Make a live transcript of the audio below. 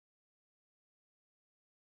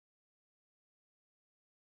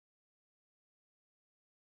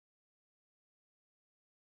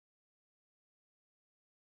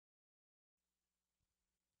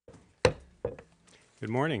Good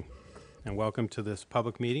morning, and welcome to this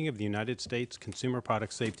public meeting of the United States Consumer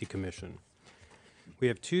Product Safety Commission. We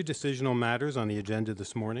have two decisional matters on the agenda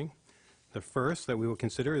this morning. The first that we will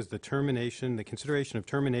consider is the consideration of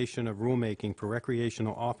termination of rulemaking for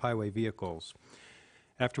recreational off-highway vehicles.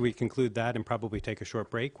 After we conclude that and probably take a short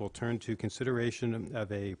break, we'll turn to consideration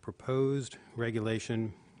of a proposed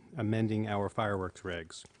regulation amending our fireworks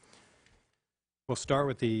regs. We'll start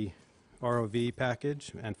with the ROV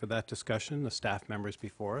package, and for that discussion, the staff members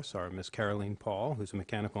before us are Ms. Caroline Paul, who's a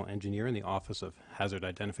mechanical engineer in the Office of Hazard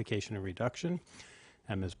Identification and Reduction,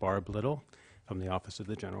 and Ms. Barb Little from the Office of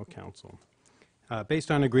the General Counsel.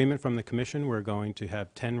 Based on agreement from the Commission, we're going to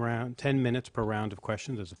have 10 minutes per round of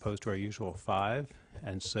questions as opposed to our usual 5,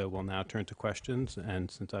 and so we'll now turn to questions,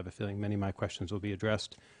 and since I have a feeling many of my questions will be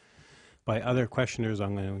addressed by other questioners,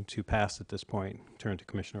 I'm going to pass at this point, turn to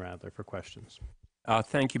Commissioner Adler for questions.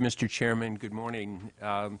 Thank you, Mr. Chairman. Good morning.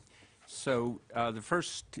 The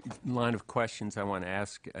first line of questions I want to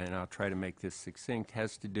ask, and I'll try to make this succinct,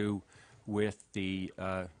 has to do with the,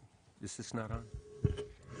 is this not on?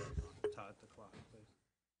 Todd, the clock,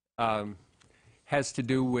 please. Has to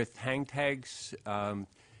do with hang tags,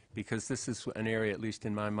 because this is an area, at least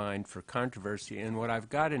in my mind, for controversy. And what I've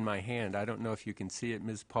got in my hand, I don't know if you can see it,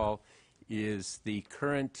 Ms. Paul, is the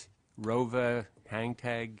current ROVA hang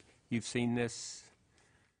tag. You've seen this?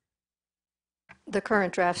 The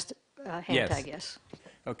current draft hang tag, yes.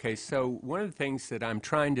 Okay, so one of the things that I'm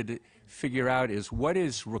trying to figure out is what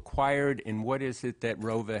is required and what is it that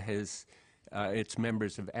ROVA has, its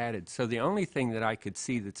members have added. So the only thing that I could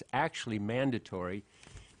see that's actually mandatory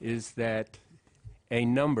is that a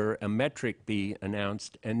number, a metric be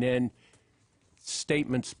announced, and then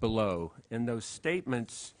statements below. And those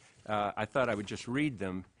statements, I thought I would just read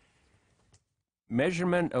them.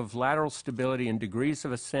 Measurement of lateral stability and degrees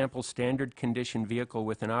of a sample standard condition vehicle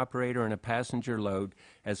with an operator and a passenger load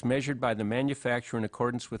as measured by the manufacturer in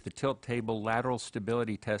accordance with the tilt table lateral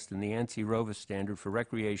stability test and the ANSI ROVA standard for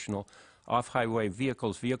recreational off-highway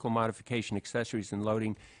vehicles, vehicle modification, accessories, and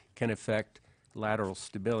loading can affect lateral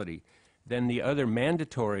stability. Then the other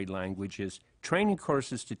mandatory language is training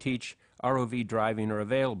courses to teach ROV driving are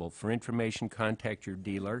available. For information, contact your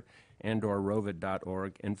dealer and/or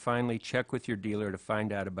rova.org, and finally, check with your dealer to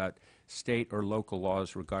find out about state or local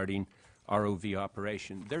laws regarding ROV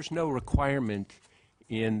operation. There's no requirement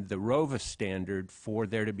in the ROVA standard for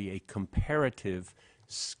there to be a comparative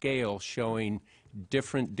scale showing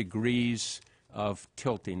different degrees of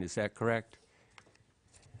tilting. Is that correct?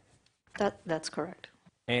 That's correct.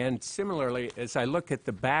 And similarly, as I look at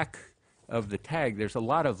the back of the tag, there's a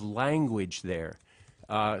lot of language there.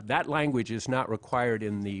 That language is not required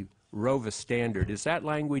in the ROVA standard. Is that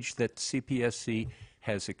language that CPSC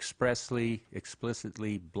has explicitly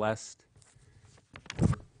blessed?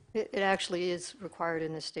 It actually is required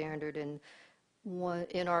in the standard, and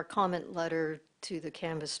in our comment letter to the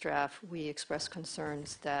Canvas draft, we expressed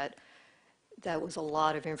concerns that that was a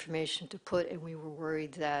lot of information to put, and we were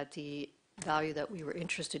worried that the value that we were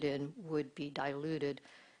interested in would be diluted.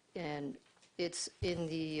 And it's in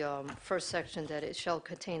the first section that it shall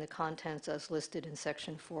contain the contents as listed in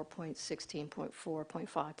section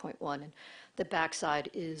 4.16.4.5.1, and the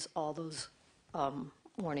backside is all those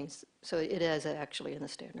warnings. So it is actually in the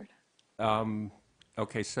standard.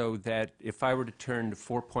 Okay, so that if I were to turn to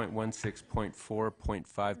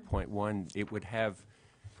 4.16.4.5.1, it would have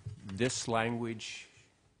this language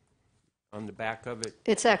on the back of it?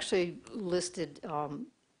 It's actually listed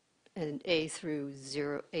in A through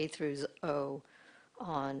O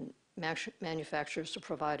on manufacturers to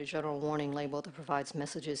provide a general warning label that provides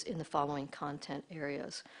messages in the following content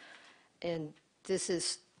areas. And this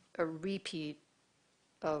is a repeat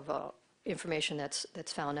of information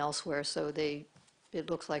that's found elsewhere. So it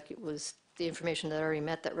looks like it was the information that already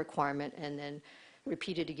met that requirement and then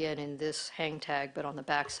repeated again in this hang tag, but on the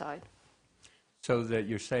back side. So that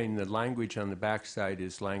you're saying the language on the backside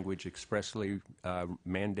is language expressly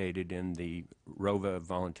mandated in the ROVA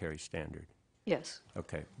voluntary standard? Yes.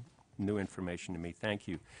 Okay. New information to me. Thank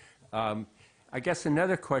you. I guess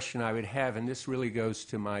another question I would have, and this really goes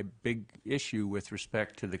to my big issue with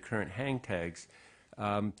respect to the current hang tags.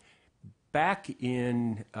 Back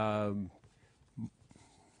in, I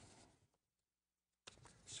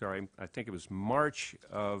think it was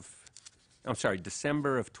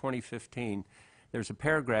December of 2015, there's a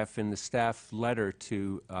paragraph in the staff letter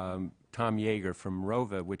to Tom Yeager from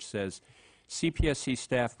ROVA which says, CPSC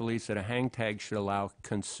staff believes that a hang tag should allow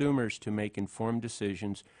consumers to make informed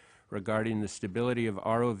decisions regarding the stability of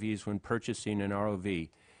ROVs when purchasing an ROV.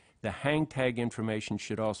 The hang tag information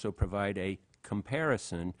should also provide a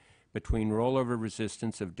comparison between rollover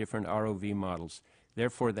resistance of different ROV models.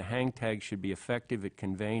 Therefore, the hang tag should be effective at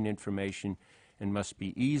conveying information and must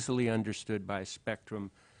be easily understood by a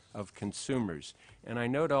spectrum of consumers. And I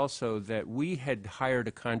note also that we had hired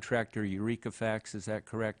a contractor, EurekaFax, is that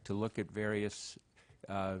correct, to look at various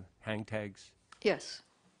hang tags? Yes.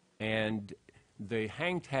 And the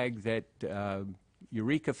hang tag that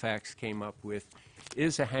EurekaFax came up with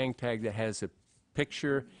is a hang tag that has a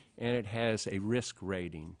picture and it has a risk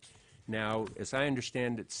rating. Now, as I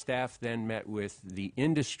understand it, staff then met with the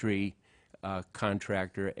industry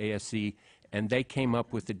contractor, ASE, and they came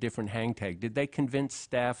up with a different hang tag. Did they convince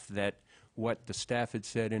staff that what the staff had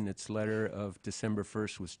said in its letter of December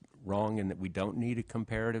 1st was wrong and that we don't need a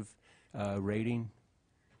comparative rating?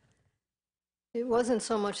 It wasn't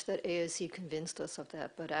so much that ASE convinced us of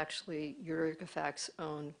that, but actually EurekaFac's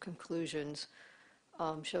own conclusions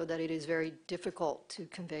show that it is very difficult to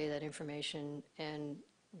convey that information, and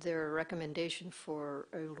their recommendation for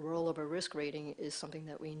a rollover risk rating is something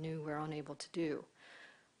that we knew we're unable to do.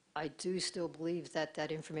 I do still believe that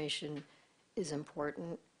that information is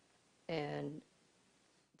important and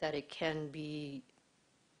that it can be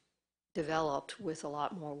developed with a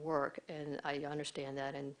lot more work, and I understand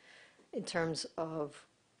that. And in terms of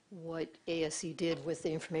what ASC did with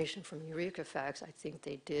the information from EurekaFax, I think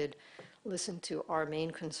they did listen to our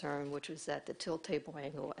main concern, which was that the tilt table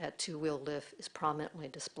angle at two-wheel lift is prominently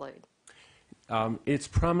displayed. It's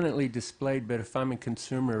prominently displayed, but if I'm a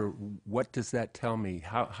consumer, what does that tell me?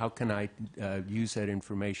 How can I use that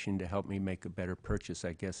information to help me make a better purchase,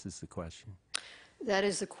 I guess is the question. That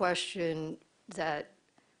is the question that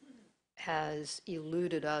has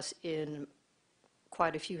eluded us in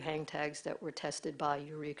quite a few hang tags that were tested by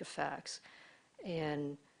EurekaFax.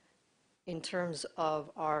 And in terms of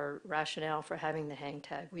our rationale for having the hang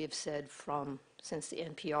tag, we have said since the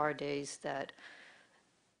NPR days that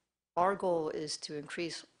our goal is to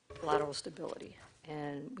increase lateral stability.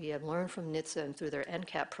 And we have learned from NHTSA and through their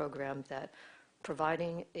NCAP program that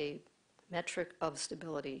providing a metric of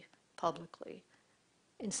stability publicly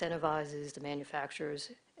incentivizes the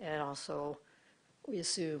manufacturers, and also we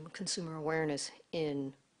assume consumer awareness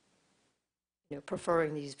in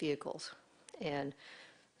preferring these vehicles. And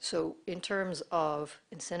so in terms of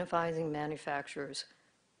incentivizing manufacturers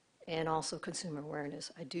and also consumer awareness,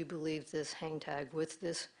 I do believe this hang tag with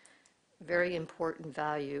this very important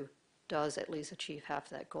value does at least achieve half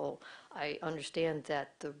that goal. I understand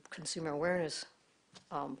that the consumer awareness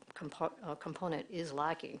component is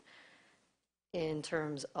lacking in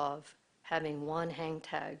terms of having one hang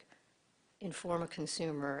tag inform a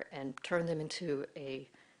consumer and turn them into a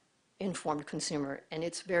informed consumer, and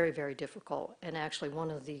it's very, very difficult. And actually one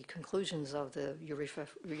of the conclusions of the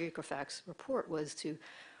EurekaFax report was to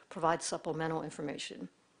provide supplemental information.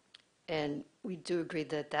 And we do agree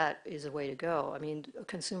that that is a way to go. I mean,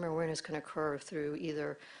 consumer awareness can occur through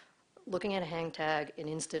either looking at a hang tag and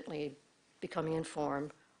instantly becoming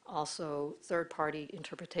informed, also third-party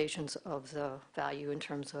interpretations of the value in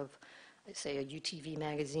terms of, say, a UTV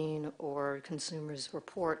magazine or Consumers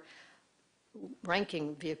Report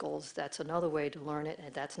ranking vehicles. That's another way to learn it,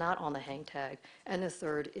 and that's not on the hang tag. And the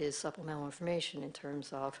third is supplemental information in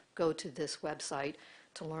terms of go to this website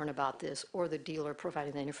to learn about this, or the dealer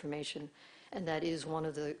providing that information. And that is one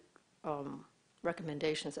of the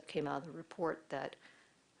recommendations that came out of the report that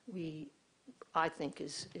I think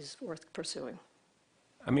is worth pursuing.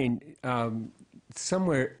 I mean,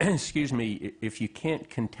 somewhere, excuse me, if you can't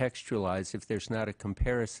contextualize, if there's not a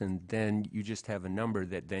comparison, then you just have a number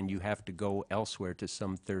that then you have to go elsewhere to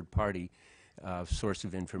some third-party source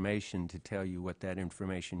of information to tell you what that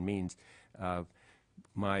information means.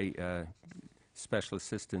 My special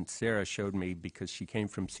assistant, Sarah, showed me, because she came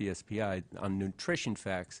from CSPI, on nutrition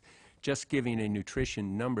facts, just giving a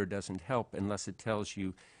nutrition number doesn't help unless it tells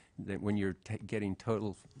you that when you're getting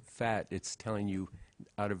total fat, it's telling you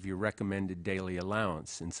out of your recommended daily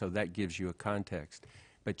allowance, and so that gives you a context.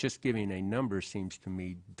 But just giving a number seems to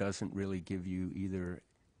me doesn't really give you either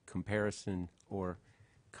comparison or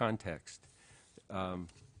context.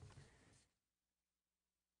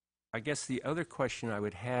 I guess the other question I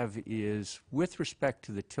would have is, with respect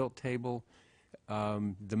to the tilt table,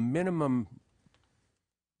 the minimum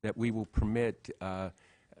that we will permit a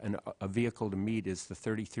vehicle to meet is the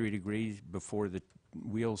 33 degrees before the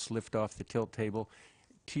wheels lift off the tilt table.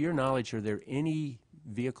 To your knowledge, are there any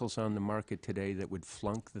vehicles on the market today that would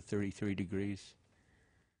flunk the 33 degrees?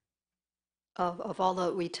 Of all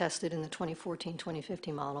that we tested in the 2014,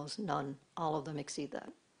 2015 models, none. All of them exceed that.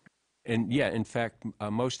 And yeah, in fact,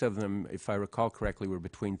 most of them, if I recall correctly, were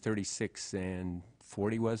between 36 and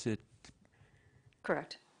 40, was it?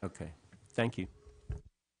 Correct. Okay. Thank you.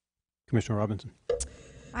 Commissioner Robinson.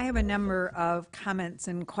 I have a number of comments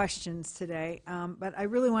and questions today, but I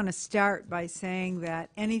really want to start by saying that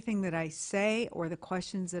anything that I say or the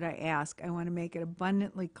questions that I ask, I want to make it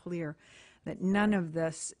abundantly clear that none of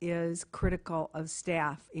this is critical of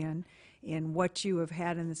staff in what you have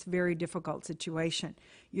had in this very difficult situation.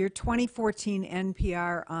 Your 2014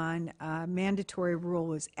 NPR on mandatory rule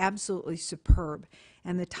was absolutely superb,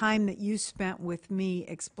 and the time that you spent with me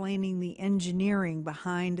explaining the engineering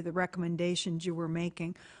behind the recommendations you were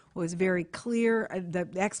making was very clear. The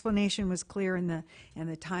explanation was clear, and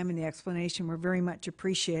the time and the explanation were very much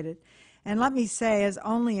appreciated. And let me say, as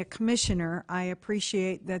only a commissioner, I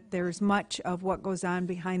appreciate that there's much of what goes on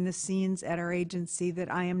behind the scenes at our agency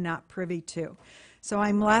that I am not privy to. So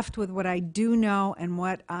I'm left with what I do know and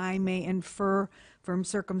what I may infer from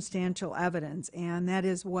circumstantial evidence, and that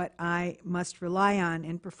is what I must rely on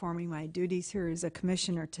in performing my duties here as a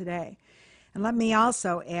commissioner today. And let me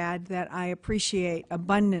also add that I appreciate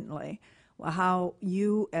abundantly how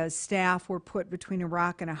you as staff were put between a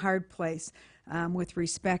rock and a hard place with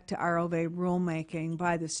respect to ROV rulemaking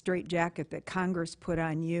by the straitjacket that Congress put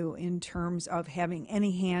on you in terms of having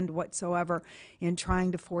any hand whatsoever in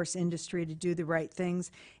trying to force industry to do the right things.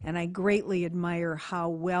 And I greatly admire how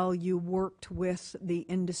well you worked with the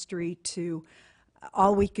industry to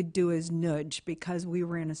all we could do is nudge because we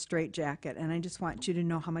were in a straitjacket. And I just want you to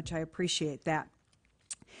know how much I appreciate that.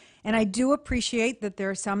 And I do appreciate that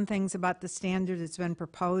there are some things about the standard that's been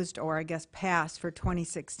proposed, or I guess passed for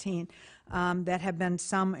 2016, that have been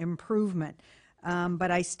some improvement.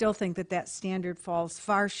 But I still think that that standard falls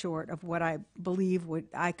far short of what I believe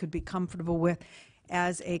I could be comfortable with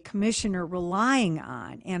as a commissioner relying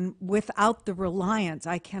on. And without the reliance,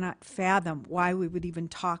 I cannot fathom why we would even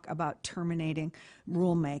talk about terminating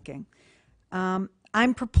rulemaking.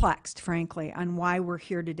 I'm perplexed, frankly, on why we're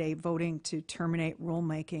here today voting to terminate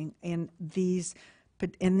rulemaking in these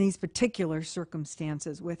particular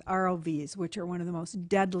circumstances with ROVs, which are one of the most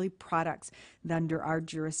deadly products under our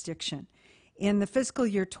jurisdiction. In the fiscal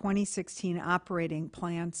year 2016 operating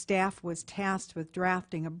plan, staff was tasked with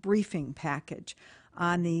drafting a briefing package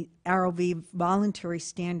on the ROV voluntary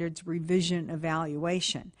standards revision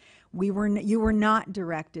evaluation. You were not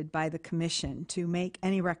directed by the Commission to make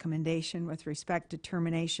any recommendation with respect to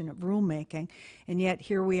termination of rulemaking, and yet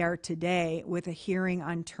here we are today with a hearing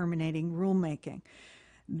on terminating rulemaking.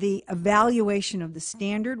 The evaluation of the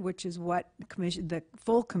standard, which is what the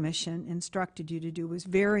full Commission instructed you to do, was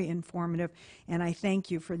very informative, and I thank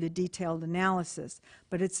you for the detailed analysis.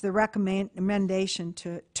 But it's the recommendation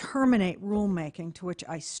to terminate rulemaking to which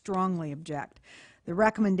I strongly object. The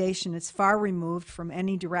recommendation is far removed from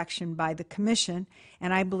any direction by the Commission,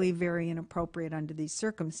 and I believe very inappropriate under these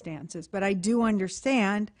circumstances. But I do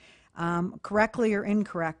understand, correctly or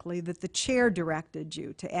incorrectly, that the chair directed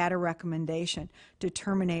you to add a recommendation to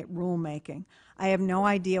terminate rulemaking. I have no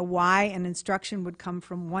idea why an instruction would come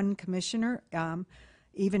from one commissioner,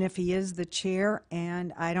 even if he is the chair,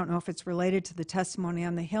 and I don't know if it's related to the testimony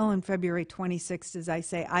on the Hill on February 26th, as I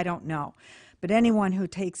say, I don't know. But anyone who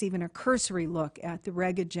takes even a cursory look at the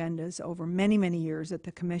reg agendas over many, many years at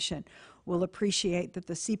the Commission will appreciate that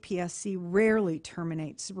the CPSC rarely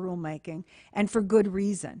terminates rulemaking, and for good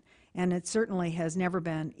reason. And it certainly has never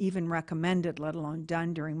been even recommended, let alone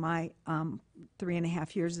done, during my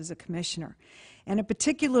 3.5 years as a commissioner. And it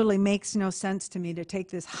particularly makes no sense to me to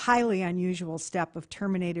take this highly unusual step of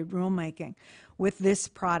terminated rulemaking with this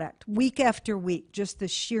product. Week after week, just the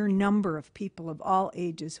sheer number of people of all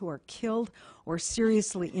ages who are killed or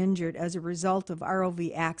seriously injured as a result of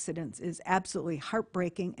ROV accidents is absolutely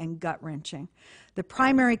heartbreaking and gut-wrenching. The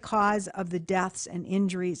primary cause of the deaths and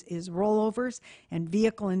injuries is rollovers, and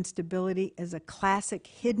vehicle instability is a classic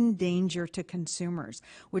hidden danger to consumers,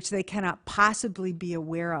 which they cannot possibly be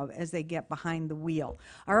aware of as they get behind the wheel.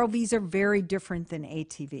 ROVs are very different than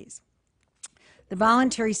ATVs. The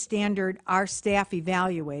voluntary standard our staff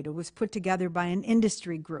evaluated was put together by an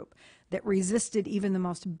industry group that resisted even the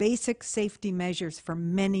most basic safety measures for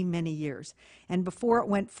many, many years. And before it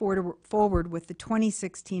went forward with the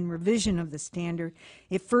 2016 revision of the standard,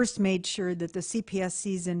 it first made sure that the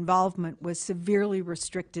CPSC's involvement was severely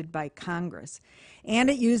restricted by Congress. And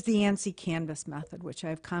it used the ANSI canvas method, which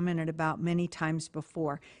I've commented about many times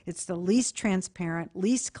before. It's the least transparent,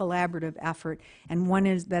 least collaborative effort, and one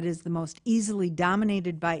that is the most easily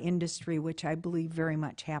dominated by industry, which I believe very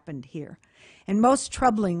much happened here. And most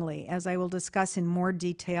troublingly, as I will discuss in more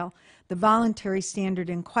detail, the voluntary standard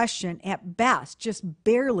in question at best just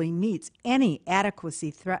barely meets any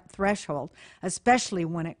adequacy threshold, especially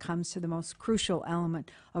when it comes to the most crucial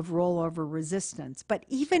element of rollover resistance. But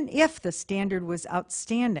even if the standard was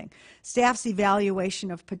outstanding, staff's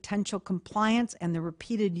evaluation of potential compliance and the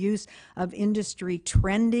repeated use of industry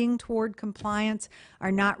trending toward compliance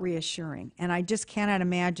are not reassuring. And I just cannot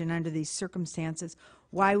imagine under these circumstances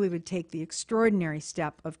why we would take the extraordinary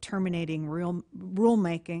step of terminating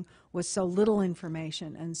rulemaking with so little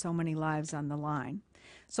information and so many lives on the line.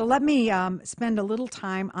 So let me spend a little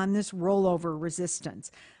time on this rollover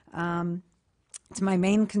resistance. It's my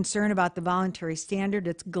main concern about the voluntary standard,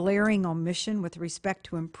 its glaring omission with respect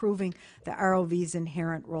to improving the ROV's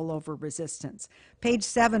inherent rollover resistance. Page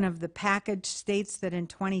 7 of the package states that in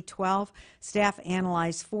 2012, staff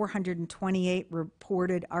analyzed 428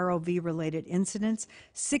 reported ROV-related incidents.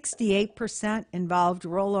 68% involved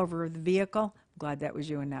rollover of the vehicle. Glad that was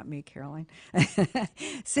you and not me, Caroline.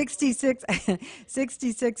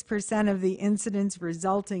 66% of the incidents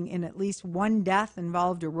resulting in at least one death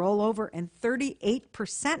involved a rollover, and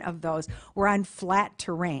 38% of those were on flat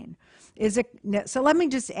terrain. So let me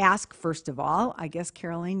just ask, first of all, I guess,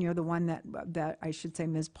 Caroline, you're the one that I should say,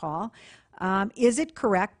 Ms. Paul, is it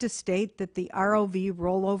correct to state that the ROV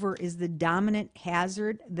rollover is the dominant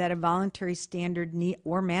hazard that a voluntary standard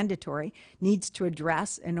or mandatory needs to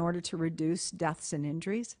address in order to reduce deaths and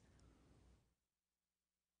injuries?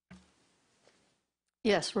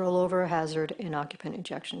 Yes, rollover, hazard, and occupant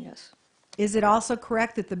ejection, yes. Is it also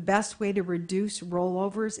correct that the best way to reduce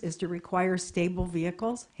rollovers is to require stable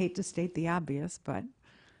vehicles? Hate to state the obvious, but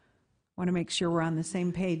want to make sure we're on the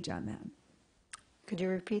same page on that. Could you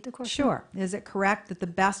repeat the question? Sure. Is it correct that the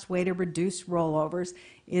best way to reduce rollovers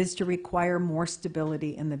is to require more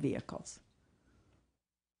stability in the vehicles?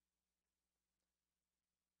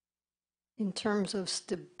 In terms of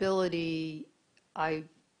stability, I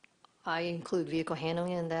include vehicle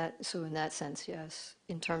handling in that, so in that sense, yes,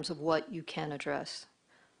 in terms of what you can address.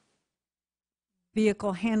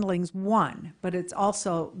 Vehicle handling's one, but it's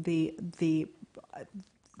also the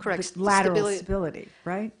Correct. lateral stability,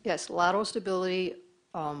 right? Yes, lateral stability,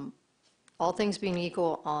 all things being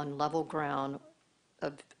equal on level ground,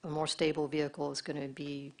 a more stable vehicle is going to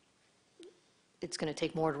be, it's going to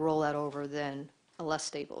take more to roll that over than a less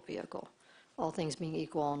stable vehicle, all things being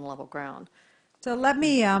equal on level ground. So let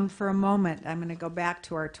me, for a moment, I'm going to go back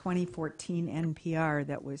to our 2014 NPR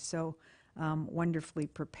that was so wonderfully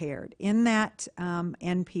prepared. In that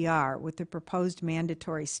NPR, with the proposed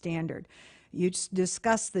mandatory standard, you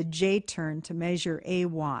discuss the J-turn to measure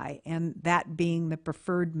AY, and that being the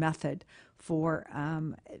preferred method for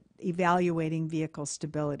evaluating vehicle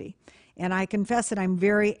stability. And I confess that I'm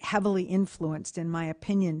very heavily influenced in my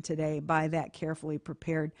opinion today by that carefully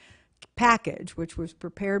prepared package, which was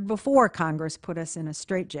prepared before Congress put us in a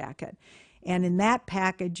straitjacket. And in that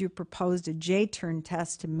package, you proposed a J-turn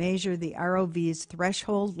test to measure the ROV's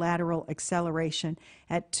threshold lateral acceleration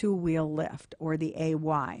at two-wheel lift, or the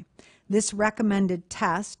AY. This recommended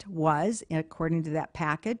test was, according to that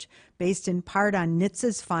package, based in part on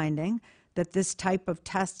NHTSA's finding that this type of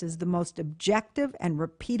test is the most objective and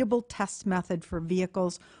repeatable test method for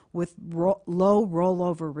vehicles with low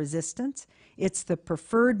rollover resistance. It's the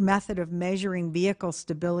preferred method of measuring vehicle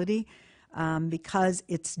stability because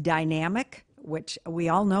it's dynamic, which we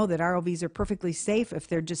all know that ROVs are perfectly safe if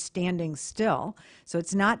they're just standing still. So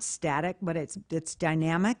it's not static, but it's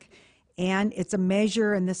dynamic. And it's a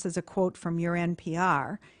measure, and this is a quote from your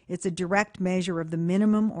NPR, it's a direct measure of the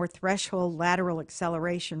minimum or threshold lateral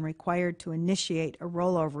acceleration required to initiate a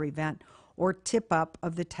rollover event or tip up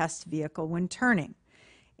of the test vehicle when turning.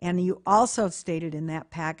 And you also stated in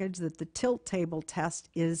that package that the tilt table test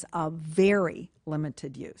is of very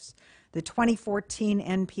limited use. The 2014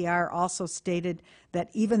 NPR also stated that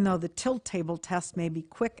even though the tilt table test may be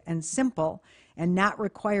quick and simple and not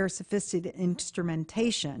require sophisticated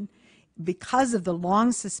instrumentation, because of the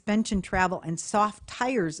long suspension travel and soft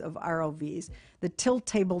tires of ROVs, the tilt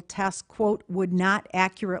table test, quote, would not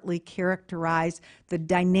accurately characterize the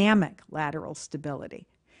dynamic lateral stability.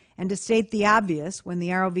 And to state the obvious, when the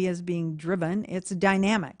ROV is being driven, it's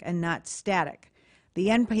dynamic and not static. The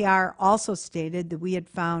NPR also stated that we had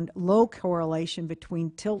found low correlation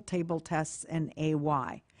between tilt table tests and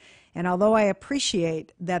AY. And although I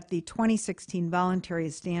appreciate that the 2016 voluntary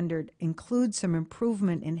standard includes some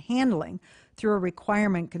improvement in handling through a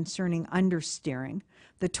requirement concerning understeering,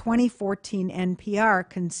 the 2014 NPR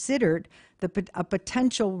considered a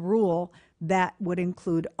potential rule that would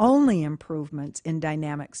include only improvements in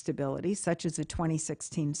dynamic stability, such as the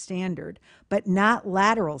 2016 standard, but not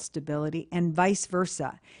lateral stability, and vice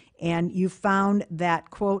versa. And you found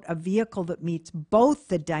that, quote, a vehicle that meets both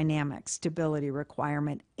the dynamic stability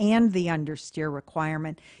requirement and the understeer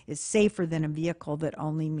requirement is safer than a vehicle that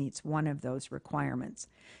only meets one of those requirements.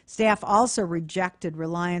 Staff also rejected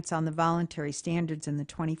reliance on the voluntary standards in the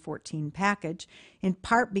 2014 package, in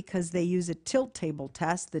part because they use a tilt table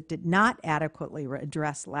test that did not adequately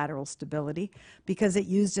address lateral stability, because it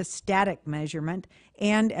used a static measurement,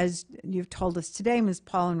 and as you've told us today, Ms.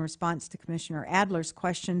 Paul, in response to Commissioner Adler's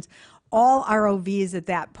questions, all ROVs at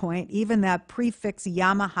that point, even that prefix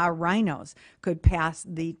Yamaha Rhinos, could pass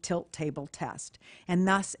the tilt table test, and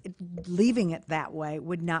thus leaving it that way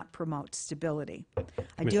would not promote stability.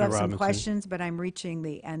 I do have some Robinson. questions, but I'm reaching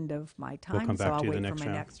the end of my We'll time, come so back I'll to you wait the for next my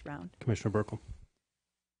round. next round. Commissioner Burkle.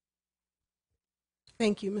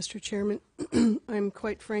 Thank you, Mr. Chairman. I'm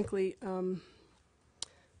quite frankly, don't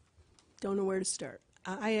know where to start.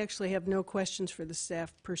 I actually have no questions for the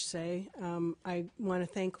staff per se. I want to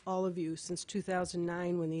thank all of you since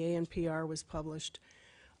 2009 when the ANPR was published,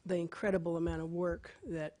 the incredible amount of work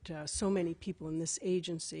that so many people in this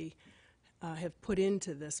agency have put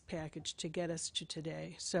into this package to get us to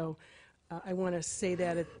today. So I want to say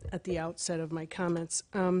that at the outset of my comments.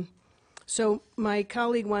 So my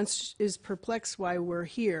colleague is perplexed why we're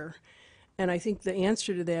here, and I think the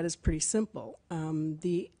answer to that is pretty simple.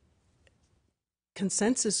 The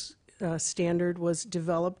consensus standard was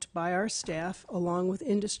developed by our staff along with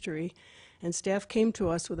industry, and staff came to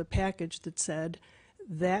us with a package that said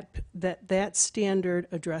that standard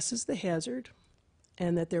addresses the hazard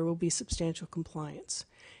and that there will be substantial compliance.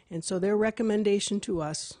 And so their recommendation to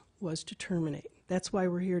us was to terminate. That's why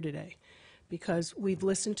we're here today, because we've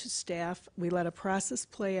listened to staff, we let a process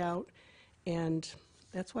play out, and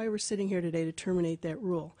that's why we're sitting here today, to terminate that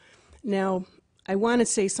rule. Now, I want to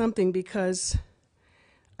say something because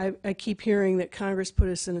I keep hearing that Congress put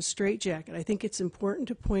us in a straitjacket. I think it's important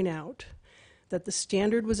to point out that the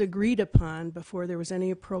standard was agreed upon before there was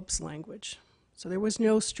any approps language. So there was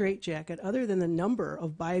no straitjacket other than the number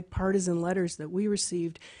of bipartisan letters that we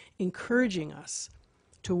received encouraging us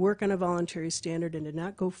to work on a voluntary standard and to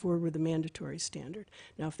not go forward with a mandatory standard.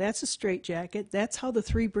 Now, if that's a straitjacket, that's how the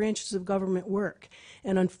three branches of government work.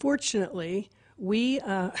 And unfortunately,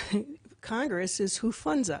 Congress is who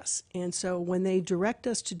funds us. And so when they direct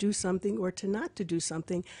us to do something or to not to do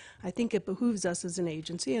something, I think it behooves us as an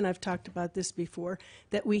agency, and I've talked about this before,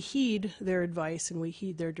 that we heed their advice and we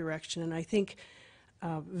heed their direction. And I think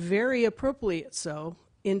very appropriately so,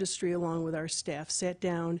 industry along with our staff sat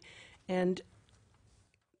down, and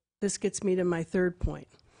this gets me to my third point.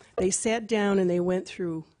 They sat down and they went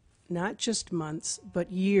through not just months,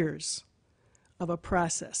 but years of a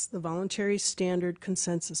process, the voluntary standard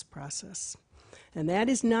consensus process. And that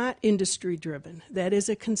is not industry driven. That is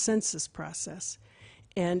a consensus process.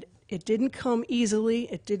 And it didn't come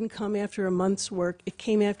easily. It didn't come after a month's work. It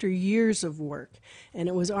came after years of work. And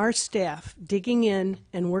it was our staff digging in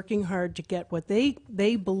and working hard to get what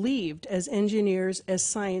they believed as engineers, as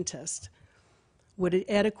scientists, would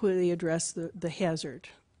adequately address the hazard.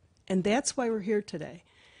 And that's why we're here today.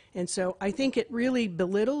 And so I think it really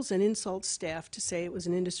belittles and insults staff to say it was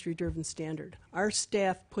an industry-driven standard. Our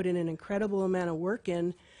staff put in an incredible amount of work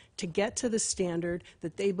in to get to the standard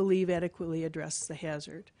that they believe adequately addresses the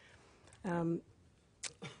hazard.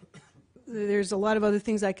 There's a lot of other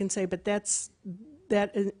things I can say, but that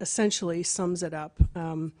essentially sums it up.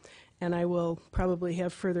 And I will probably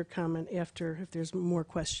have further comment after if there's more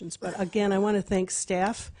questions. But again, I want to thank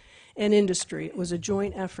staff and industry. It was a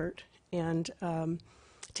joint effort, and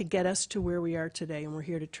to get us to where we are today, and we're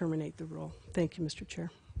here to terminate the rule. Thank you, Mr. Chair.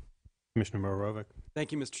 Commissioner Morovic.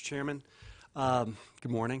 Thank you, Mr. Chairman. Good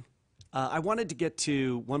morning. I wanted to get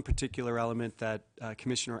to one particular element that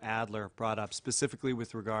Commissioner Adler brought up, specifically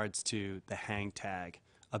with regards to the hang tag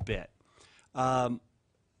a bit. So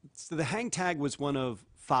the hang tag was one of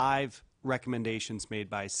 5 recommendations made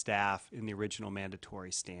by staff in the original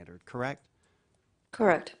mandatory standard, correct?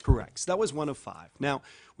 Correct. Correct. So that was one of 5. Now,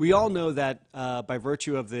 we all know that by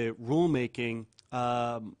virtue of the rulemaking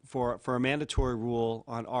for a mandatory rule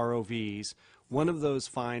on ROVs, one of those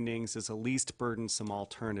findings is a least burdensome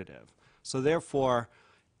alternative. So therefore,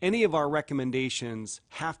 any of our recommendations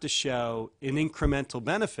have to show an incremental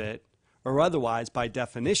benefit, or otherwise, by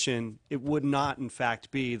definition, it would not, in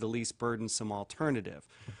fact, be the least burdensome alternative.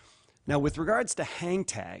 Now, with regards to hang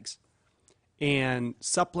tags, and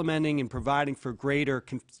supplementing and providing for greater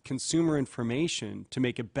consumer information to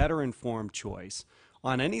make a better informed choice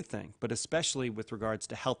on anything, but especially with regards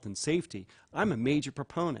to health and safety, I'm a major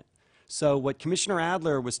proponent. So what Commissioner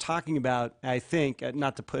Adler was talking about, I think,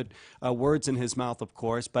 not to put words in his mouth, of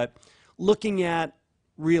course, but looking at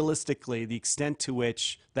realistically the extent to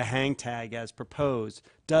which the hang tag as proposed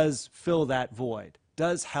does fill that void,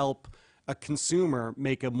 does help a consumer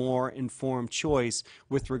make a more informed choice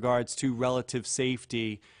with regards to relative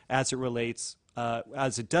safety as it relates,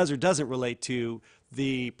 as it does or doesn't relate to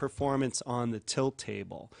the performance on the tilt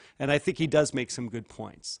table. And I think he does make some good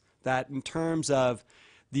points, that in terms of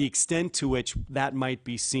the extent to which that might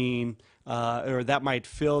be seen, or that might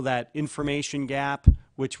fill that information gap,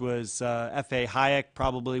 which was F.A. Hayek,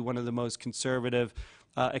 probably one of the most conservative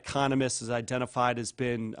economists, has identified as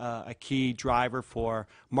been a key driver for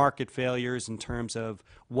market failures in terms of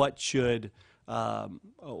what should,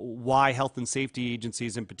 why health and safety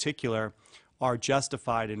agencies in particular are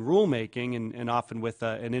justified in rulemaking, and often with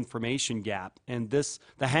an information gap. And this,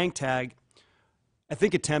 the hang tag, I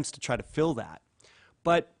think attempts to try to fill that.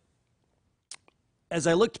 But as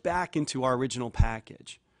I looked back into our original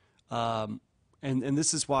package, and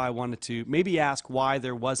this is why I wanted to maybe ask why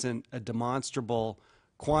there wasn't a demonstrable,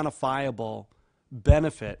 quantifiable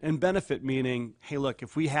benefit. And benefit meaning, hey, look,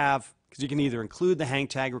 if we have, because you can either include the hang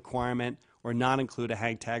tag requirement or not include a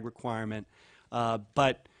hang tag requirement,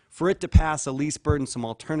 but for it to pass a least burdensome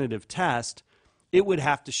alternative test, it would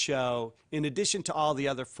have to show, in addition to all the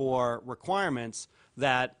other 4 requirements,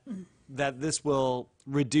 that this will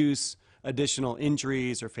reduce additional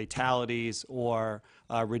injuries or fatalities or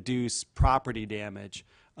reduce property damage.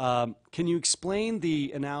 Can you explain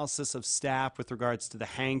the analysis of staff with regards to the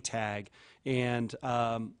hang tag and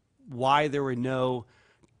why there were no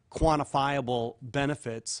quantifiable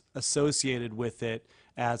benefits associated with it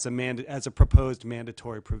as a proposed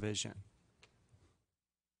mandatory provision?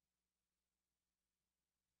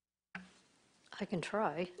 I can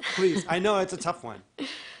try. Please, I know it's a tough one.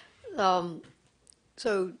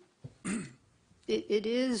 So it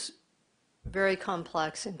is very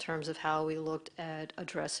complex in terms of how we looked at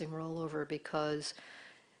addressing rollover, because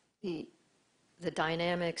the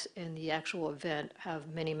dynamics and the actual event have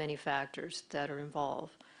many, many factors that are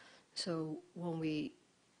involved. So when we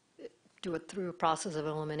do it through a process of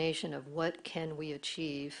elimination of what can we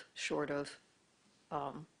achieve short of,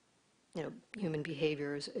 human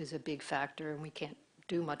behavior is a big factor, and we can't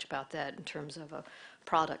do much about that in terms of a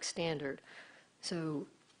product standard. So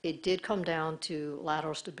it did come down to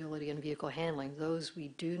lateral stability and vehicle handling. Those we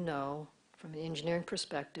do know from an engineering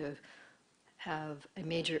perspective have a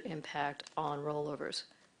major impact on rollovers.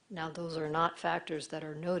 Now, those are not factors that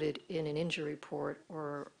are noted in an injury report,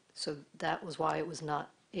 so that was why it was not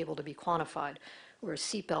able to be quantified. Whereas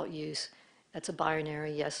seatbelt use, that's a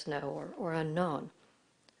binary yes, no, or unknown.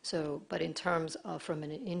 So, but in terms of from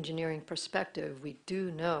an engineering perspective, we do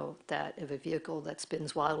know that if a vehicle that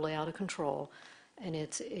spins wildly out of control, and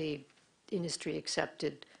it's a industry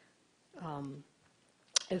accepted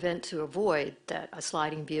event to avoid, that a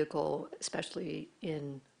sliding vehicle, especially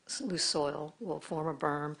in loose soil, will form a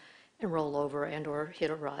berm and roll over and or hit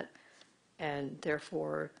a rut. And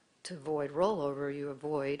therefore, to avoid rollover, you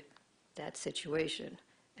avoid that situation.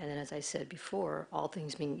 And then, as I said before, all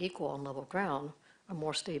things being equal on level ground, a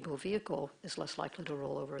more stable vehicle is less likely to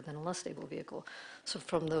roll over than a less stable vehicle. So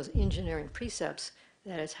from those engineering precepts,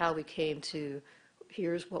 that is how we came to,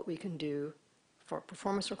 here's what we can do for a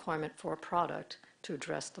performance requirement for a product to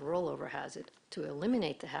address the rollover hazard, to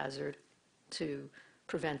eliminate the hazard, to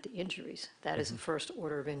prevent the injuries. That is the first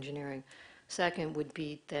order of engineering. Second would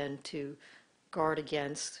be then to guard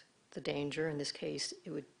against the danger. In this case,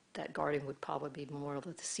 that guarding would probably be more of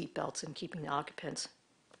the seat belts and keeping the occupants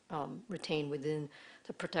retained within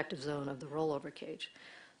the protective zone of the rollover cage.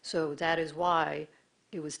 So that is why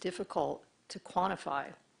it was difficult to quantify.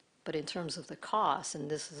 But in terms of the cost,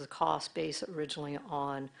 and this is a cost based originally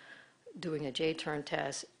on doing a J-turn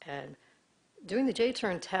test, and doing the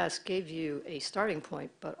J-turn test gave you a starting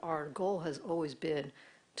point, but our goal has always been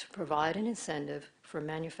to provide an incentive for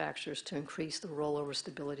manufacturers to increase the rollover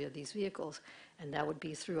stability of these vehicles, and that would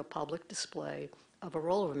be through a public display of a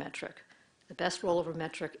rollover metric. The best rollover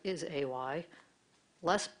metric is AY,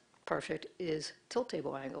 less perfect is tilt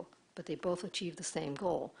table angle, but they both achieve the same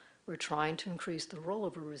goal. We're trying to increase the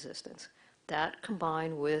rollover resistance. That,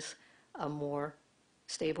 combined with a more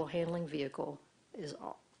stable handling vehicle, is,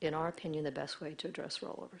 in our opinion, the best way to address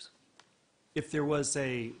rollovers. If there was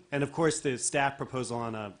and of course the staff proposal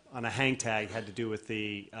on a hang tag had to do with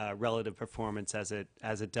the relative performance as it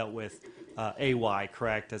dealt with AY,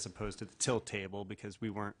 correct, as opposed to the tilt table, because we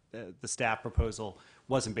weren't, the staff proposal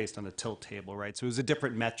wasn't based on a tilt table, right? So it was a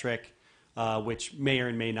different metric which may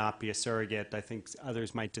or may not be a surrogate. I think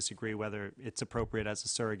others might disagree whether it's appropriate as a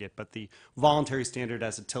surrogate, but the voluntary standard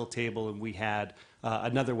as a tilt table, and we had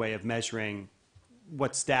another way of measuring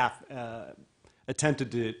what staff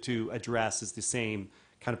attempted to address is the same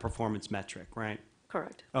kind of performance metric, right?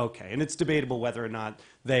 Correct. Okay, and it's debatable whether or not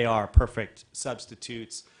they are perfect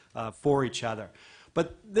substitutes for each other.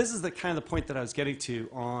 But this is the kind of the point that I was getting to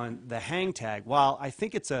on the hang tag. While I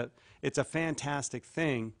think it's a fantastic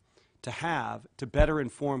thing to have to better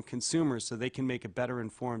inform consumers so they can make a better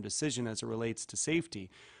informed decision as it relates to safety,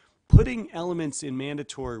 putting elements in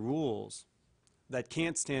mandatory rules that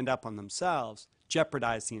can't stand up on themselves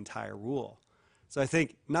jeopardize the entire rule. So I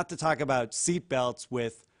think not to talk about seat belts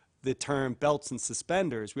with the term belts and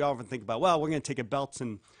suspenders, we often think about, well, we're going to take a belts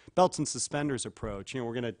and suspenders approach. You know,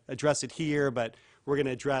 we're going to address it here, but we're going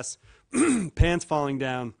to address pants falling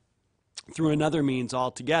down through another means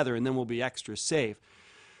altogether, and then we'll be extra safe.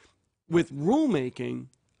 With rulemaking,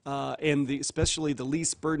 and especially the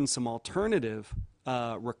least burdensome alternative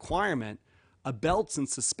requirement, a belts and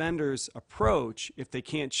suspenders approach, if they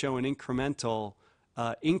can't show an incremental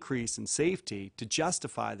increase in safety to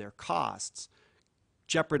justify their costs,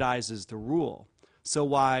 jeopardizes the rule. So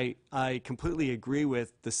why I completely agree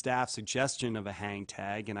with the staff suggestion of a hang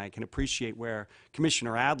tag, and I can appreciate where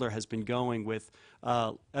Commissioner Adler has been going with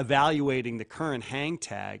evaluating the current hang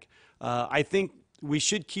tag, I think we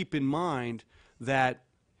should keep in mind that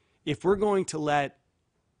if we're going to let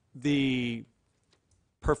the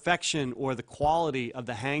perfection or the quality of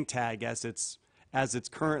the hang tag as it's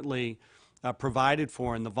currently provided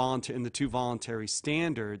for in the two voluntary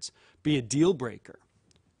standards be a deal breaker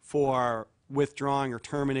for withdrawing or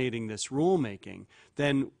terminating this rulemaking,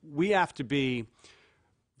 then we have to be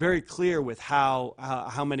very clear with how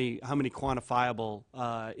many quantifiable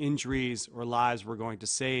injuries or lives we're going to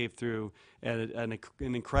save through an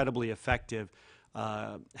incredibly effective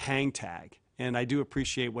hang tag. And I do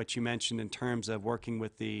appreciate what you mentioned in terms of working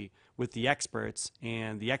with the experts,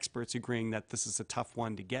 and the experts agreeing that this is a tough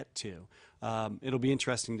one to get to. It'll be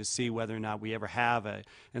interesting to see whether or not we ever have an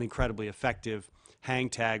incredibly effective hang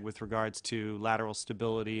tag with regards to lateral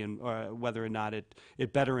stability, and whether or not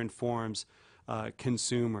it better informs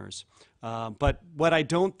consumers. But what I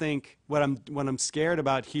don't think, what I'm scared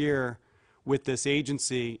about here with this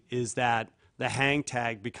agency is that the hang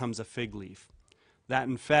tag becomes a fig leaf. That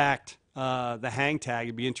in fact, the hang tag,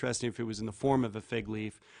 it'd be interesting if it was in the form of a fig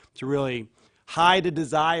leaf, to really hide a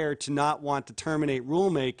desire to not want to terminate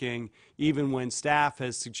rulemaking, even when staff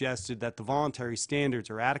has suggested that the voluntary standards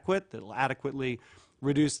are adequate, that will adequately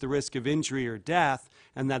reduce the risk of injury or death,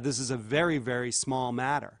 and that this is a very, very small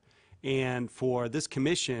matter. And for this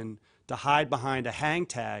commission to hide behind a hang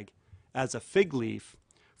tag as a fig leaf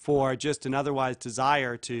for just an otherwise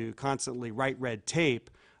desire to constantly write red tape,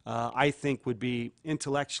 I think would be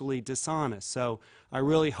intellectually dishonest. So I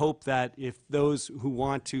really hope that if those who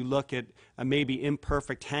want to look at a maybe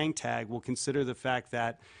imperfect hang tag will consider the fact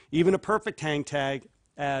that even a perfect hang tag,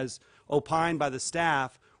 as opined by the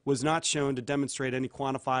staff, was not shown to demonstrate any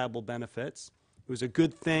quantifiable benefits. It was a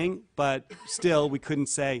good thing, but still we couldn't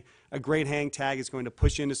say a great hang tag is going to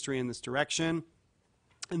push industry in this direction.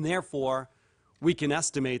 And therefore, we can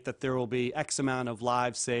estimate that there will be X amount of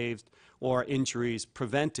lives saved or injuries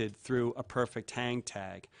prevented through a perfect hang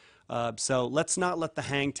tag. So let's not let the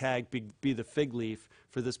hang tag be the fig leaf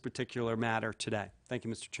for this particular matter today. Thank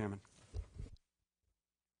you, Mr. Chairman.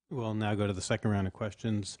 We'll now go to the second round of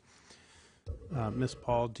questions. Ms.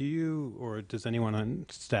 Paul, do you or does anyone on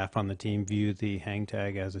staff on the team view the hang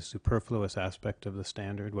tag as a superfluous aspect of the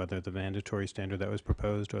standard, whether the mandatory standard that was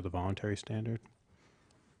proposed or the voluntary standard?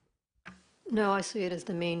 No, I see it as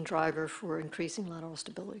the main driver for increasing lateral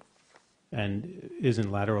stability. And isn't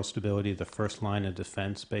lateral stability the first line of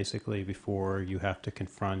defense, basically, before you have to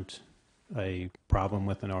confront a problem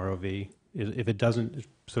with an ROV? If it doesn't,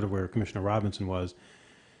 sort of where Commissioner Robinson was,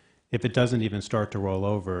 if it doesn't even start to roll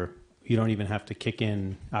over, you don't even have to kick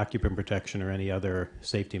in occupant protection or any other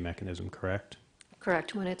safety mechanism, correct?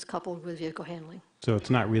 Correct, when it's coupled with vehicle handling. So it's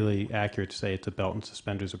not really accurate to say it's a belt and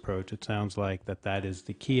suspenders approach. It sounds like that is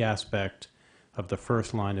the key aspect of the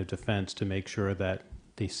first line of defense to make sure that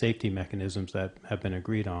the safety mechanisms that have been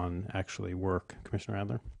agreed on actually work. Commissioner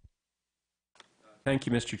Adler? Thank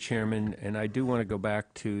you, Mr. Chairman. And I do want to go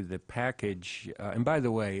back to the package. And by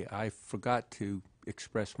the way, I forgot to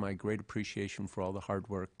express my great appreciation for all the hard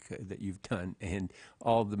work that you've done and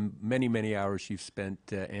all the many, many hours you've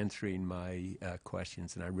spent answering my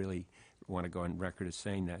questions. And I really want to go on record as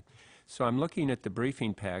saying that. So I'm looking at the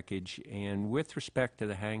briefing package, and with respect to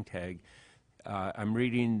the hang tag, I'm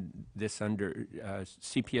reading this under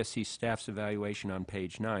CPSC staff's evaluation on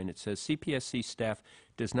page 9. It says, CPSC staff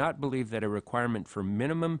does not believe that a requirement for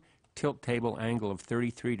minimum tilt table angle of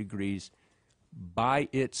 33 degrees by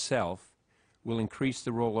itself will increase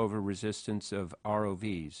the rollover resistance of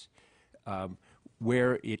ROVs.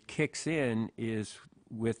 Where it kicks in is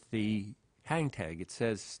with the hang tag. It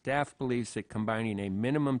says staff believes that combining a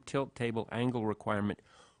minimum tilt table angle requirement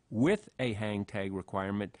with a hang tag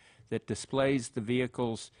requirement that displays the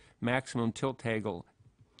vehicle's maximum tilt table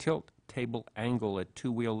angle at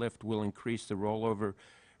two-wheel lift will increase the rollover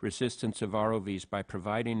resistance of ROVs by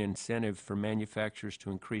providing incentive for manufacturers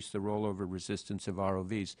to increase the rollover resistance of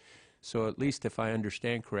ROVs. So at least if I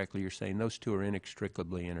understand correctly, you're saying those two are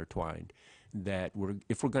inextricably intertwined, that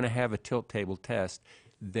if we're going to have a tilt table test,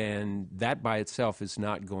 then that by itself is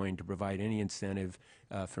not going to provide any incentive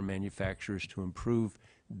for manufacturers to improve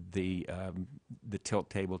the tilt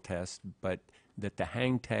table test, but that the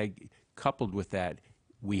hang tag coupled with that,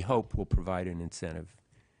 we hope will provide an incentive.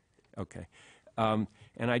 Okay. And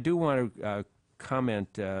I do want to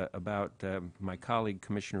comment about my colleague,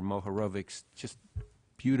 Commissioner Mohorovic's just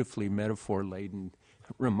beautifully metaphor-laden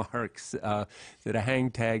remarks that a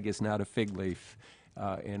hang tag is not a fig leaf,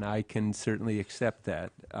 and I can certainly accept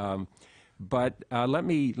that. But let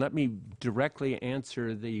me directly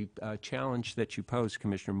answer the challenge that you posed,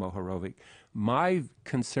 Commissioner Mohorovic. My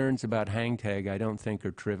concerns about hang tag I don't think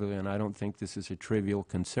are trivial, and I don't think this is a trivial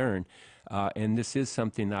concern. And this is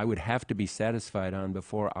something I would have to be satisfied on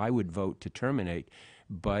before I would vote to terminate.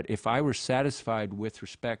 But if I were satisfied with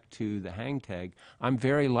respect to the hang tag, I'm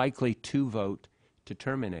very likely to vote to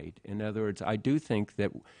terminate. In other words, I do think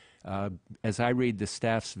that as I read the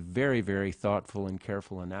staff's very, very thoughtful and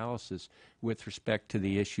careful analysis with respect to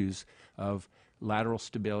the issues of lateral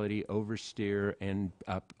stability, oversteer, and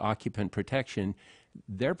occupant protection,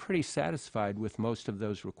 they're pretty satisfied with most of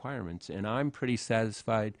those requirements. And I'm pretty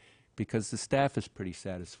satisfied because the staff is pretty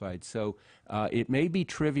satisfied. So it may be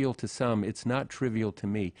trivial to some, it's not trivial to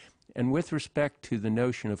me. And with respect to the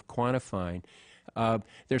notion of quantifying,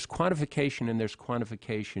 there's quantification and there's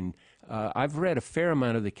quantification. I've read a fair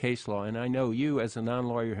amount of the case law, and I know you as a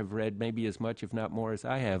non-lawyer have read maybe as much, if not more, as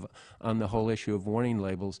I have on the whole issue of warning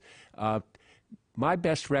labels. My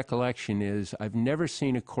best recollection is I've never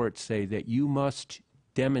seen a court say that you must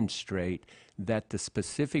demonstrate that the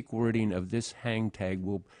specific wording of this hang tag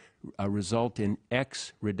will result in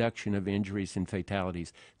X reduction of injuries and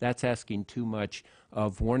fatalities. That's asking too much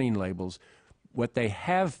of warning labels. What they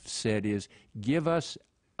have said is give us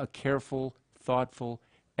a careful, thoughtful,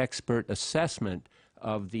 expert assessment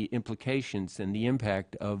of the implications and the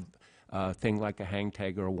impact of a thing like a hang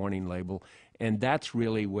tag or a warning label. And that's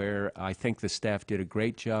really where I think the staff did a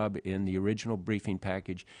great job in the original briefing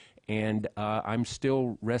package. And I'm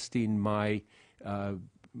still resting my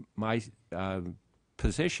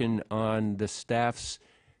position on the staff's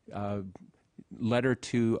letter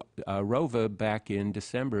to ROVA back in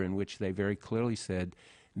December, in which they very clearly said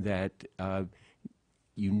that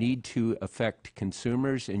you need to affect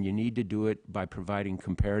consumers and you need to do it by providing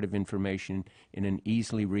comparative information in an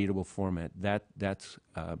easily readable format. That's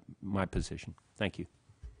my position. Thank you.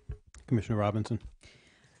 Commissioner Robinson.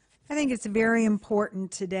 I think it's very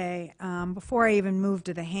important today, before I even move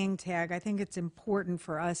to the hang tag, I think it's important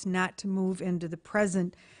for us not to move into the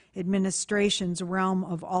present administration's realm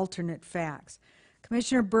of alternate facts.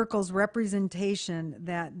 Commissioner Burkle's representation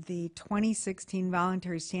that the 2016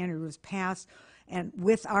 voluntary standard was passed and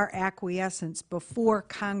with our acquiescence before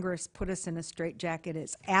Congress put us in a straitjacket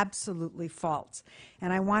is absolutely false.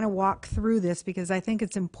 And I want to walk through this because I think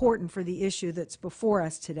it's important for the issue that's before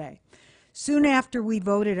us today. Soon after we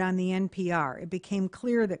voted on the NPR, it became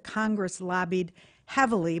clear that Congress lobbied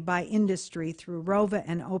heavily by industry through ROVA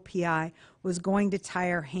and OPI was going to tie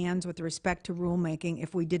our hands with respect to rulemaking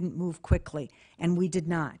if we didn't move quickly, and we did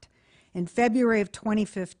not. In February of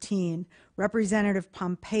 2015, Representative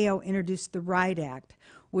Pompeo introduced the RIDE Act,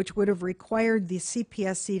 which would have required the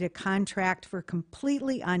CPSC to contract for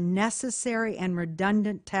completely unnecessary and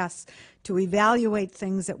redundant tests to evaluate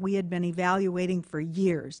things that we had been evaluating for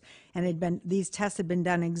years. And these tests had been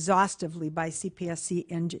done exhaustively by CPSC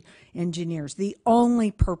engineers. The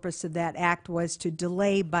only purpose of that act was to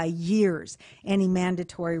delay by years any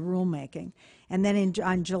mandatory rulemaking. And then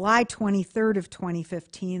on July 23rd of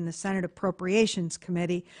 2015, the Senate Appropriations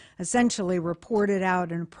Committee essentially reported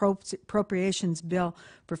out an appropriations bill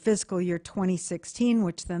for fiscal year 2016,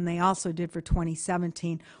 which then they also did for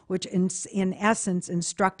 2017, which in essence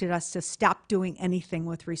instructed us to stop doing anything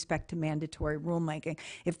with respect to mandatory rulemaking.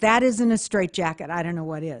 If that isn't a straitjacket, I don't know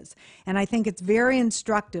what is. And I think it's very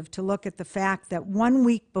instructive to look at the fact that 1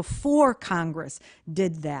 week before Congress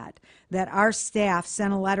did that our staff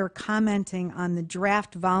sent a letter commenting on the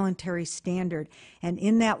draft voluntary standard, and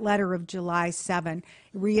in that letter of July 7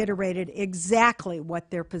 reiterated exactly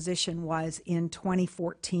what their position was in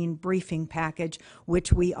 2014 briefing package,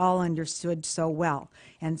 which we all understood so well,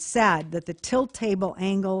 and said that the tilt table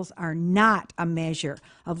angles are not a measure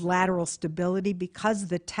of lateral stability because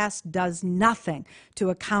the test does nothing to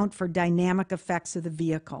account for dynamic effects of the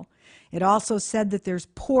vehicle. It also said that there's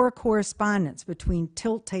poor correspondence between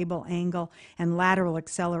tilt table angle and lateral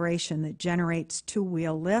acceleration that generates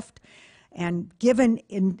two-wheel lift. And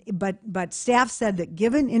but staff said that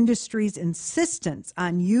given industry's insistence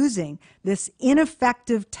on using this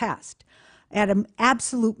ineffective test, at an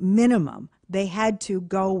absolute minimum, they had to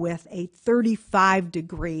go with a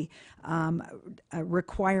 35-degree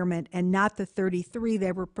requirement and not the 33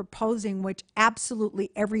 they were proposing, which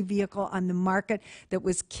absolutely every vehicle on the market that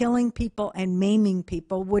was killing people and maiming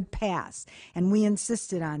people would pass. And we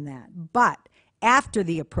insisted on that. But after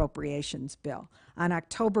the appropriations bill, on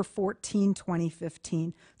October 14,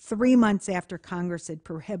 2015, 3 months after Congress had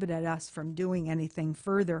prohibited us from doing anything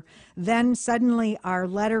further, then suddenly our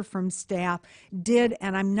letter from staff did,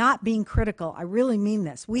 and I'm not being critical, I really mean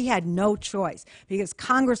this, we had no choice because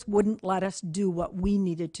Congress wouldn't let us do what we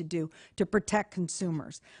needed to do to protect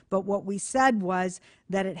consumers. But what we said was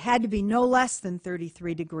that it had to be no less than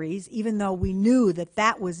 33 degrees, even though we knew that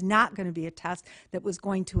that was not going to be a test that was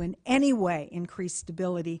going to in any way increase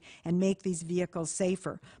stability and make these vehicles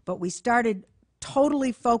safer. But we started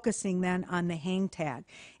totally focusing then on the hang tag.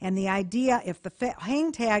 And the idea, if the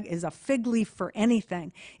hang tag is a fig leaf for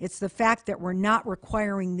anything, it's the fact that we're not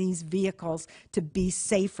requiring these vehicles to be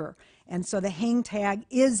safer. And so the hang tag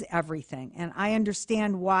is everything. And I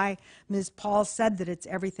understand why Ms. Paul said that it's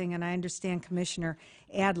everything, and I understand Commissioner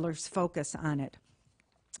Adler's focus on it.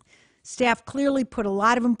 Staff clearly put a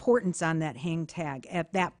lot of importance on that hang tag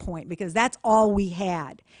at that point because that's all we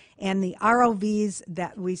had. And the ROVs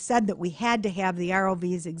that we said that we had to have, the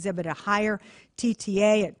ROVs exhibit a higher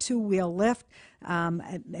TTA at two-wheel lift.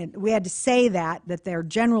 And we had to say that they're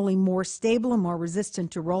generally more stable and more resistant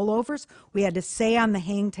to rollovers. We had to say on the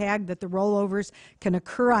hang tag that the rollovers can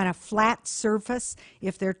occur on a flat surface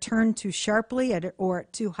if they're turned too sharply or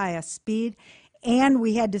at too high a speed. And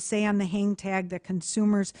we had to say on the hang tag that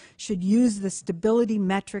consumers should use the stability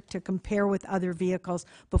metric to compare with other vehicles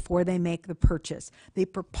before they make the purchase. The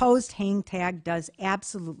proposed hang tag does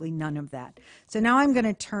absolutely none of that. So now I'm going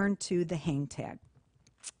to turn to the hang tag.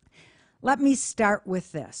 Let me start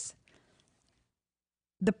with this.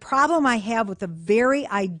 The problem I have with the very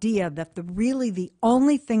idea that really the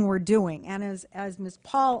only thing we're doing, and as Ms.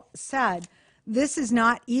 Paul said, this is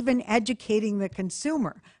not even educating the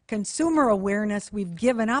consumer. Consumer awareness we've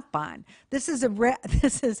given up on. This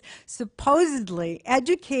is supposedly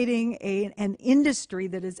educating an industry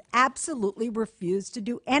that has absolutely refused to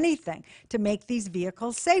do anything to make these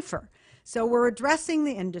vehicles safer. So we're addressing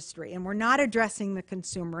the industry and we're not addressing the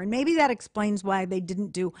consumer. And maybe that explains why they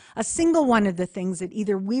didn't do a single one of the things that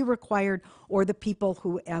either we required or the people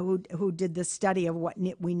who did the study of what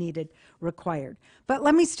we needed required. But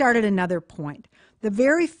let me start at another point. The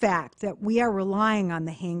very fact that we are relying on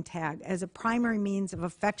the hang tag as a primary means of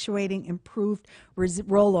effectuating improved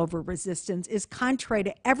rollover resistance is contrary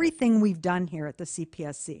to everything we've done here at the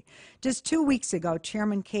CPSC. Just 2 weeks ago,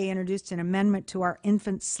 Chairman Kaye introduced an amendment to our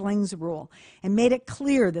infant slings rule and made it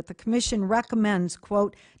clear that the Commission recommends,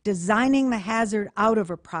 quote, designing the hazard out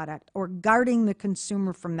of a product or guarding the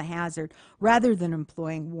consumer from the hazard rather than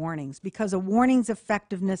employing warnings, because a warning's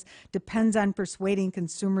effectiveness depends on persuading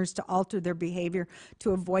consumers to alter their behavior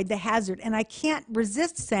to avoid the hazard. And I can't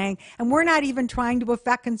resist saying, and we're not even trying to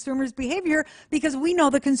affect consumers' behavior because we know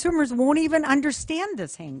the consumers won't even understand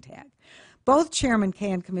this hang tag. Both Chairman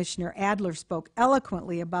Kaye and Commissioner Adler spoke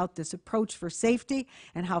eloquently about this approach for safety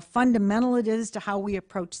and how fundamental it is to how we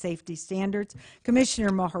approach safety standards. Commissioner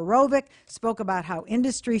Mohorovic spoke about how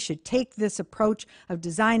industry should take this approach of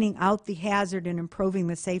designing out the hazard and improving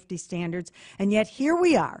the safety standards. And yet here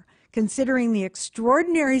we are, considering the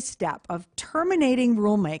extraordinary step of terminating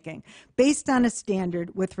rulemaking based on a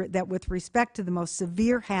standard that with respect to the most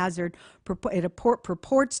severe hazard it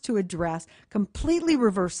purports to address completely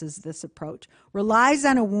reverses this approach, relies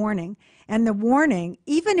on a warning, and the warning,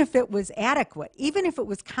 even if it was adequate, even if it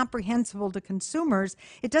was comprehensible to consumers,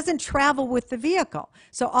 it doesn't travel with the vehicle.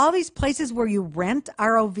 So all these places where you rent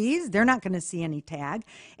ROVs, they're not going to see any tag.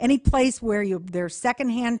 Any place where there's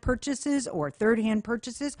secondhand purchases or third-hand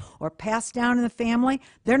purchases or passed down in the family,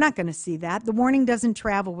 they're not going to see that. The warning doesn't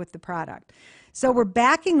travel with the product. So we're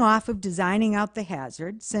backing off of designing out the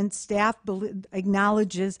hazard, since staff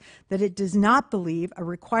acknowledges that it does not believe a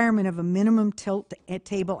requirement of a minimum tilt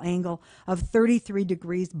table angle of 33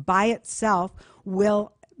 degrees by itself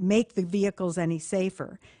will make the vehicles any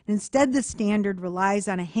safer. Instead, the standard relies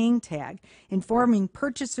on a hang tag informing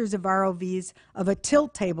purchasers of ROVs of a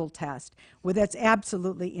tilt table test, that's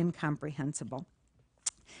absolutely incomprehensible.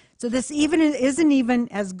 So this isn't even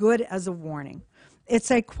as good as a warning.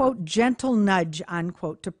 It's a, quote, gentle nudge,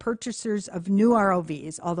 unquote, to purchasers of new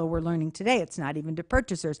ROVs, although we're learning today it's not even to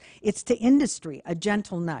purchasers. It's to industry, a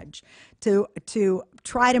gentle nudge, to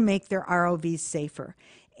try to make their ROVs safer.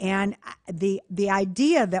 And the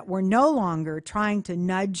idea that we're no longer trying to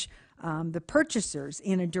nudge the purchasers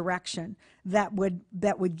in a direction that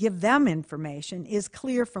would give them information is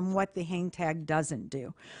clear from what the hang tag doesn't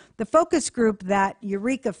do. The focus group that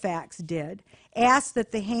Eureka Facts did asked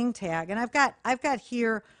that the hang tag, and I've got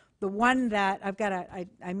here the one that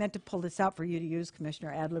I meant to pull this out for you to use,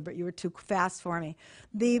 Commissioner Adler, but you were too fast for me.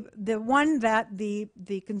 The one that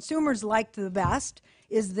the consumers liked the best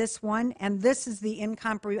is this one, and this is the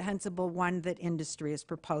incomprehensible one that industry is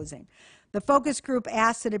proposing. The focus group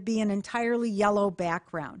asked that it be an entirely yellow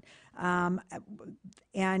background.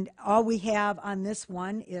 And all we have on this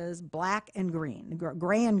one is black and green,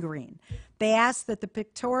 gray and green. They asked that the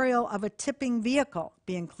pictorial of a tipping vehicle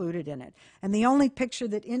be included in it. And the only picture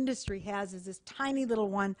that industry has is this tiny little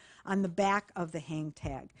one on the back of the hang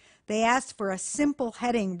tag. They asked for a simple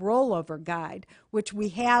heading rollover guide, which we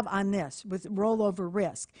have on this with rollover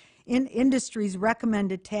risk. In industry's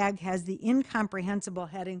recommended tag has the incomprehensible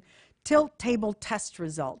heading tilt table test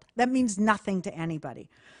result. That means nothing to anybody.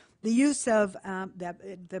 The use of,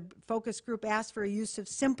 the focus group asked for a use of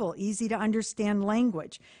simple, easy to understand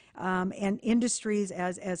language. And industries,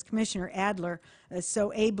 as Commissioner Adler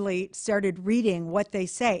so ably started reading what they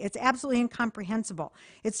say, it's absolutely incomprehensible.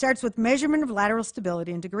 It starts with measurement of lateral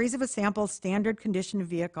stability and degrees of a sample standard condition of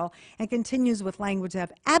vehicle and continues with language that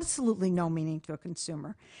have absolutely no meaning to a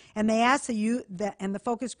consumer. And they asked and the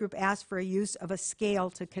focus group asked for a use of a scale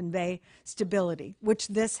to convey stability, which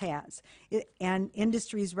this has. And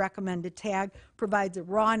industry's recommended tag provides a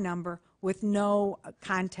raw number with no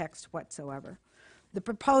context whatsoever. The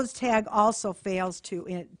proposed tag also fails to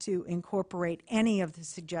incorporate any of the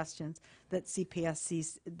suggestions that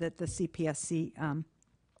the CPSC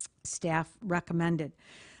staff recommended.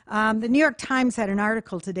 The New York Times had an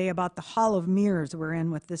article today about the Hall of Mirrors we're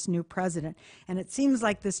in with this new president, and it seems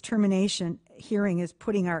like this termination hearing is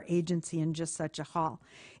putting our agency in just such a hall.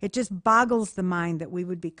 It just boggles the mind that we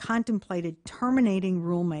would be contemplating terminating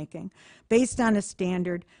rulemaking based on a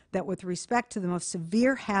standard that, with respect to the most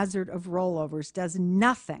severe hazard of rollovers, does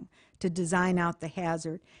nothing to design out the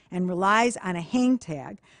hazard and relies on a hang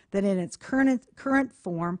tag that in its current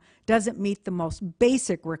form doesn't meet the most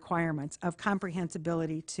basic requirements of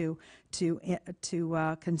comprehensibility to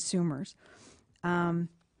consumers.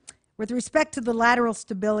 With respect to the lateral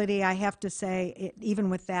stability, I have to say, even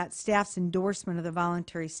with that, staff's endorsement of the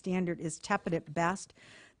voluntary standard is tepid at best.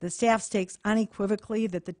 The staff states unequivocally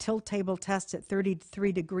that the tilt table test at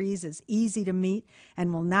 33 degrees is easy to meet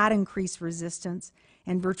and will not increase resistance,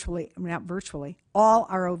 and all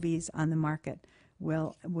ROVs on the market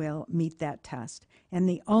will meet that test. And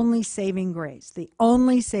the only saving grace,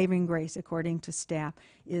 according to staff,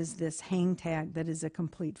 is this hang tag that is a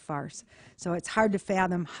complete farce. So it's hard to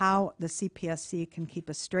fathom how the CPSC can keep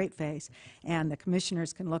a straight face and the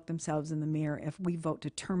commissioners can look themselves in the mirror if we vote to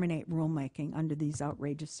terminate rulemaking under these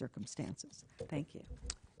outrageous circumstances. Thank you.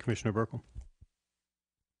 Commissioner Burkle.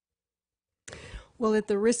 Well, at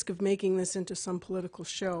the risk of making this into some political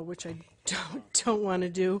show, which I don't want to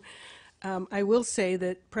do, I will say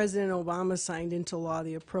that President Obama signed into law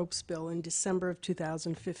the Appropriations Bill in December of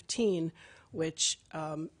 2015, which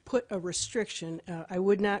put a restriction. I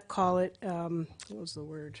would not call it, what was the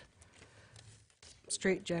word?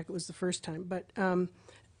 Straitjacket was the first time, but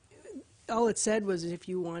all it said was if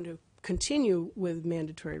you want to continue with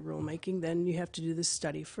mandatory rulemaking, then you have to do this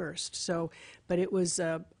study first. So, but it was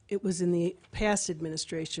in the past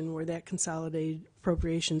administration where that consolidated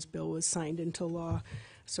appropriations bill was signed into law.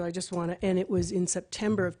 So I just want to, and it was in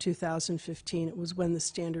September of 2015, it was when the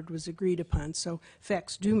standard was agreed upon. So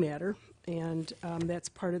facts do matter, and that's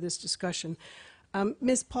part of this discussion.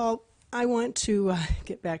 Ms. Paul, I want to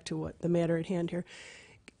get back to what the matter at hand here.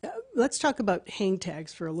 Let's talk about hang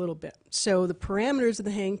tags for a little bit. So the parameters of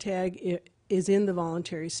the hang tag is in the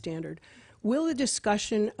voluntary standard. Will the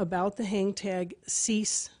discussion about the hang tag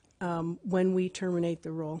cease when we terminate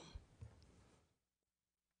the rule?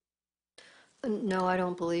 No, I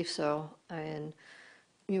don't believe so. And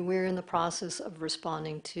we're in the process of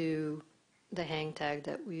responding to the hang tag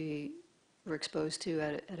that we were exposed to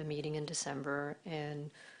at a meeting in December.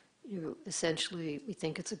 And essentially, we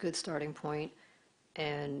think it's a good starting point,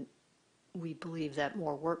 and we believe that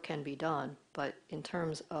more work can be done. But in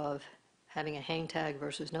terms of having a hang tag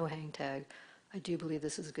versus no hang tag, I do believe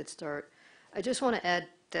this is a good start. I just want to add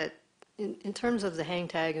that in terms of the hang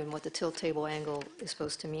tag and what the tilt table angle is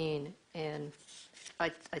supposed to mean, and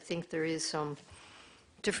I think there is some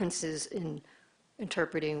differences in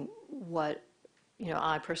interpreting what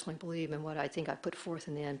I personally believe and what I think I put forth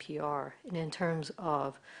in the NPR. And in terms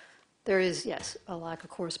of, there is, yes, a lack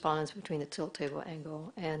of correspondence between the tilt table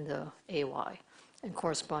angle and the AY. And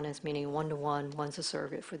correspondence meaning 1-to-1, one's a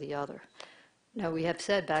surrogate for the other. Now, we have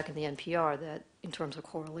said back in the NPR that in terms of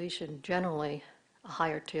correlation, generally, a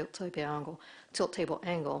higher tilt table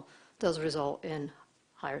angle does result in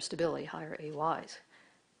higher stability, higher AYs.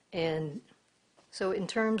 And so in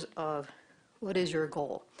terms of what is your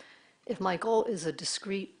goal? If my goal is a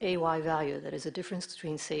discrete AY value that is a difference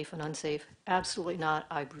between safe and unsafe, absolutely not.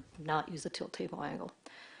 I would not use the tilt table angle.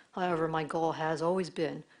 However, my goal has always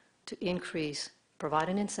been to provide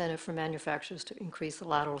an incentive for manufacturers to increase the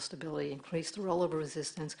lateral stability, increase the rollover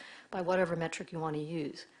resistance by whatever metric you want to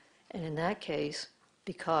use. And in that case,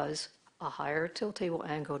 because a higher tilt table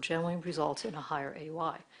angle generally results in a higher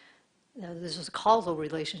AY. Now, there's a causal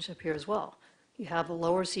relationship here as well. You have a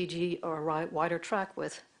lower CG or a wider track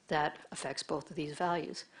width that affects both of these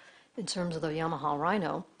values. In terms of the Yamaha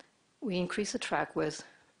Rhino, we increase the track width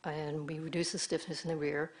and we reduce the stiffness in the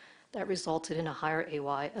rear. That resulted in a higher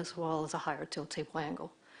AY as well as a higher tilt table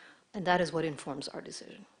angle. And that is what informs our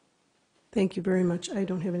decision. Thank you very much. I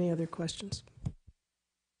don't have any other questions.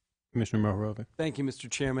 Commissioner Mohorovic. Thank you, Mr.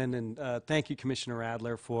 Chairman, and thank you, Commissioner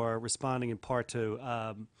Adler, for responding in part to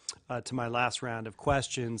my last round of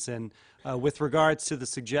questions. And with regards to the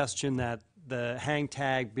suggestion that the hang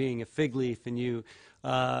tag being a fig leaf, and you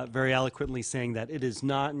very eloquently saying that it is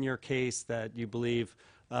not in your case, that you believe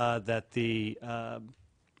that the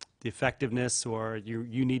effectiveness, or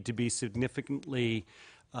you need to be significantly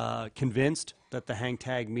convinced that the hang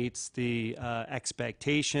tag meets the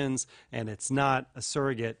expectations, and it's not a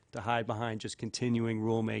surrogate to hide behind just continuing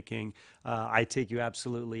rulemaking. I take you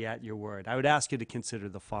absolutely at your word. I would ask you to consider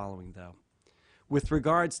the following, though. With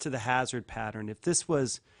regards to the hazard pattern, if this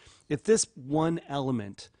one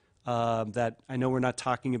element that I know we're not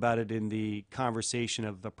talking about it in the conversation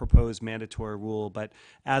of the proposed mandatory rule, but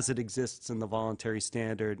as it exists in the voluntary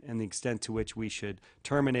standard and the extent to which we should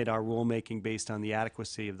terminate our rulemaking based on the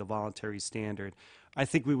adequacy of the voluntary standard, I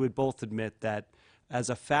think we would both admit that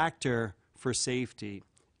as a factor for safety,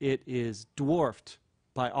 it is dwarfed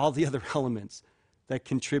by all the other elements that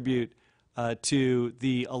contribute to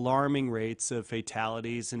the alarming rates of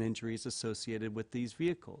fatalities and injuries associated with these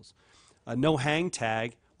vehicles. No hang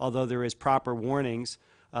tag, although there is proper warnings,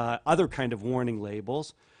 other kind of warning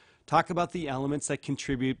labels, talk about the elements that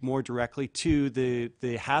contribute more directly to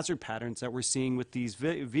the hazard patterns that we're seeing with these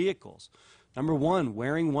vehicles. Number one,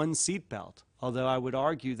 wearing one's seatbelt, although I would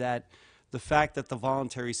argue that the fact that the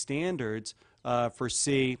voluntary standards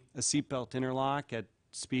foresee a seatbelt interlock at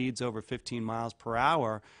speeds over 15 miles per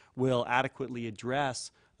hour will adequately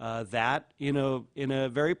address that in a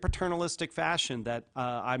very paternalistic fashion that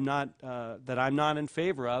I'm not in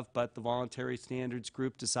favor of, but the voluntary standards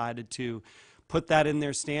group decided to put that in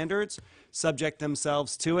their standards, subject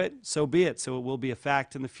themselves to it, so be it. So it will be a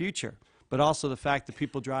fact in the future. But also the fact that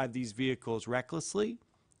people drive these vehicles recklessly,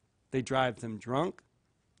 they drive them drunk.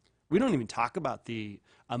 We don't even talk about the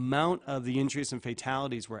amount of the injuries and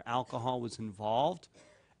fatalities where alcohol was involved.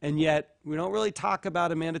 And yet, we don't really talk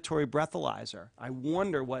about a mandatory breathalyzer. I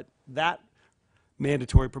wonder what that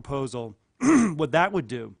mandatory proposal, what that would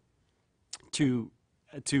do to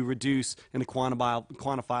reduce in a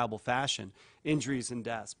quantifiable fashion injuries and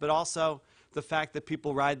deaths. But also the fact that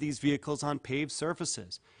people ride these vehicles on paved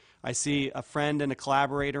surfaces. I see a friend and a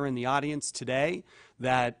collaborator in the audience today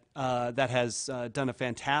that has done a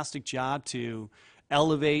fantastic job to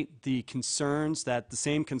elevate the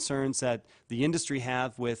same concerns that the industry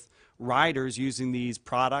have with riders using these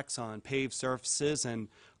products on paved surfaces, and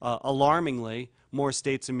alarmingly, more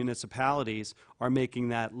states and municipalities are making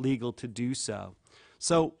that legal to do so.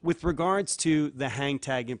 So with regards to the hang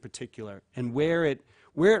tag in particular and where it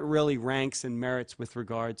really ranks and merits with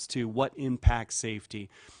regards to what impacts safety,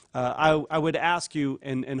 I would ask you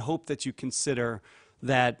and hope that you consider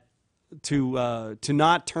that to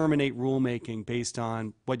not terminate rulemaking based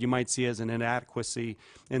on what you might see as an inadequacy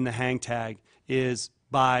in the hang tag is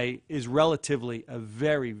relatively a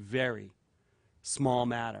very, very small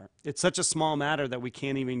matter. It's such a small matter that we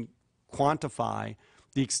can't even quantify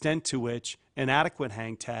the extent to which an adequate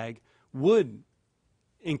hang tag would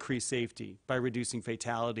increase safety by reducing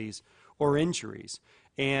fatalities or injuries,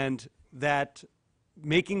 and that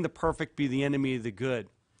making the perfect be the enemy of the good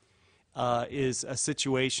is a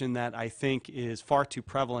situation that I think is far too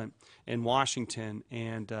prevalent in Washington,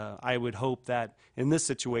 and I would hope that in this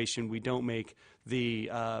situation we don't make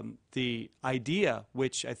the idea,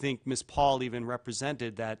 which I think Ms. Paul even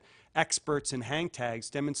represented, that experts in hang tags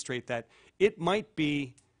demonstrate that it might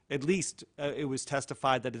be, at least it was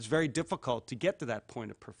testified, that it's very difficult to get to that point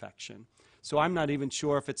of perfection. So I'm not even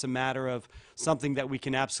sure if it's a matter of something that we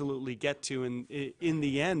can absolutely get to in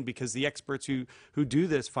the end, because the experts who do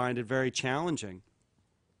this find it very challenging.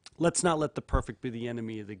 Let's not let the perfect be the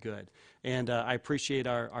enemy of the good. And I appreciate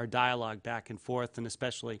our dialogue back and forth, and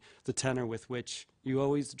especially the tenor with which you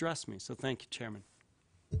always address me. So thank you, Chairman.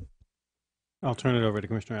 I'll turn it over to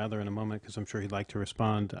Commissioner Adler in a moment because I'm sure he'd like to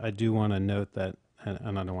respond. I do want to note that,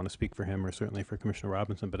 and I don't want to speak for him or certainly for Commissioner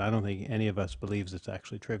Robinson, but I don't think any of us believes it's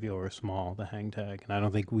actually trivial or small, the hang tag. And I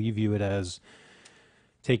don't think we view it as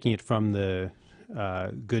taking it from the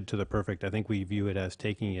good to the perfect. I think we view it as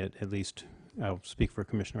taking it, at least I'll speak for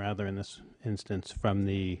Commissioner Adler in this instance, from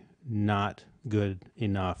the not good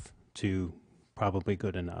enough to probably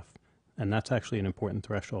good enough. And that's actually an important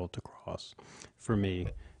threshold to cross for me,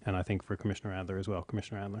 and I think for Commissioner Adler as well.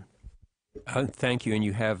 Commissioner Adler. Thank you, and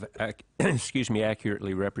you have, excuse me,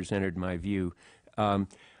 accurately represented my view.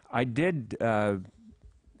 I did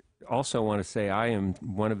also want to say I am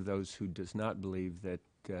one of those who does not believe that,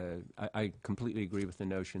 I completely agree with the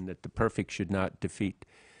notion that the perfect should not defeat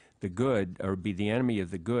the good or be the enemy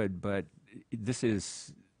of the good, but this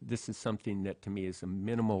is something that to me is a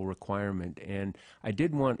minimal requirement. And I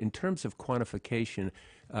did want, in terms of quantification,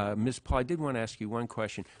 Ms. Paul, I did want to ask you one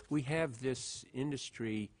question. We have this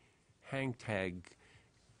industry hang tag.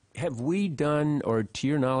 Have we done, or to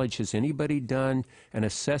your knowledge, has anybody done an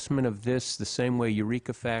assessment of this the same way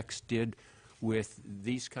Eureka Facts did with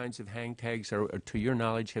these kinds of hang tags, or to your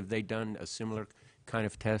knowledge, have they done a similar kind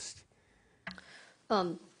of test?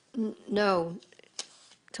 No,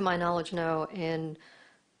 to my knowledge, no. And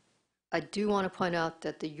I do want to point out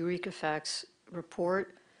that the Eureka Facts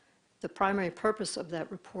report, the primary purpose of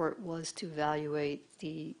that report was to evaluate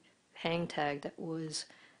the hang tag that was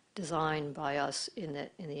designed by us in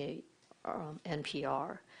the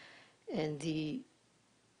NPR. And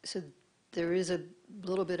so there is a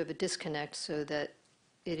little bit of a disconnect, so that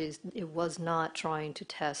it was not trying to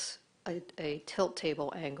test a tilt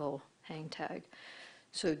table angle hang tag.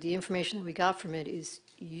 So the information that we got from it is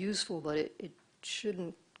useful, but it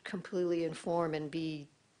shouldn't completely inform and be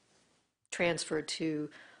transferred to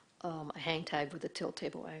a hang tag with a tilt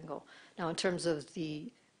table angle. Now, in terms of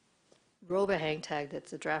the ROVA hang tag,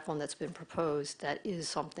 that's the draft one that's been proposed, that is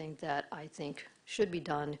something that I think should be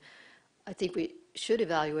done. I think we should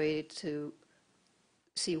evaluate it to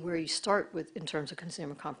see where you start with in terms of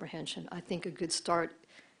consumer comprehension. I think a good start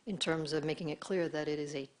in terms of making it clear that it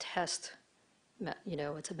is a test,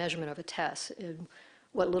 it's a measurement of a test. And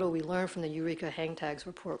what little we learned from the Eureka hang tags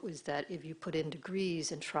report was that if you put in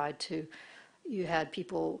degrees and you had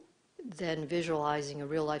people then visualizing a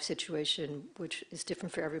real life situation, which is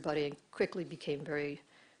different for everybody, and quickly became very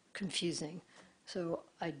confusing. So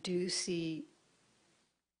I do see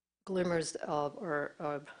glimmers of,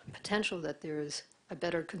 or potential that there is a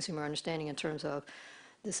better consumer understanding in terms of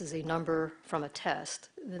this is a number from a test.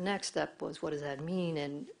 The next step was, what does that mean?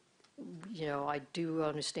 And I do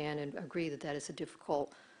understand and agree that that is a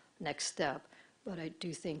difficult next step, but I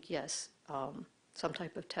do think, yes, some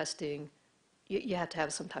type of testing, you have to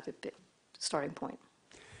have some type of starting point.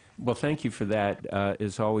 Well, thank you for that.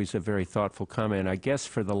 Is always a very thoughtful comment. I guess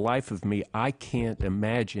for the life of me, I can't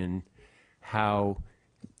imagine how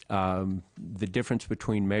the difference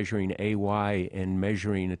between measuring AY and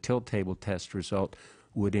measuring a tilt table test result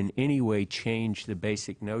would in any way change the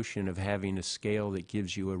basic notion of having a scale that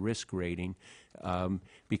gives you a risk rating,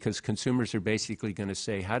 because consumers are basically going to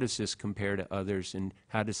say, how does this compare to others, and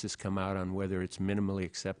how does this come out on whether it's minimally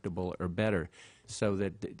acceptable or better? So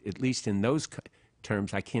that at least in those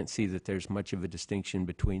terms, I can't see that there's much of a distinction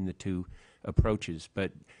between the two approaches.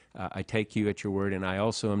 But I take you at your word, and I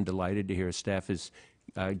also am delighted to hear staff is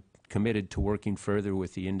committed to working further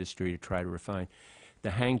with the industry to try to refine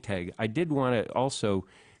the hang tag. I did want to also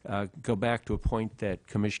go back to a point that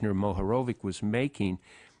Commissioner Mohorovich was making,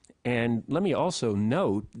 and let me also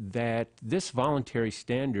note that this voluntary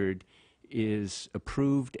standard is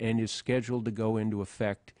approved and is scheduled to go into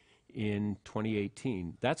effect in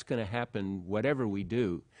 2018. That's going to happen whatever we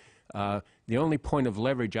do. The only point of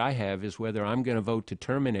leverage I have is whether I'm going to vote to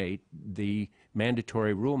terminate the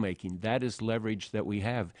mandatory rulemaking. That is leverage that we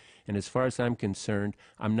have. And as far as I'm concerned,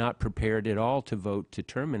 I'm not prepared at all to vote to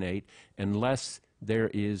terminate unless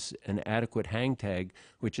there is an adequate hang tag,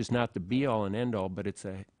 which is not the be-all and end-all, but it's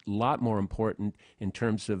a lot more important in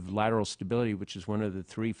terms of lateral stability, which is one of the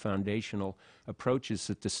 3 foundational approaches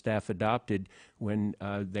that the staff adopted when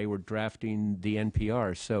they were drafting the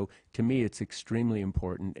NPR. So to me, it's extremely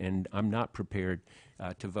important, and I'm not prepared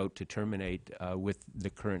to vote to terminate with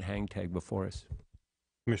the current hang tag before us.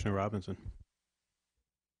 Commissioner Robinson.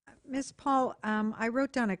 Ms. Paul, I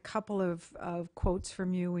wrote down a couple of quotes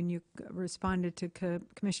from you when you responded to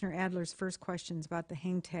Commissioner Adler's first questions about the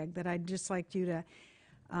hang tag that I'd just like you to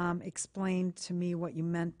explain to me what you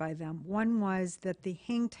meant by them. One was that the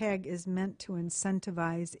hang tag is meant to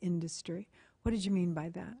incentivize industry. What did you mean by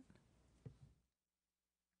that?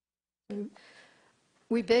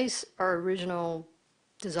 We base our original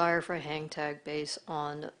desire for a hang tag based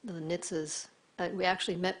on the NHTSA's. We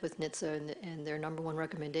actually met with NHTSA, and their number 1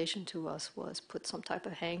 recommendation to us was put some type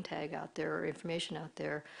of hang tag out there or information out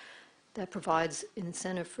there that provides an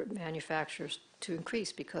incentive for manufacturers to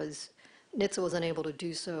increase, because NHTSA was unable to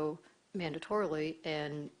do so mandatorily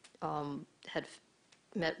and had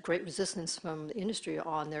met great resistance from the industry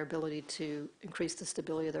on their ability to increase the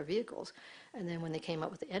stability of their vehicles. And then when they came up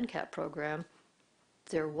with the NCAP program,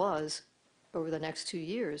 there was, over the next 2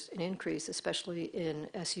 years, an increase, especially in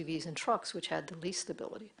SUVs and trucks, which had the least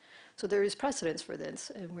stability. So there is precedence for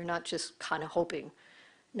this, and we're not just kind of hoping.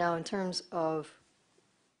 Now, in terms of,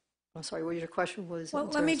 I'm sorry, what your question was? Well,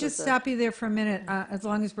 let me just stop you there for a minute, as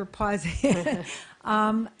long as we're pausing.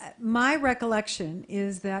 My recollection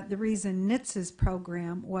is that the reason NHTSA's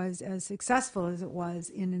program was as successful as it was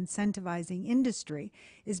in incentivizing industry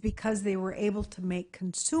is because they were able to make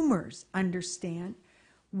consumers understand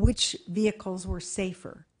which vehicles were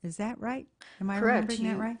safer. Is that right? Am I remembering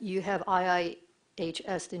that right? You have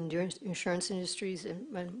IIHS, the insurance industries, and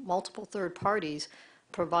multiple third parties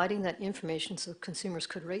providing that information so consumers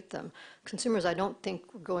could rate them. Consumers, I don't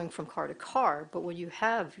think, were going from car to car, but when you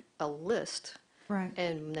have a list, Right.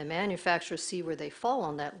 and the manufacturers see where they fall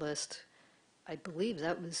on that list, I believe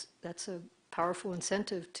that's a powerful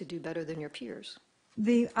incentive to do better than your peers.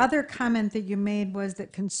 The other comment that you made was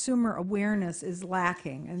that consumer awareness is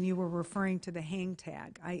lacking, and you were referring to the hang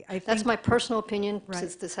tag. I think That's my personal opinion, Right.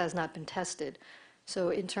 since this has not been tested. So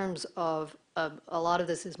in terms of, a lot of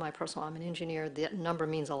this is my personal, I'm an engineer, that number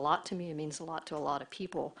means a lot to me, it means a lot to a lot of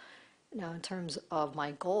people. Now, in terms of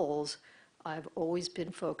my goals, I've always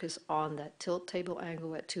been focused on that tilt table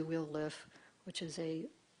angle at 2-wheel lift, which is a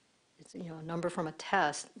number from a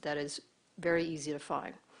test that is very easy to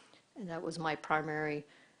find. And that was my primary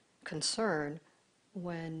concern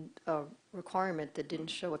when a requirement that didn't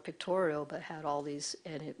show a pictorial but had all these,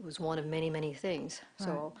 and it was one of many, many things.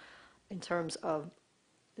 So in terms of,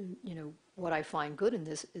 what I find good in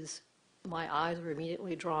this is my eyes were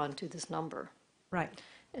immediately drawn to this number. Right.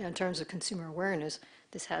 And in terms of consumer awareness,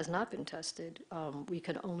 this has not been tested. We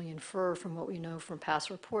can only infer from what we know from past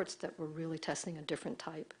reports that we're really testing a different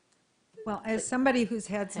type. Well, as somebody who's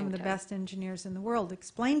had some of the Hang tag. best engineers in the world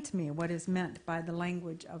explain to me what is meant by the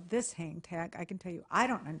language of this hang tag, I can tell you I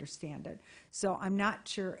don't understand it. So I'm not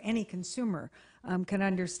sure any consumer can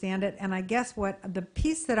understand it. And I guess what the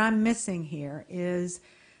piece that I'm missing here is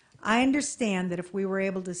I understand that if we were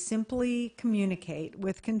able to simply communicate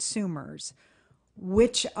with consumers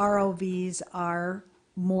which ROVs are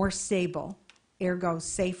more stable, ergo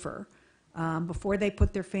safer, before they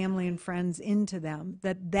put their family and friends into them,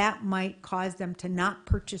 that might cause them to not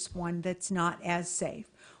purchase one that's not as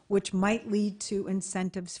safe, which might lead to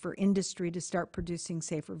incentives for industry to start producing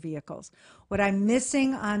safer vehicles. What I'm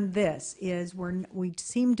missing on this is we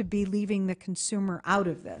seem to be leaving the consumer out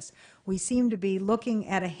of this. We seem to be looking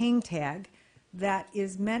at a hang tag that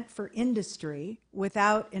is meant for industry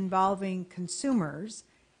without involving consumers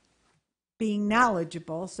being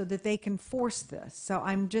knowledgeable so that they can force this. So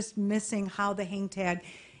I'm just missing how the hang tag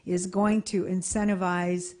is going to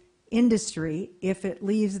incentivize industry if it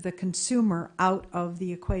leaves the consumer out of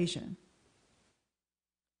the equation.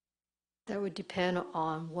 That would depend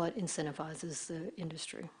on what incentivizes the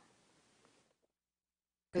industry.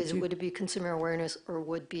 Would it be consumer awareness, or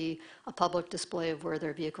would be a public display of where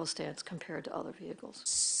their vehicle stands compared to other vehicles?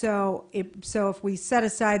 So if we set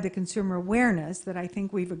aside the consumer awareness that I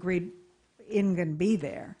think we've agreed isn't going to be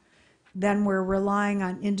there, then we're relying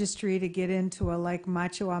on industry to get into a like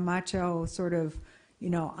macho a macho sort of,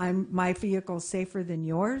 my vehicle's safer than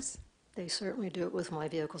yours. They certainly do it with my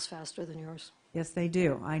vehicle's faster than yours. Yes, they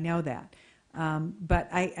do. I know that. But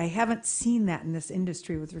I haven't seen that in this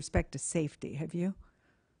industry with respect to safety. Have you?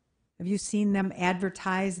 Have you seen them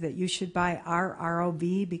advertise that you should buy our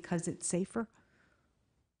ROV because it's safer?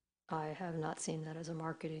 I have not seen that as a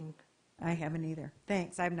marketing. I haven't either.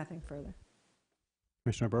 Thanks. I have nothing further.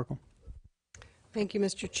 Commissioner Burkle? Thank you,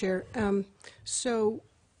 Mr. Chair. So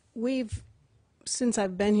since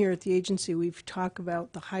I've been here at the agency, we've talked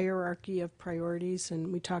about the hierarchy of priorities,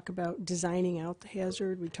 and we talk about designing out the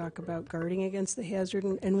hazard, we talk about guarding against the hazard,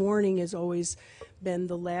 and warning has always been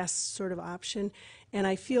the last sort of option. And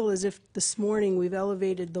I feel as if this morning we've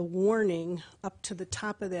elevated the warning up to the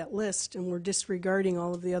top of that list, and we're disregarding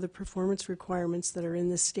all of the other performance requirements that are in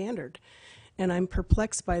this standard. And I'm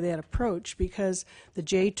perplexed by that approach, because the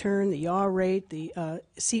J-turn, the yaw rate, the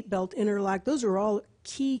seatbelt interlock, those are all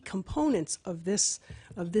key components of this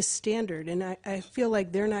standard, and I feel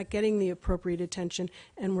like they're not getting the appropriate attention,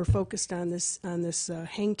 and we're focused on this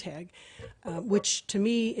hang tag, which to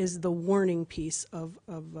me is the warning piece of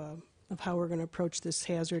how we're going to approach this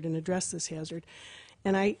hazard and address this hazard.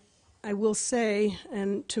 And I will say,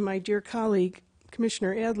 and to my dear colleague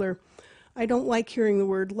Commissioner Adler, I don't like hearing the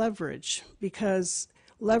word leverage, because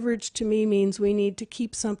leverage to me means we need to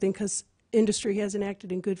keep something because industry hasn't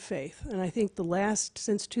acted in good faith. And I think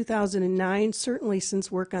since 2009, certainly since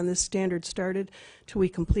work on this standard started till we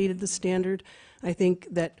completed the standard, I think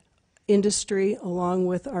that industry, along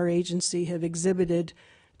with our agency, have exhibited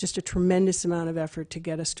just a tremendous amount of effort to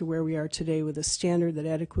get us to where we are today with a standard that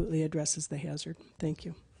adequately addresses the hazard. Thank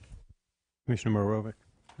you. Commissioner Morovic?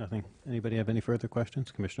 Nothing. Anybody have any further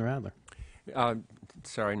questions? Commissioner Adler?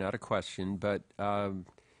 Sorry, not a question, but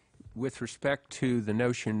with respect to the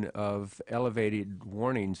notion of elevated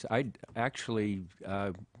warnings, I actually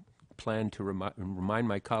plan to remind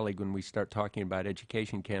my colleague when we start talking about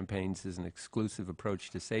education campaigns as an exclusive approach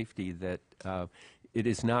to safety that it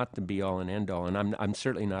is not the be-all and end-all, and I'm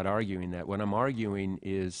certainly not arguing that. What I'm arguing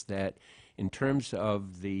is that in terms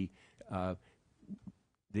of the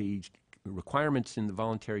requirements in the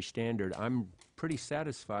voluntary standard, I'm pretty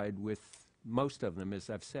satisfied with most of them, as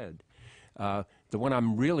I've said. The one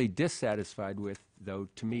I'm really dissatisfied with, though,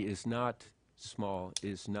 to me is not small,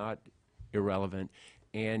 is not irrelevant,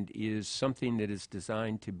 and is something that is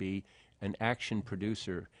designed to be an action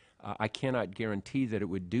producer. I cannot guarantee that it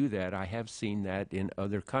would do that. I have seen that in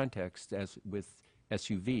other contexts, as with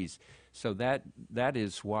SUVs. So that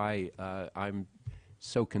is why I'm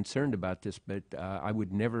so concerned about this, but I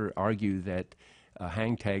would never argue that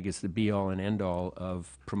hang tag is the be-all and end-all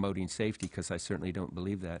of promoting safety, because I certainly don't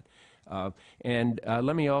believe that.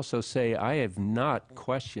 Let me also say, I have not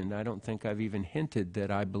questioned, I don't think I've even hinted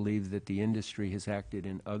that I believe that the industry has acted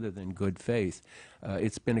in other than good faith.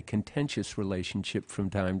 It's been a contentious relationship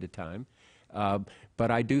from time to time.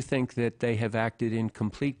 But I do think that they have acted in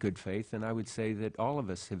complete good faith, and I would say that all of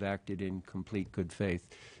us have acted in complete good faith.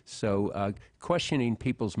 So questioning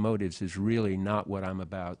people's motives is really not what I'm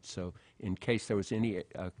about. So in case there was any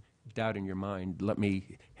doubt in your mind, let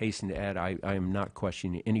me hasten to add, I am not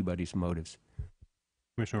questioning anybody's motives.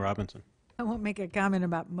 Commissioner Robinson? I won't make a comment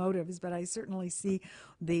about motives, but I certainly see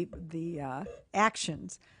the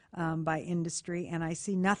actions by industry, and I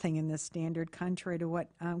see nothing in this standard contrary to what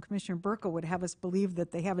Commissioner Burkle would have us believe,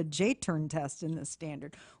 that they have a J-turn test in this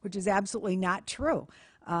standard, which is absolutely not true.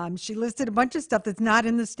 She listed a bunch of stuff that's not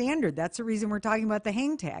in the standard. That's the reason we're talking about the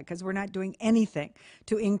hang tag, because we're not doing anything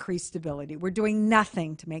to increase stability. We're doing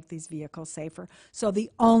nothing to make these vehicles safer. So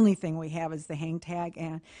the only thing we have is the hang tag,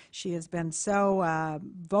 and she has been so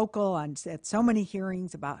vocal at so many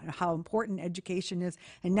hearings about how important education is,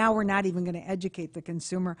 and now we're not even going to educate the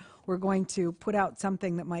consumer. We're going to put out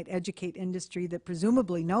something that might educate industry that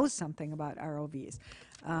presumably knows something about ROVs.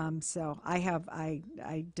 So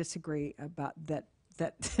I disagree about that.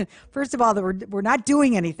 That first of all, that we're not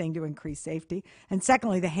doing anything to increase safety, and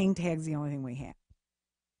secondly, the hang tag's the only thing we have.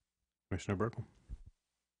 Commissioner Burkle?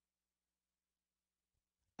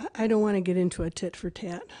 I don't want to get into a tit for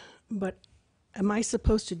tat, but am I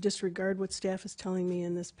supposed to disregard what staff is telling me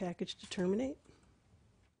in this package to terminate?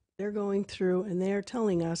 They're going through and they are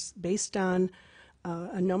telling us, based on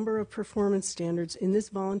a number of performance standards in this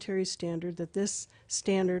voluntary standard, that this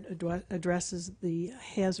standard addresses the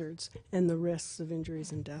hazards and the risks of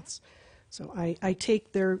injuries and deaths. So I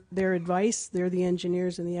take their advice. They're the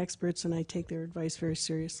engineers and the experts, and I take their advice very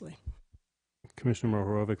seriously. Commissioner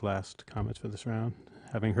Mohorovic, last comments for this round.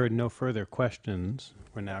 Having heard no further questions,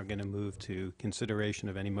 we're now going to move to consideration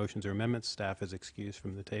of any motions or amendments. Staff is excused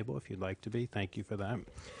from the table if you'd like to be. Thank you for that.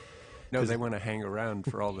 No, they want to hang around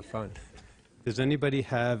for all the fun. Does anybody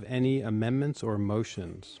have any amendments or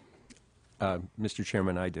motions? Mr.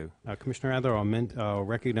 Chairman, I do. Commissioner Adler, I'll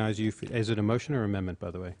recognize you. Is it a motion or amendment, by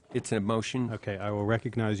the way? It's a motion. Okay, I will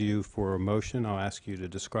recognize you for a motion. I'll ask you to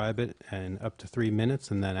describe it in up to 3 minutes,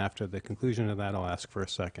 and then after the conclusion of that, I'll ask for a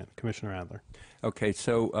second. Commissioner Adler. Okay,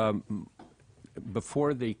 so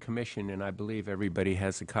before the commission, and I believe everybody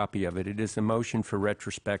has a copy of it, it is a motion for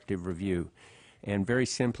retrospective review. And very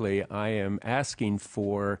simply, I am asking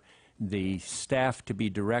for the staff to be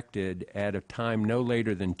directed at a time no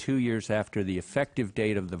later than 2 years after the effective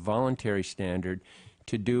date of the voluntary standard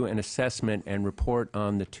to do an assessment and report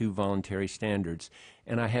on the 2 voluntary standards.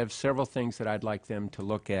 And I have several things that I'd like them to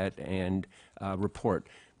look at and report.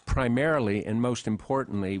 Primarily, and most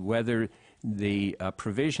importantly, whether the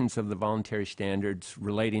provisions of the voluntary standards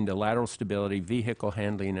relating to lateral stability, vehicle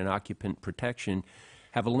handling, and occupant protection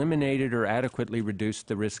have eliminated or adequately reduced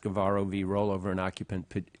the risk of ROV rollover and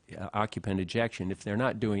occupant ejection. If they're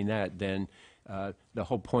not doing that, then the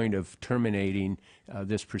whole point of terminating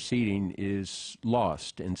this proceeding is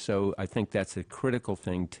lost. And so I think that's a critical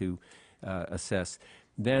thing to assess.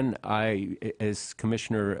 Then as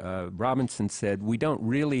Commissioner Robinson said, we don't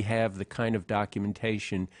really have the kind of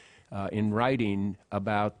documentation in writing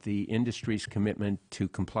about the industry's commitment to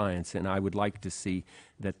compliance, and I would like to see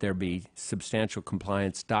that there be substantial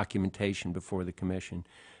compliance documentation before the Commission.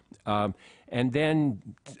 And then,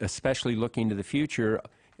 especially looking to the future,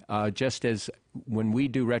 just as when we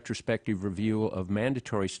do retrospective review of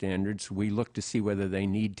mandatory standards, we look to see whether they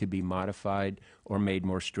need to be modified or made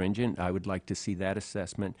more stringent. I would like to see that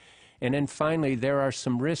assessment. And then finally, there are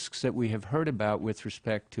some risks that we have heard about with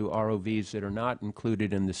respect to ROVs that are not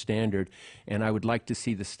included in the standard, and I would like to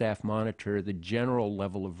see the staff monitor the general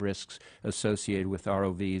level of risks associated with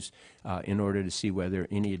ROVs in order to see whether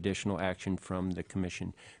any additional action from the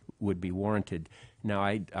Commission would be warranted.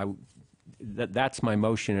 Now, that's my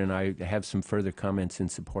motion, and I have some further comments in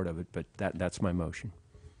support of it, but that's my motion.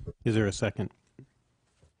 Is there a second?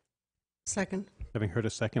 Second. Having heard a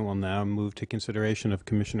second, we'll now move to consideration of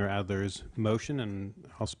Commissioner Adler's motion, and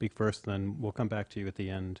I'll speak first, then we'll come back to you at the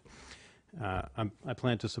end. I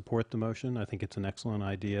plan to support the motion. I think it's an excellent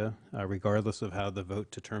idea, regardless of how the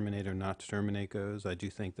vote to terminate or not to terminate goes. I do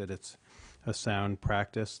think that it's a sound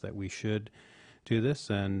practice that we should do this,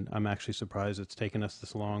 and I'm actually surprised it's taken us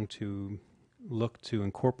this long to look to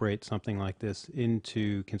incorporate something like this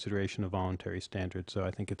into consideration of voluntary standards. So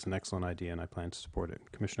I think it's an excellent idea, and I plan to support it.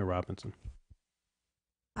 Commissioner Robinson.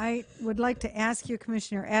 I would like to ask you,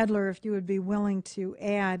 Commissioner Adler, if you would be willing to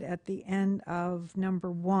add at the end of number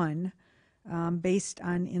 1, based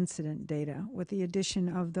on incident data. With the addition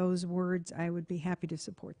of those words, I would be happy to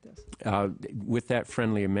support this. With that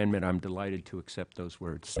friendly amendment, I'm delighted to accept those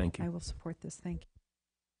words. Thank you. I will support this. Thank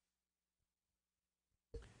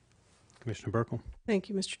you. Commissioner Burkle. Thank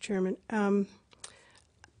you, Mr. Chairman.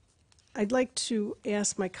 I'd like to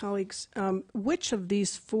ask my colleagues, which of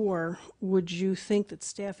these 4 would you think that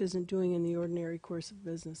staff isn't doing in the ordinary course of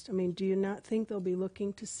business? I mean, do you not think they'll be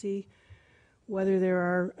looking to see whether there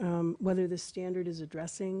are, whether the standard is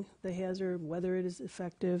addressing the hazard, whether it is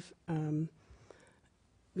effective,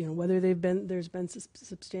 whether there's been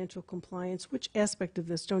substantial compliance? Which aspect of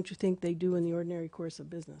this don't you think they do in the ordinary course of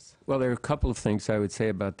business? Well, there are a couple of things I would say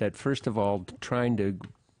about that. First of all, trying to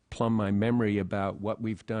plumb my memory about what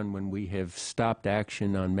we've done when we have stopped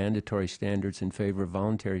action on mandatory standards in favor of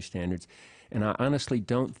voluntary standards. And I honestly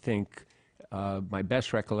don't think, my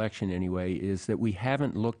best recollection anyway, is that we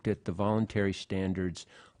haven't looked at the voluntary standards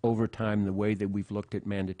over time the way that we've looked at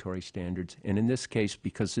mandatory standards. And in this case,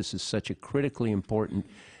 because this is such a critically important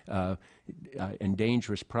and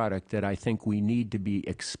dangerous product, that I think we need to be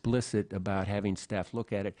explicit about having staff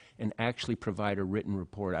look at it and actually provide a written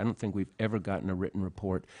report. I don't think we've ever gotten a written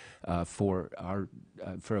report for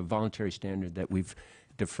a voluntary standard that we've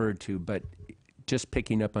deferred to. But just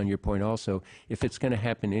picking up on your point also, if it's going to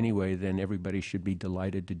happen anyway, then everybody should be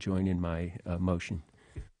delighted to join in my motion.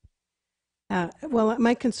 Well,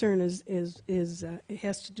 my concern is it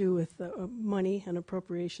has to do with money and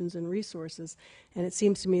appropriations and resources, and it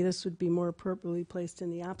seems to me this would be more appropriately placed in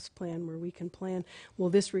the ops plan, where we can plan, will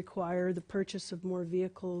this require the purchase of more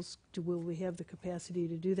vehicles? Will we have the capacity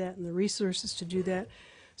to do that and the resources to do that?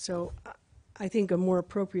 So I think a more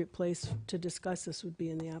appropriate place to discuss this would be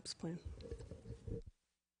in the ops plan.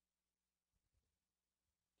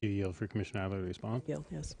 You yield for Commissioner Adler to respond.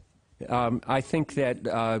 Yes. I think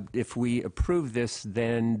that if we approve this,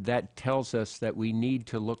 then that tells us that we need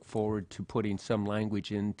to look forward to putting some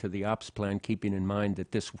language into the ops plan, keeping in mind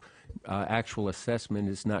that this actual assessment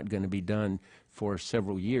is not going to be done for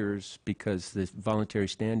several years because the voluntary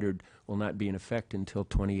standard will not be in effect until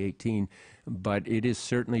 2018. But it is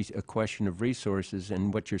certainly a question of resources,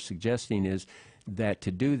 and what you're suggesting is that to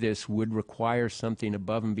do this would require something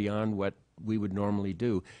above and beyond what we would normally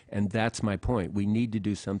do. And that's my point. We need to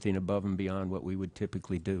do something above and beyond what we would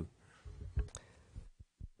typically do.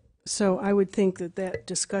 So I would think that that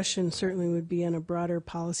discussion certainly would be on a broader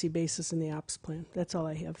policy basis in the ops plan. That's all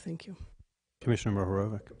I have. Thank you. Commissioner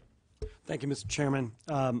Mohorovic. Thank you, Mr. Chairman.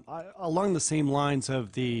 Along the same lines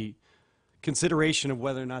of the consideration of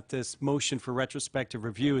whether or not this motion for retrospective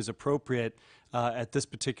review is appropriate at this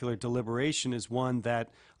particular deliberation is one that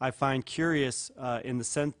I find curious in the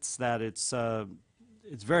sense that it's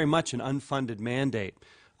very much an unfunded mandate.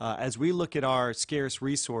 As we look at our scarce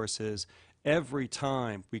resources, every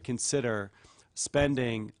time we consider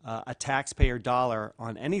spending a taxpayer dollar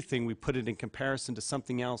on anything, we put it in comparison to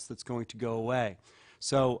something else that's going to go away.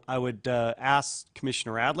 So I would ask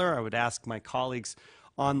Commissioner Adler, I would ask my colleagues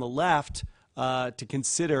on the left to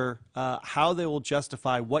consider how they will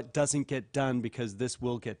justify what doesn't get done because this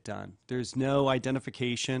will get done. There's no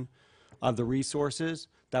identification of the resources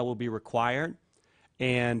that will be required.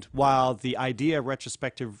 And while the idea of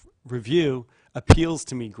retrospective review appeals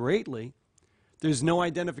to me greatly, there's no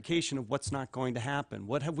identification of what's not going to happen.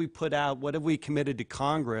 What have we put out? What have we committed to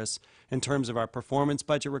Congress in terms of our performance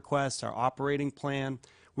budget requests, our operating plan?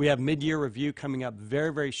 We have mid-year review coming up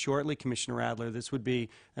very, very shortly, Commissioner Adler. This would be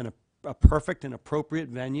a perfect and appropriate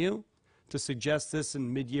venue to suggest this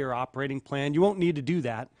in mid-year operating plan. You won't need to do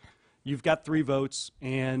that. You've got 3 votes,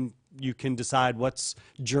 and you can decide what's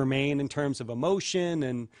germane in terms of a motion,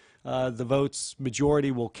 and the votes majority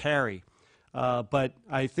will carry. But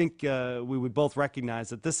I think we would both recognize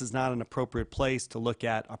that this is not an appropriate place to look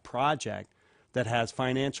at a project that has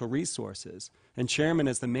financial resources. And Chairman,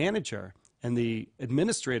 as the manager and the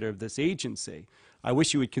administrator of this agency, I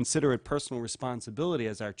wish you would consider it personal responsibility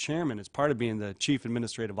as our chairman, as part of being the chief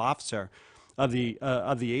administrative officer of the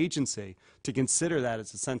agency, to consider that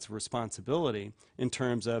as a sense of responsibility in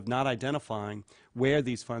terms of not identifying where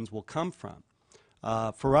these funds will come from.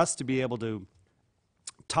 For us to be able to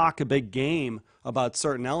talk a big game about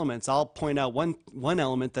certain elements, I'll point out one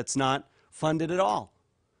element that's not funded at all.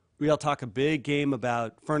 We all talk a big game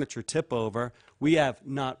about furniture tip over. We have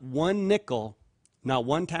not one nickel, not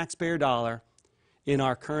one taxpayer dollar in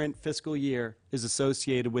our current fiscal year is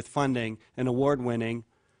associated with funding an award-winning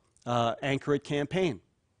Anchor It campaign.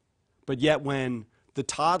 But yet when the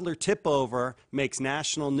toddler tip over makes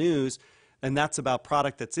national news, and that's about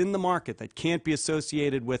product that's in the market that can't be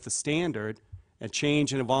associated with a standard, a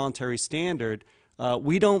change in a voluntary standard,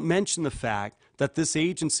 we don't mention the fact that this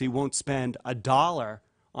agency won't spend $1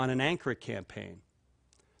 on an Anchor It campaign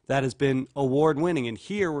that has been award-winning. And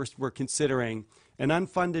here we're considering an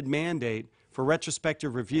unfunded mandate for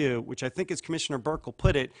retrospective review, which I think, as Commissioner Burkle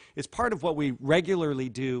put it, is part of what we regularly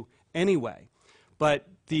do anyway. But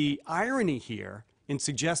the irony here in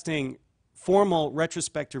suggesting formal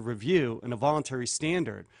retrospective review and a voluntary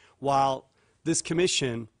standard, while this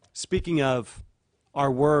commission, speaking of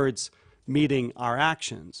our words meeting our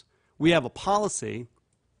actions, we have a policy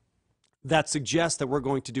that suggests that we're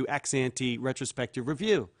going to do ex-ante retrospective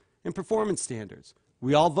review and performance standards.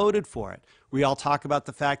 We all voted for it. We all talk about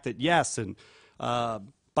the fact that, yes, and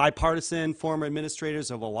bipartisan former administrators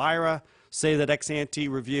of OIRA say that ex-ante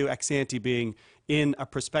review, ex-ante being in a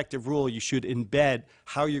prospective rule, you should embed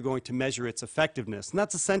how you're going to measure its effectiveness. And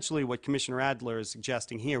that's essentially what Commissioner Adler is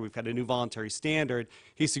suggesting here. We've got a new voluntary standard.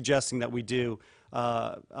 He's suggesting that we do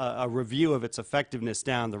a review of its effectiveness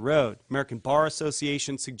down the road. American Bar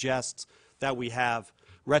Association suggests that we have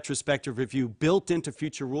retrospective review built into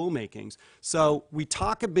future rulemakings. So we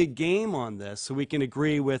talk a big game on this so we can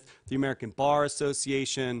agree with the American Bar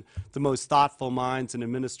Association, the most thoughtful minds in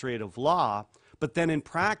administrative law, but then in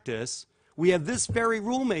practice, we have this very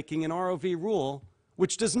rulemaking in ROV rule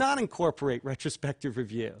which does not incorporate retrospective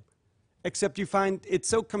review, except you find it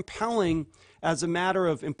so compelling as a matter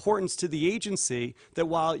of importance to the agency that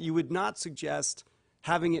while you would not suggest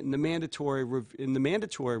having it in the mandatory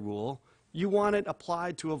rule, you want it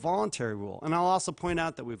applied to a voluntary rule. And I'll also point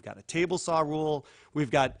out that we've got a table saw rule. We've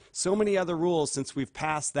got so many other rules since we've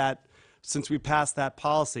passed that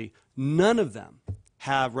policy. None of them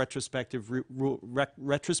have retrospective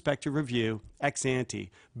review ex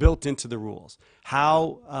ante built into the rules.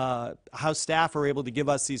 How staff are able to give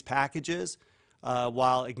us these packages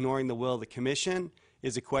while ignoring the will of the commission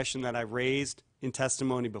is a question that I've raised in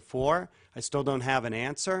testimony before. I still don't have an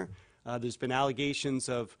answer. There's been allegations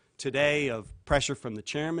today of pressure from the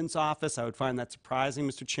chairman's office. I would find that surprising,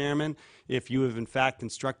 Mr. Chairman, if you have in fact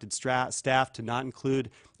instructed staff to not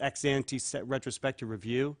include ex-ante retrospective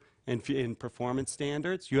review in performance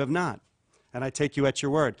standards. You have not, and I take you at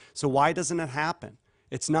your word. So why doesn't it happen?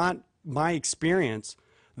 It's not my experience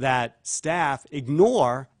that staff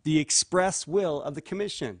ignore the express will of the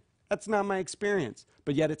commission. That's not my experience,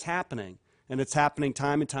 but yet it's happening, and it's happening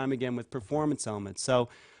time and time again with performance elements. So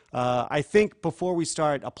I think before we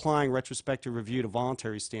start applying retrospective review to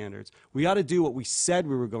voluntary standards, we ought to do what we said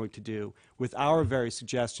we were going to do with our very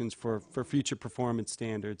suggestions for future performance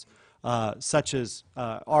standards, such as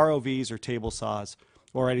ROVs or table saws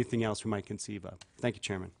or anything else we might conceive of. Thank you,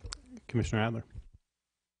 Chairman. Commissioner Adler.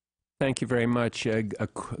 Thank you very much. A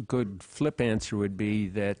good flip answer would be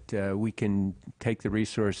that we can take the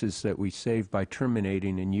resources that we save by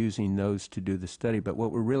terminating and using those to do the study. But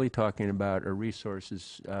what we're really talking about are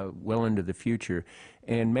resources well into the future.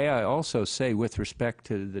 And may I also say, with respect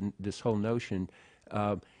to this whole notion,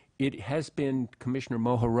 it has been Commissioner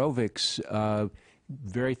Mohorovic's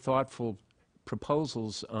very thoughtful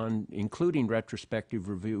proposals on including retrospective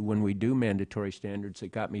review when we do mandatory standards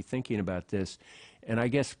that got me thinking about this. And I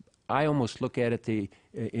guess I almost look at it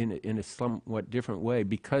in a somewhat different way.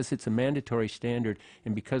 Because it's a mandatory standard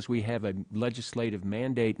and because we have a legislative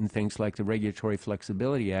mandate in things like the Regulatory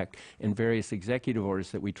Flexibility Act and various executive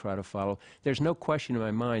orders that we try to follow, there's no question in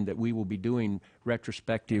my mind that we will be doing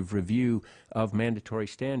retrospective review of mandatory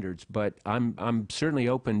standards. But I'm certainly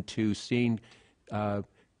open to seeing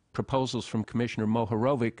proposals from Commissioner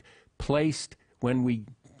Mohorovic placed when we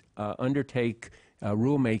undertake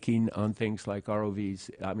rulemaking on things like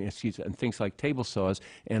ROVs, and things like table saws,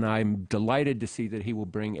 and I'm delighted to see that he will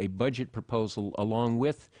bring a budget proposal along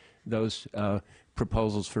with those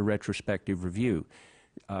proposals for retrospective review.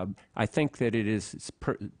 I think that it is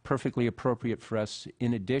perfectly appropriate for us,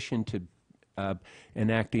 in addition to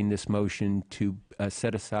enacting this motion, to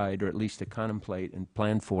set aside, or at least to contemplate and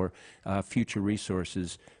plan for future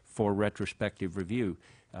resources for retrospective review.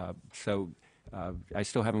 I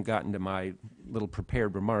still haven't gotten to my little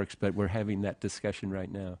prepared remarks, but we're having that discussion right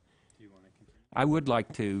now. Do you want to continue? I would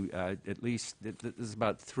like to, at least, this is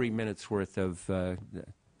about 3 minutes worth of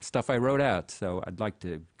stuff I wrote out, so I'd like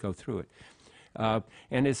to go through it.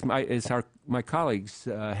 And as my colleagues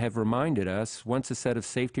have reminded us, once a set of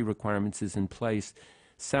safety requirements is in place,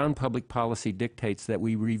 sound public policy dictates that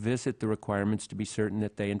we revisit the requirements to be certain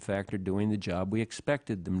that they, in fact, are doing the job we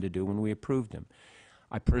expected them to do when we approved them.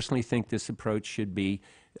 I personally think this approach should be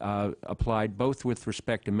applied both with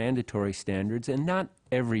respect to mandatory standards, and not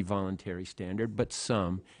every voluntary standard, but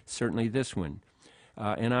some, certainly this one.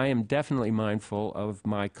 And I am definitely mindful of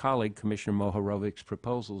my colleague, Commissioner Mohorovic's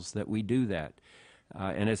proposals that we do that.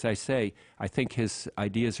 And as I say, I think his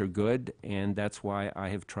ideas are good, and that's why I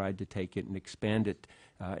have tried to take it and expand it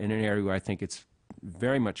in an area where I think it's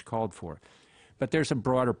very much called for. But there's a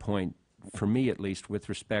broader point, for me at least, with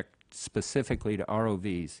respect specifically to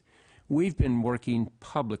ROVs. We've been working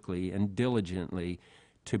publicly and diligently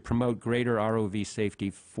to promote greater ROV safety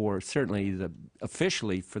for certainly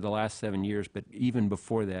officially for the last 7 years, but even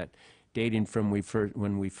before that, dating from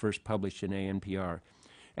when we first published an ANPR.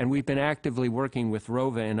 And we've been actively working with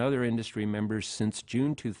ROVA and other industry members since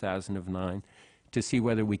June 2009 to see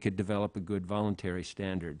whether we could develop a good voluntary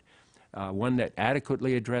standard, one that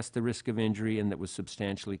adequately addressed the risk of injury and that was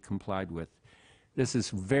substantially complied with. This is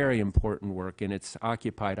very important work, and it's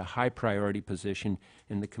occupied a high priority position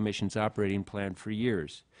in the Commission's operating plan for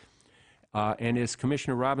years. And as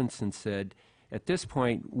Commissioner Robinson said, at this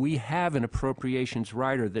point, we have an appropriations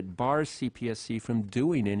rider that bars CPSC from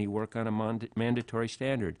doing any work on a mandatory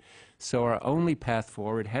standard. So our only path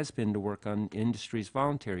forward has been to work on industry's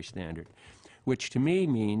voluntary standard, which to me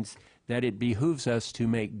means that it behooves us to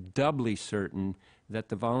make doubly certain that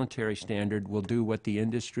the voluntary standard will do what the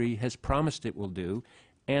industry has promised it will do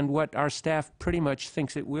and what our staff pretty much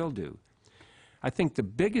thinks it will do. I think the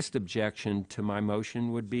biggest objection to my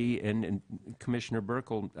motion would be, and Commissioner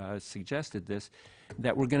Burkle suggested this,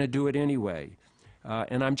 that we're going to do it anyway.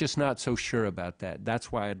 And I'm just not so sure about that.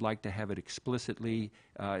 That's why I'd like to have it explicitly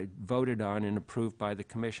voted on and approved by the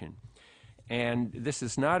Commission. And this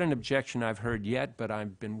is not an objection I've heard yet, but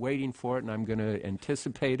I've been waiting for it, and I'm going to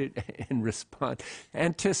anticipate it and respond.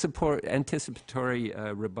 Anticipatory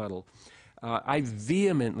rebuttal. I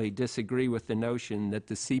vehemently disagree with the notion that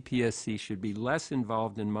the CPSC should be less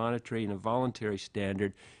involved in monitoring a voluntary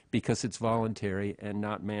standard because it's voluntary and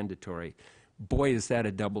not mandatory. Boy, is that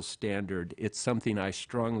a double standard. It's something I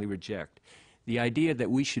strongly reject. The idea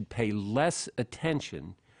that we should pay less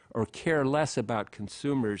attention or care less about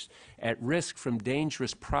consumers at risk from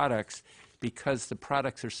dangerous products because the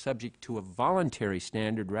products are subject to a voluntary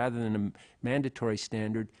standard rather than a mandatory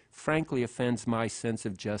standard, frankly offends my sense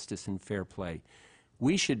of justice and fair play.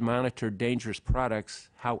 We should monitor dangerous products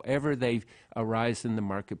however they arise in the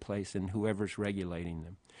marketplace and whoever's regulating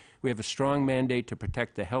them. We have a strong mandate to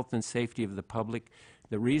protect the health and safety of the public.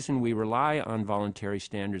 The reason we rely on voluntary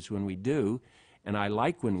standards when we do, and I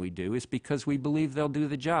like when we do, is because we believe they'll do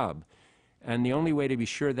the job. And the only way to be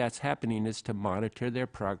sure that's happening is to monitor their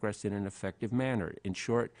progress in an effective manner. In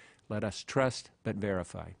short, let us trust but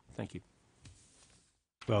verify. Thank you.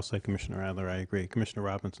 Well said, Commissioner Adler. I agree. Commissioner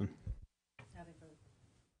Robinson.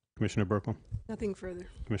 Commissioner Burkle. Nothing further.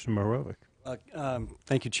 Commissioner Morovic.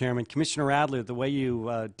 Thank you, Chairman. Commissioner Adler, the way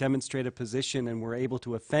you demonstrate a position and were able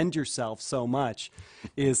to offend yourself so much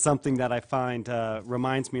is something that I find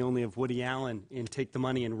reminds me only of Woody Allen in Take the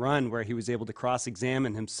Money and Run, where he was able to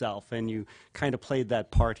cross-examine himself, and you kind of played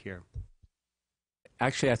that part here.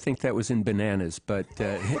 Actually, I think that was in Bananas, but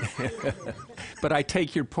but I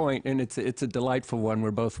take your point, and it's a delightful one.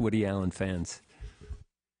 We're both Woody Allen fans.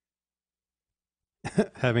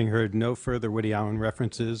 Having heard no further Woody Allen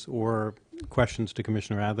references or questions to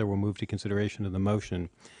Commissioner Adler, we'll move to consideration of the motion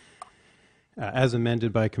as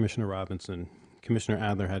amended by Commissioner Robinson. Commissioner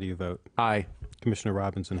Adler, how do you vote? Aye. Commissioner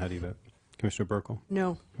Robinson, how do you vote? Commissioner Burkle?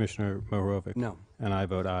 No. Commissioner Morovic? No. And I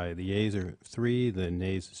vote aye. The yeas are 3, the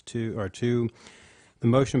nays are 2. The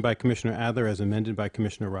motion by Commissioner Adler as amended by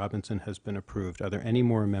Commissioner Robinson has been approved. Are there any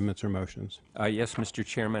more amendments or motions? Yes, Mr.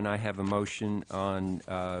 Chairman, I have a motion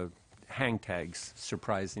on hang tags,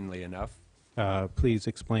 surprisingly enough. Please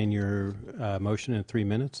explain your motion in 3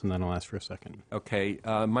 minutes, and then I'll ask for a second. Okay.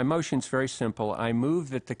 My motion's very simple. I move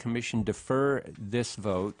that the Commission defer this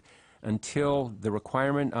vote until the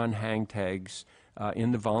requirement on hang tags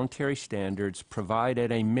in the voluntary standards provide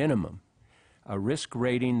at a minimum a risk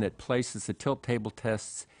rating that places the tilt table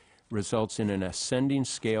tests results in an ascending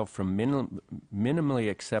scale from minimally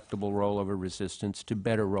acceptable rollover resistance to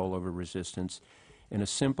better rollover resistance in a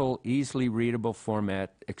simple, easily readable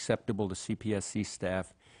format acceptable to CPSC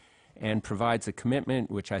staff, and provides a commitment,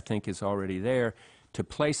 which I think is already there, to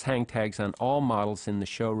place hang tags on all models in the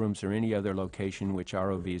showrooms or any other location which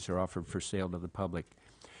ROVs are offered for sale to the public.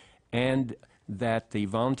 And that the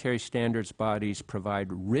voluntary standards bodies provide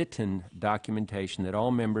written documentation that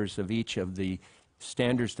all members of each of the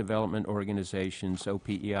standards development organizations,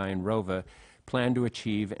 OPEI and ROVA, plan to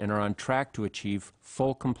achieve and are on track to achieve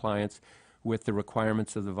full compliance with the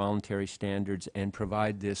requirements of the voluntary standards, and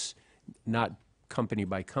provide this not company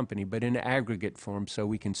by company, but in aggregate form so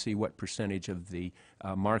we can see what percentage of the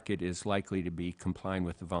market is likely to be complying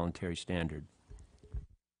with the voluntary standard.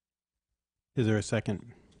 Is there a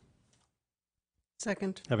second?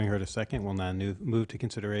 Second. Having heard a second, we'll now move to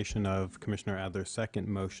consideration of Commissioner Adler's second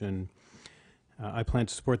motion. I plan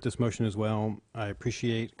to support this motion as well. I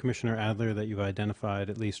appreciate, Commissioner Adler, that you've identified,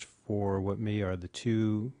 at least for what me are the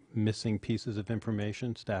 2 missing pieces of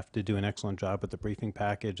information. Staff did do an excellent job with the briefing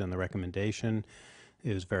package, and the recommendation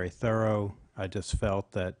is very thorough. I just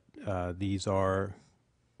felt that these are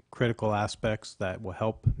critical aspects that will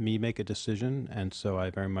help me make a decision, and so I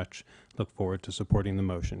very much look forward to supporting the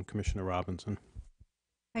motion. Commissioner Robinson.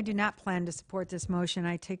 I do not plan to support this motion.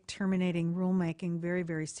 I take terminating rulemaking very,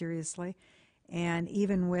 very seriously. And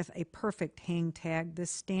even with a perfect hang tag, this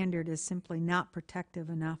standard is simply not protective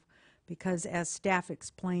enough because, as staff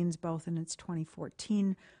explains both in its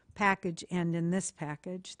 2014 package and in this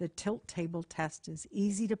package, the tilt table test is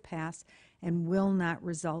easy to pass and will not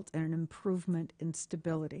result in an improvement in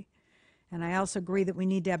stability. And I also agree that we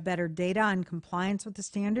need to have better data on compliance with the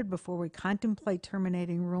standard before we contemplate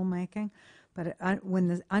terminating rulemaking. But when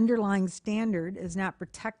the underlying standard is not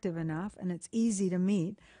protective enough and it's easy to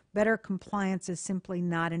meet, better compliance is simply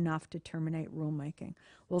not enough to terminate rulemaking.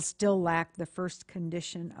 We'll still lack the first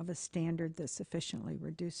condition of a standard that sufficiently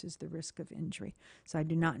reduces the risk of injury. So I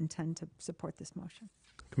do not intend to support this motion.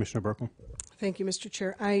 Commissioner Burkle. Thank you, Mr.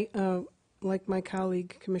 Chair. I, like my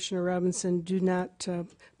colleague, Commissioner Robinson, do not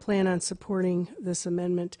plan on supporting this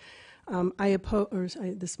amendment. I oppose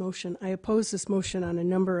this motion. I oppose this motion on a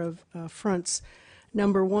number of fronts.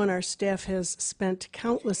 Number one, our staff has spent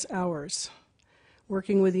countless hours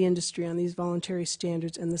working with the industry on these voluntary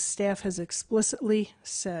standards, and the staff has explicitly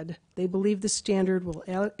said they believe the standard will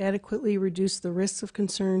adequately reduce the risks of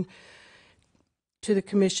concern to the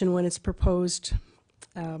Commission when it's proposed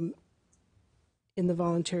in the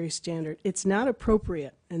voluntary standard. It's not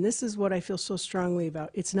appropriate, and this is what I feel so strongly about.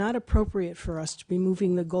 It's not appropriate for us to be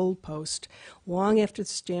moving the goalpost long after the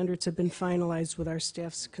standards have been finalized with our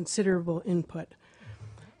staff's considerable input.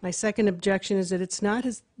 My second objection is that it's not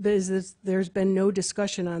there's been no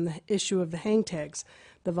discussion on the issue of the hang tags.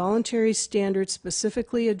 The voluntary standard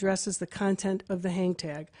specifically addresses the content of the hang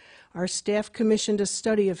tag. Our staff commissioned a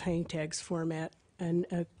study of hang tags format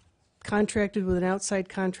and contracted with an outside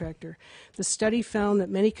contractor. The study found that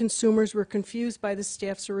many consumers were confused by the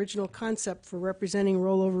staff's original concept for representing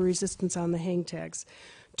rollover resistance on the hang tags.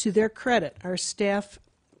 To their credit, our staff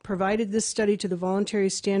provided this study to the Voluntary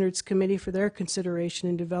Standards Committee for their consideration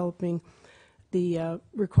in developing the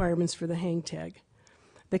requirements for the hang tag.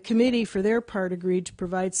 The committee, for their part, agreed to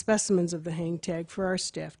provide specimens of the hang tag for our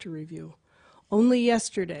staff to review. Only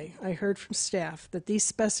yesterday, I heard from staff that these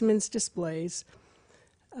specimens displays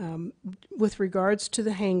with regards to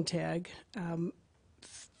the hang tag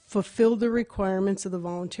fulfilled the requirements of the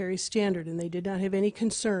voluntary standard, and they did not have any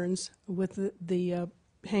concerns with the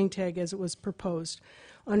hang tag as it was proposed.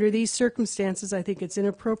 Under these circumstances, I think it's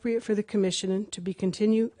inappropriate for the Commission to be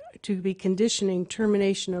conditioning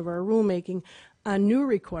termination of our rulemaking on new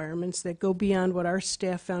requirements that go beyond what our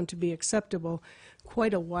staff found to be acceptable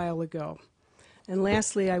quite a while ago. And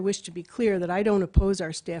lastly, I wish to be clear that I don't oppose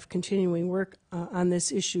our staff continuing work on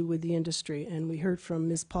this issue with the industry, and we heard from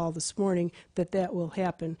Ms. Paul this morning that that will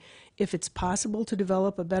happen. If it's possible to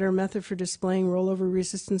develop a better method for displaying rollover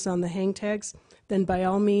resistance on the hang tags, then by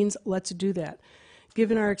all means, let's do that.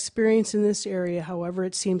 Given our experience in this area, however,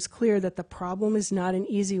 it seems clear that the problem is not an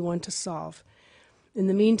easy one to solve. In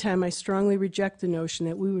the meantime, I strongly reject the notion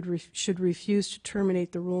that we should refuse to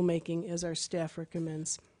terminate the rulemaking as our staff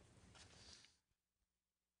recommends.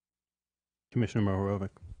 Commissioner Mohorovic.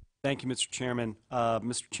 Thank you, Mr. Chairman.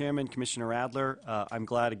 Mr. Chairman, Commissioner Adler, I'm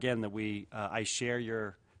glad again that I share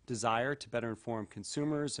your desire to better inform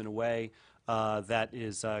consumers in a way that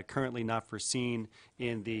is currently not foreseen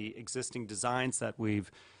in the existing designs that we've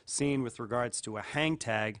seen with regards to a hang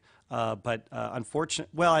tag. But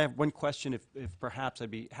unfortunately, well, I have one question. If perhaps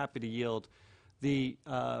I'd be happy to yield. The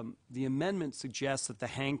amendment suggests that the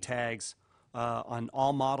hang tags on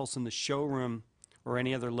all models in the showroom or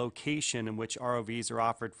any other location in which ROVs are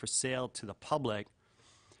offered for sale to the public.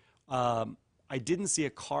 I didn't see a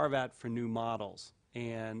carve-out for new models.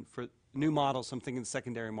 And for new models, I'm thinking the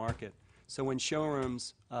secondary market. So when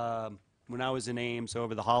showrooms, when I was in Ames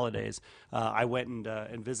over the holidays, I went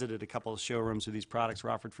and visited a couple of showrooms where these products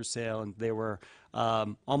were offered for sale, and there were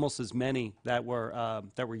almost as many that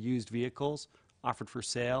were used vehicles offered for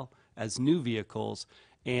sale as new vehicles.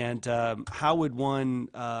 And how would one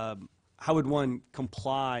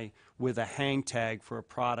comply with a hang tag for a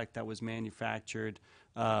product that was manufactured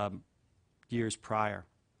years prior?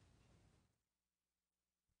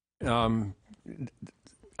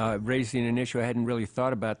 Raising an issue I hadn't really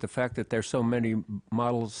thought about. The fact that there's so many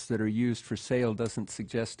models that are used for sale doesn't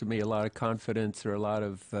suggest to me a lot of confidence or a lot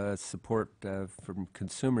of support from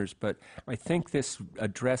consumers. But I think this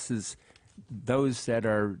addresses those that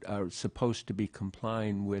are supposed to be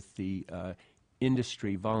complying with the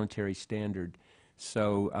industry voluntary standard.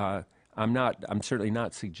 So I'm certainly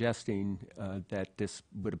not suggesting that this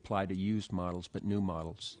would apply to used models, but new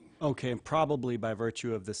models. Okay, and probably by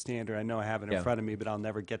virtue of the standard, I know I have it in front of me, but I'll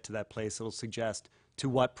never get to that place. It'll suggest to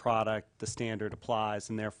what product the standard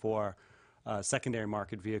applies, and therefore secondary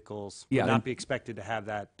market vehicles would not be expected to have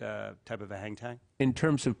that type of a hang tag? In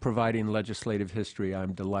terms of providing legislative history,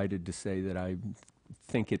 I'm delighted to say that I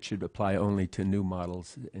think it should apply only to new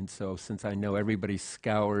models. And so since I know everybody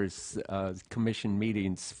scours commission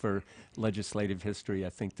meetings for legislative history,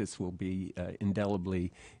 I think this will be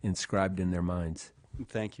indelibly inscribed in their minds.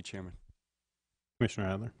 Thank you, Chairman.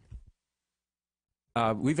 Commissioner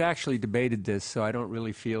Adler. We've actually debated this, so I don't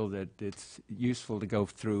really feel that it's useful to go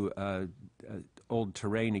through old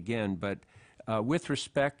terrain again. But with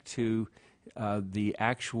respect to the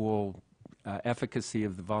actual efficacy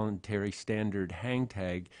of the voluntary standard hang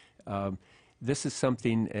tag, this is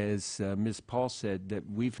something, as Ms. Paul said, that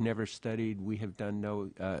we've never studied, we have done no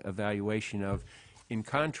evaluation of. In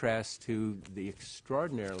contrast to the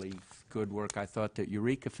extraordinarily good work I thought that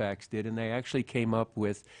EurekaFax did, and they actually came up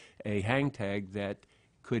with a hang tag that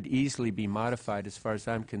could easily be modified, as far as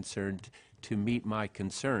I'm concerned, to meet my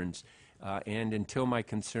concerns. And until my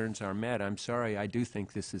concerns are met, I'm sorry, I do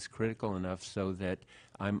think this is critical enough so that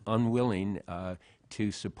I'm unwilling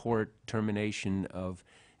to support termination of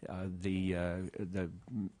the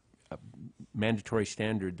mandatory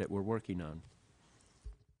standard that we're working on.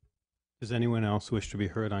 Does anyone else wish to be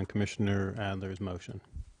heard on Commissioner Adler's motion?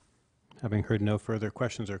 Having heard no further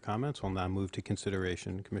questions or comments, we'll now move to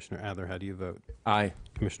consideration. Commissioner Adler, how do you vote? Aye.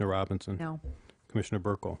 Commissioner Robinson? No. Commissioner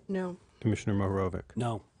Burkle? No. Commissioner Mohorovic?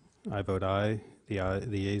 No. I vote aye. The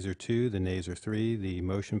yeas are 2, the nays are 3. The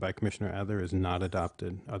motion by Commissioner Adler is not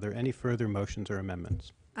adopted. Are there any further motions or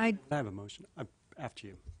amendments? I have a motion. After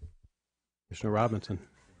you. Commissioner Robinson?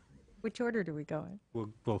 Which order do we go in?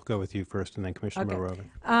 We'll go with you first, and then Commissioner Okay.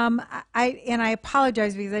 Mohorovic. I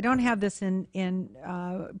apologize because I don't have this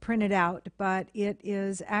printed out, but it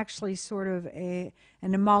is actually sort of an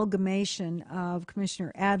amalgamation of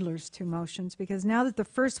Commissioner Adler's 2 motions, because now that the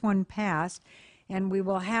first one passed, and we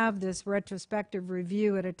will have this retrospective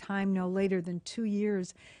review at a time no later than 2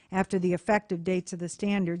 years after the effective dates of the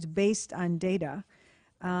standards based on data.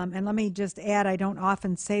 And let me just add, I don't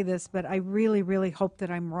often say this, but I really, really hope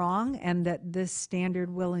that I'm wrong and that this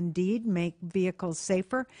standard will indeed make vehicles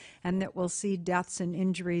safer and that we'll see deaths and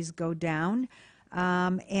injuries go down.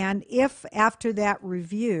 And if after that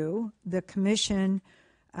review, the Commission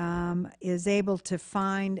is able to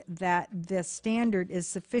find that the standard is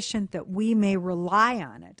sufficient that we may rely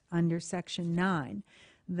on it under Section 9,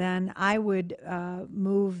 then I would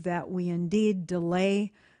move that we indeed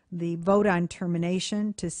delay the vote on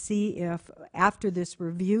termination to see if, after this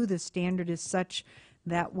review, the standard is such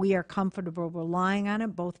that we are comfortable relying on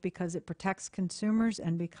it, both because it protects consumers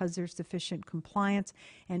and because there's sufficient compliance,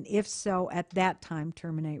 and if so, at that time,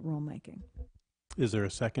 terminate rulemaking. Is there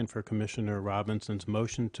a second for Commissioner Robinson's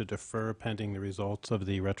motion to defer pending the results of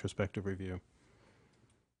the retrospective review?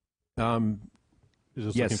 Is this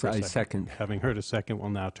looking Yes, for a I second. Having heard a second, we'll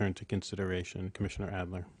now turn to consideration. Commissioner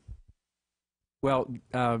Adler. Well,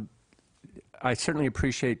 I certainly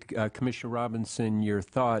appreciate, Commissioner Robinson, your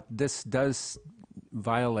thought. This does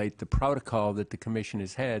violate the protocol that the Commission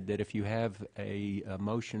has had, that if you have a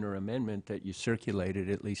motion or amendment, that you circulate it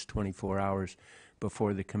at least 24 hours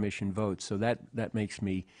before the Commission votes. So that makes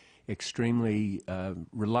me extremely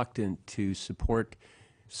reluctant to support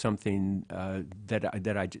something that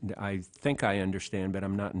I think I understand, but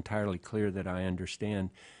I'm not entirely clear that I understand.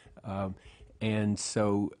 And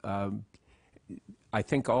so I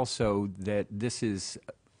think also that this is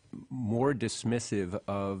more dismissive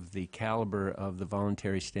of the caliber of the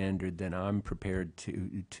voluntary standard than I'm prepared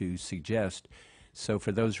to suggest. So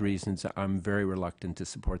for those reasons, I'm very reluctant to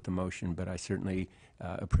support the motion, but I certainly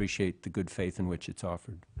appreciate the good faith in which it's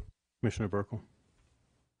offered. Commissioner Burkle.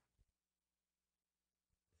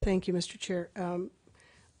 Thank you, Mr. Chair.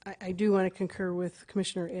 I do want to concur with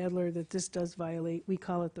Commissioner Adler that this does violate, we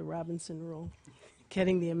call it the Robinson rule,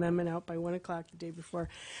 getting the amendment out by 1 o'clock the day before.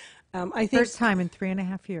 I think First time in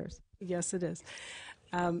 3.5 years. yes, it is.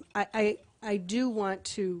 I do want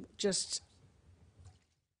to just,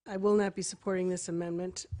 I will not be supporting this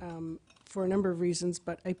amendment for a number of reasons,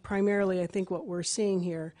 but I think what we're seeing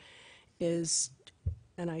here is,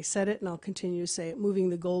 and I said it and I'll continue to say it, moving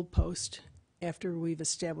the goalpost after we've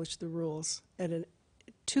established the rules at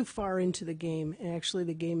too far into the game, and actually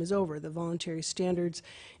the game is over. The voluntary standards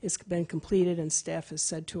has been completed and staff has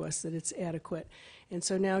said to us that it's adequate. And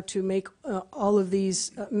so now to make all of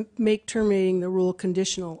these, make terminating the rule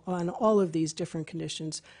conditional on all of these different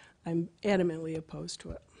conditions, I'm adamantly opposed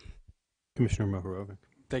to it. Commissioner Mohorovic.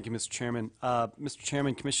 Thank you, Mr. Chairman. Mr.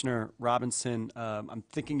 Chairman, Commissioner Robinson, I'm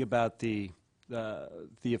thinking about the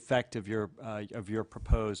effect of your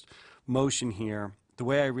proposed motion here. The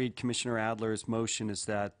way I read Commissioner Adler's motion is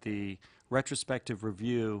that the retrospective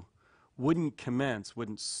review wouldn't commence,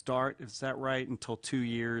 wouldn't start, is that right, until 2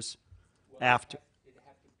 years after?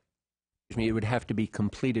 It would have to be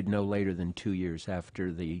completed no later than 2 years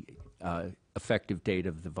after the effective date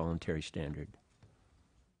of the voluntary standard.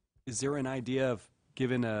 Is there an idea of,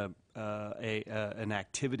 given an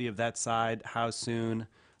activity of that side, how soon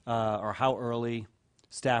or how early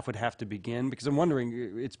staff would have to begin? Because I'm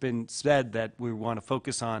wondering, it's been said that we want to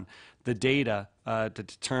focus on the data to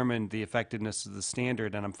determine the effectiveness of the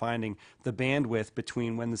standard, and I'm finding the bandwidth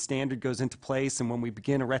between when the standard goes into place and when we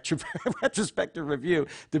begin a retrospective review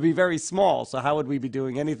to be very small. So how would we be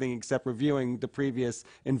doing anything except reviewing the previous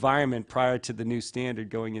environment prior to the new standard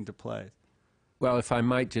going into play? Well, if I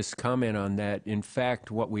might just comment on that, in fact,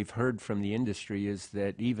 what we've heard from the industry is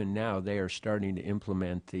that even now they are starting to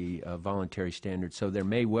implement the voluntary standard, so there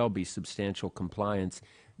may well be substantial compliance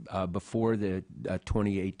before the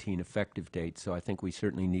 2018 effective date, so I think we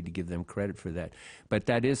certainly need to give them credit for that. But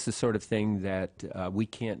that is the sort of thing that we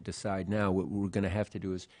can't decide now. What we're going to have to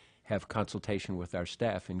do is have consultation with our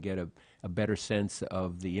staff and get a better sense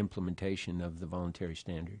of the implementation of the voluntary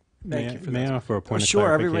standard. Thank you for May that. I offer a point of Sure,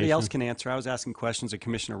 clarification? everybody else can answer. I was asking questions of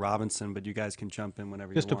Commissioner Robinson, but you guys can jump in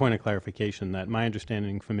whenever Just you a want. point of clarification, that my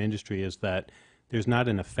understanding from industry is that there's not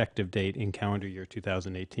an effective date in calendar year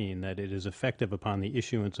 2018, that it is effective upon the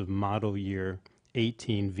issuance of model year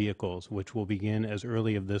 18 vehicles, which will begin as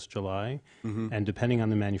early of this July, and depending on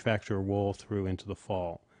the manufacturer, roll through into the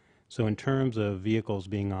fall. So in terms of vehicles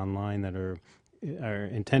being online that are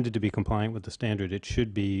intended to be compliant with the standard, it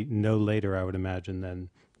should be no later, I would imagine, than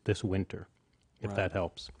this winter, if that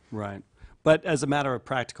helps. Right. But as a matter of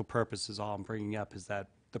practical purposes, all I'm bringing up is that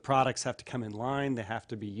the products have to come in line, they have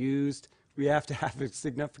to be used. We have to have a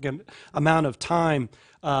significant amount of time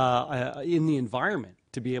in the environment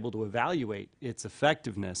to be able to evaluate its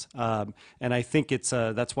effectiveness. And I think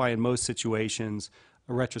that's why in most situations,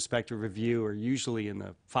 a retrospective review are usually in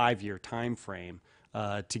the 5-year time frame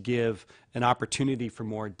to give an opportunity for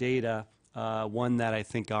more data, one that I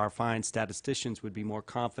think our fine statisticians would be more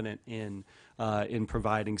confident in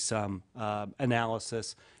providing some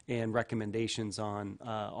analysis and recommendations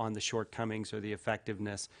on the shortcomings or the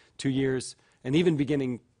effectiveness. 2 years, and even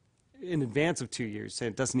beginning in advance of 2 years,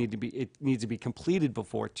 saying it needs to be completed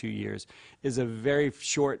before 2 years, is a very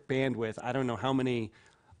short bandwidth. I don't know how many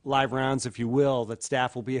live rounds, if you will, that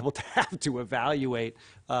staff will be able to have to evaluate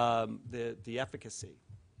the efficacy.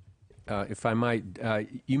 If I might,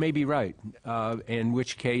 you may be right, in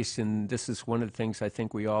which case, and this is one of the things I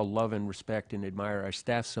think we all love and respect and admire our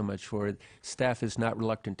staff so much for, staff is not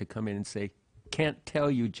reluctant to come in and say, can't tell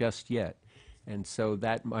you just yet. And so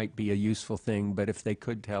that might be a useful thing, but if they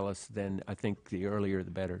could tell us, then I think the earlier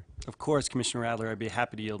the better. Of course, Commissioner Adler, I'd be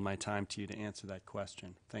happy to yield my time to you to answer that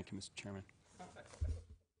question. Thank you, Mr. Chairman.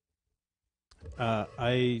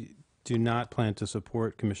 I do not plan to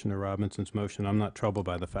support Commissioner Robinson's motion. I'm not troubled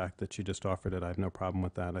by the fact that she just offered it. I have no problem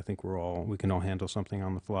with that. I think we can all handle something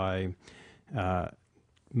on the fly.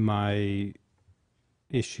 My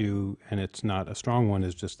issue, and it's not a strong one,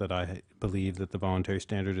 is just that I believe that the voluntary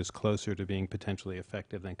standard is closer to being potentially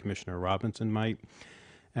effective than Commissioner Robinson might.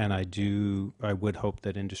 And I would hope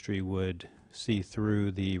that industry would see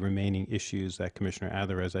through the remaining issues that Commissioner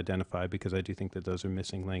Adler has identified, because I do think that those are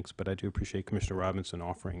missing links, but I do appreciate Commissioner Robinson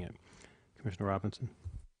offering it. Commissioner Robinson?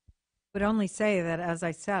 I would only say that, as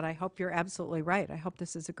I said, I hope you're absolutely right. I hope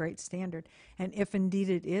this is a great standard. And if indeed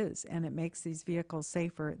it is, and it makes these vehicles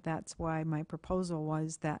safer, that's why my proposal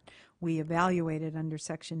was that we evaluate it under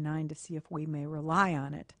Section 9 to see if we may rely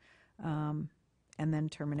on it. And then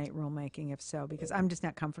terminate rulemaking if so, because I'm just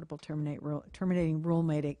not comfortable terminating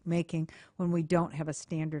rulemaking when we don't have a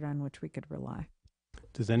standard on which we could rely.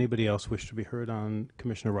 Does anybody else wish to be heard on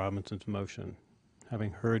Commissioner Robinson's motion?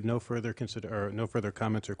 Having heard no further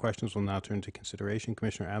comments or questions, we'll now turn to consideration.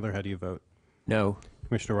 Commissioner Adler, how do you vote? No.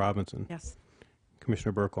 Commissioner Robinson? Yes.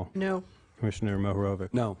 Commissioner Burkle? No. Commissioner Mohorovic?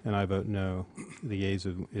 No. And I vote no. The yeas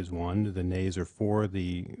is 1. The nays are 4.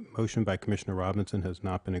 The motion by Commissioner Robinson has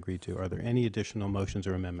not been agreed to. Are there any additional motions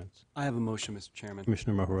or amendments? I have a motion, Mr. Chairman.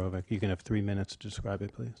 Commissioner Mohorovic, you can have 3 minutes to describe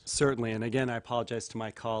it, please. Certainly, and again, I apologize to my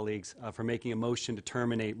colleagues for making a motion to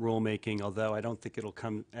terminate rulemaking, although I don't think it'll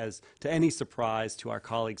come as to any surprise to our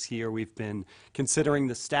colleagues here. We've been considering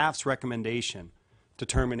the staff's recommendation to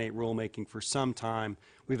terminate rulemaking for some time.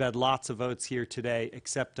 We've had lots of votes here today,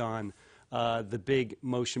 except on the big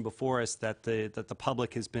motion before us that the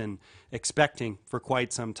public has been expecting for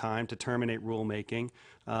quite some time to terminate rulemaking.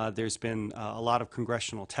 There's been a lot of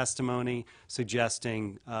congressional testimony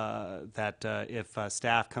suggesting that if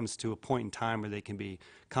staff comes to a point in time where they can be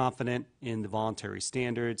confident in the voluntary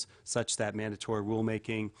standards, such that mandatory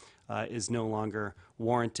rulemaking is no longer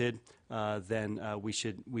warranted, then we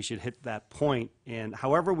should hit that point. And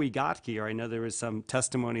however we got here, I know there was some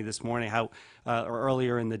testimony this morning or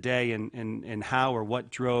earlier in the day, and how or what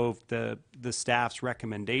drove the staff's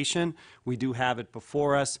recommendation. We do have it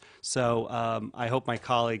before us, so I hope my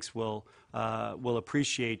colleagues will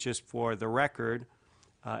appreciate, just for the record,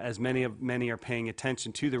 as many are paying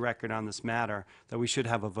attention to the record on this matter, that we should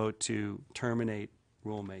have a vote to terminate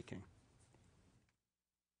rulemaking.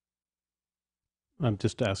 I'm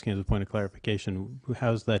just asking as a point of clarification,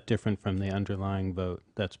 how's that different from the underlying vote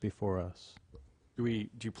that's before us? Do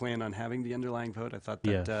you plan on having the underlying vote? I thought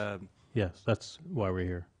that... Yes, yes, that's why we're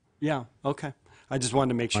here. Yeah, okay. I just wanted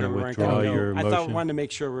to make sure we weren't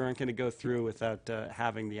going to go through without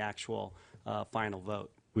having the actual final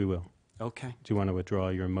vote. We will. Okay. Do you want to withdraw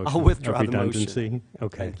your motion? I'll withdraw of the motion. redundancy?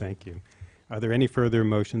 Okay, thank you. Are there any further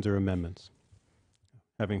motions or amendments?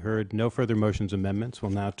 Having heard no further motions or amendments,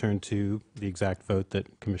 we'll now turn to the exact vote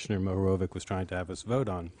that Commissioner Mohorovic was trying to have us vote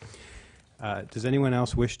on. Does anyone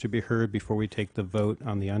else wish to be heard before we take the vote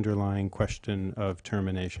on the underlying question of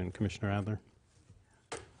termination? Commissioner Adler?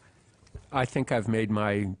 I think I've made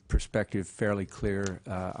my perspective fairly clear.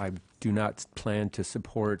 I do not plan to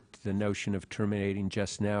support the notion of terminating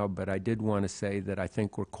just now, but I did want to say that I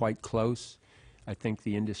think we're quite close. I think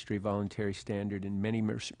the industry voluntary standard in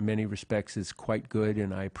many respects is quite good,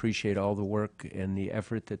 and I appreciate all the work and the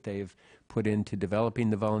effort that they've put into developing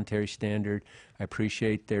the voluntary standard. I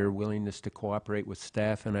appreciate their willingness to cooperate with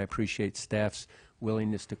staff, and I appreciate staff's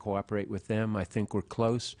willingness to cooperate with them. I think we're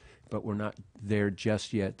close, but we're not there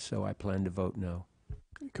just yet, so I plan to vote no.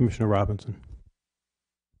 Commissioner Robinson.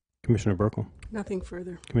 Commissioner Burkle. Nothing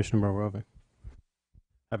further. Commissioner Borovic.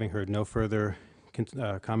 Having heard no further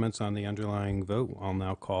comments on the underlying vote, I'll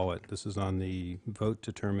now call it. This is on the vote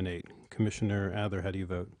to terminate. Commissioner Adler, how do you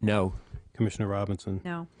vote? No. Commissioner Robinson?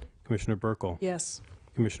 No. Commissioner Burkle? Yes.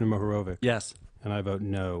 Commissioner Mohorovic? Yes. And I vote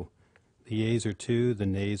no. The yeas are 2, the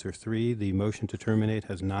nays are 3. The motion to terminate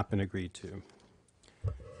has not been agreed to.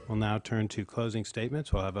 We'll now turn to closing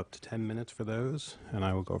statements. We'll have up to 10 minutes for those, and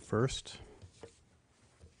I will go first.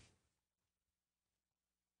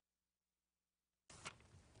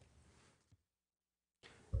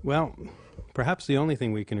 Well, perhaps the only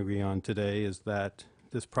thing we can agree on today is that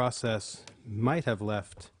this process might have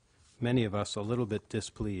left many of us a little bit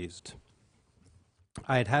displeased.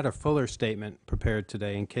 I had had a fuller statement prepared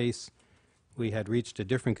today in case we had reached a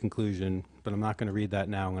different conclusion, but I'm not going to read that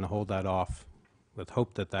now. I'm going to hold that off with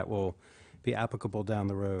hope that that will be applicable down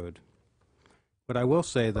the road. What I will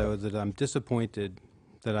say, though, is that I'm disappointed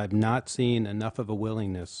that I've not seen enough of a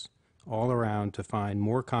willingness all around to find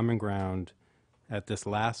more common ground at this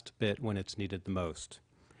last bit when it's needed the most.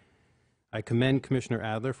 I commend Commissioner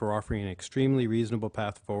Adler for offering an extremely reasonable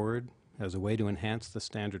path forward as a way to enhance the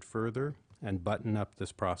standard further and button up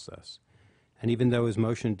this process. And even though his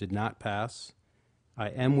motion did not pass, I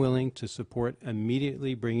am willing to support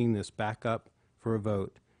immediately bringing this back up for a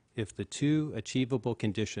vote if the 2 achievable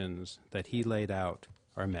conditions that he laid out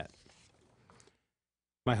are met.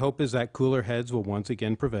 My hope is that cooler heads will once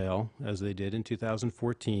again prevail, as they did in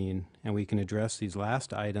 2014, and we can address these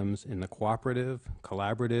last items in the cooperative,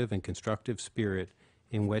 collaborative, and constructive spirit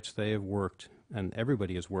in which they have worked, and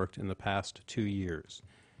everybody has worked in the past 2 years.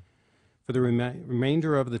 For the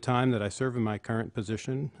remainder of the time that I serve in my current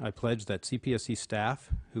position, I pledge that CPSC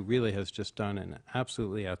staff, who really has just done an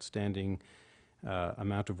absolutely outstanding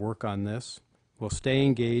amount of work on this, will stay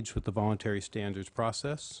engaged with the voluntary standards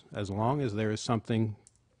process as long as there is something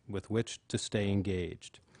with which to stay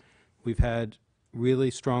engaged. We've had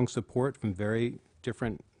really strong support from very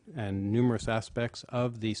different and numerous aspects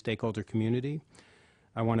of the stakeholder community.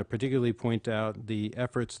 I want to particularly point out the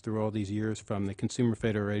efforts through all these years from the Consumer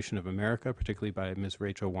Federation of America, particularly by Ms.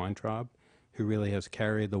 Rachel Weintraub, who really has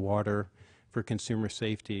carried the water for consumer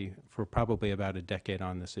safety for probably about a decade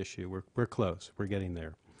on this issue. We're close. We're getting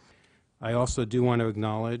there. I also do want to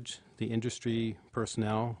acknowledge the industry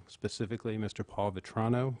personnel, specifically Mr. Paul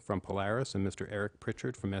Vitrano from Polaris and Mr. Eric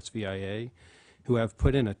Pritchard from SVIA, who have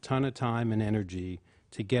put in a ton of time and energy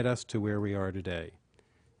to get us to where we are today.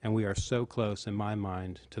 And we are so close, in my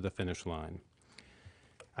mind, to the finish line.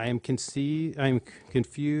 I am confused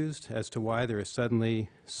as to why there is suddenly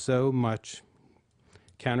so much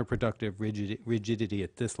counterproductive rigidity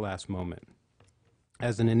at this last moment.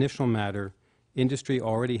 As an initial matter, industry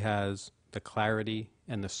already has the clarity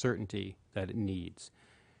and the certainty that it needs.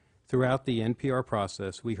 Throughout the NPR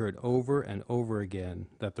process, we heard over and over again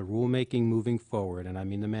that the rulemaking moving forward, and I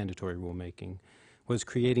mean the mandatory rulemaking, was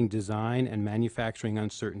creating design and manufacturing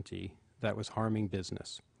uncertainty that was harming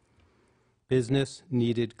business. Business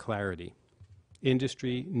needed clarity.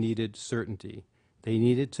 Industry needed certainty. They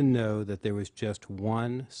needed to know that there was just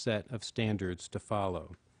one set of standards to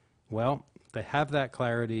follow. Well, they have that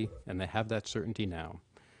clarity and they have that certainty now.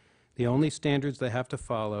 The only standards they have to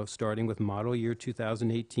follow, starting with model year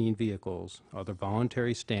 2018 vehicles, are the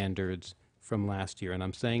voluntary standards from last year. And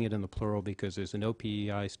I'm saying it in the plural because there's an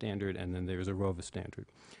OPEI standard and then there's a ROVs standard.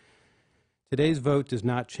 Today's vote does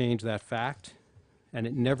not change that fact, and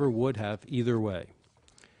it never would have either way.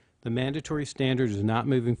 The mandatory standard is not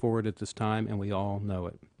moving forward at this time, and we all know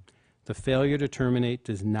it. The failure to terminate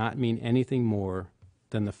does not mean anything more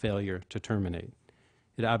than the failure to terminate.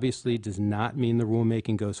 It obviously does not mean the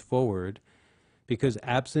rulemaking goes forward, because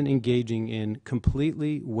absent engaging in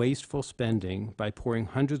completely wasteful spending by pouring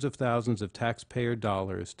hundreds of thousands of taxpayer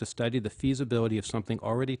dollars to study the feasibility of something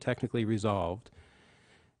already technically resolved,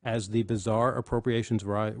 as the bizarre appropriations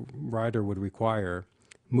rider would require,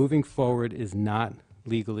 moving forward is not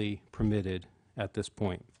legally permitted at this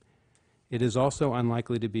point. It is also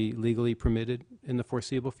unlikely to be legally permitted in the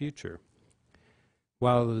foreseeable future.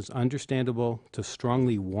 While it is understandable to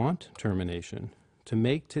strongly want termination, to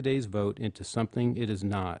make today's vote into something it is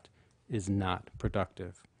not is not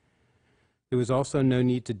productive. There was also no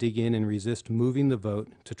need to dig in and resist moving the vote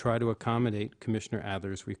to try to accommodate Commissioner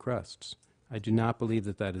Adler's requests. I do not believe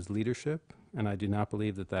that that is leadership, and I do not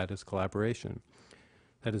believe that that is collaboration.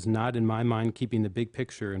 That is not, in my mind, keeping the big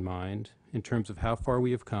picture in mind in terms of how far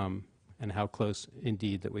we have come and how close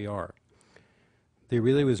indeed that we are. There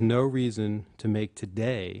really was no reason to make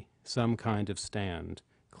today some kind of stand,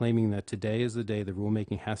 claiming that today is the day the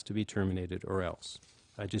rulemaking has to be terminated or else.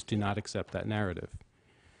 I just do not accept that narrative.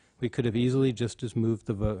 We could have easily just as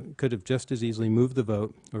easily moved the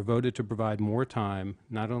vote or voted to provide more time,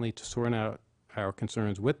 not only to sort out our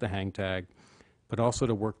concerns with the hang tag, but also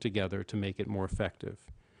to work together to make it more effective.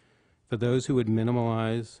 For those who would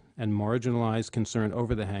minimalize and marginalize concern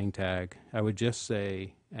over the hang tag, I would just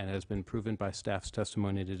say, and has been proven by staff's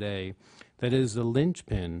testimony today, that it is the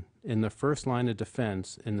linchpin in the first line of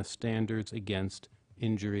defense in the standards against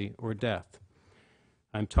injury or death.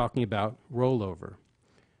 I'm talking about rollover.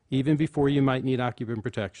 Even before you might need occupant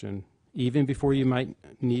protection, even before you might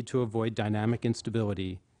need to avoid dynamic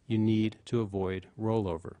instability, you need to avoid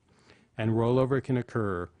rollover. And rollover can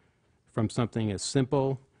occur from something as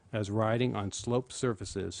simple as riding on sloped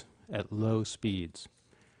surfaces at low speeds.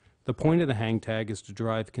 The point of the hang tag is to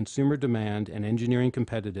drive consumer demand and engineering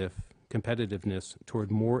competitiveness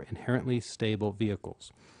toward more inherently stable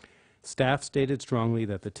vehicles. Staff stated strongly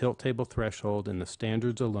that the tilt table threshold in the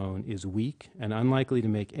standards alone is weak and unlikely to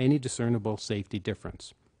make any discernible safety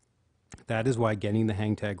difference. That is why getting the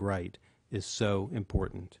hang tag right is so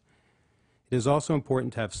important. It is also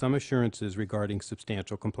important to have some assurances regarding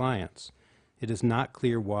substantial compliance. It is not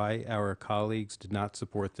clear why our colleagues did not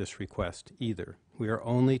support this request either. We are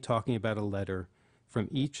only talking about a letter from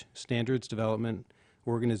each standards development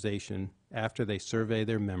organization after they survey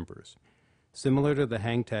their members. Similar to the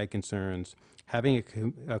hang tag concerns, having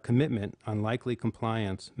a commitment on likely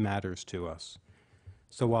compliance matters to us.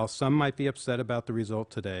 So while some might be upset about the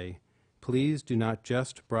result today, please do not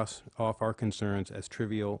just brush off our concerns as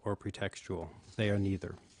trivial or pretextual. They are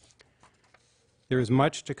neither. There is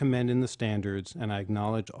much to commend in the standards, and I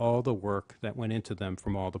acknowledge all the work that went into them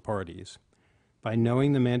from all the parties. By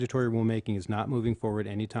knowing the mandatory rulemaking is not moving forward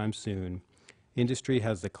anytime soon, industry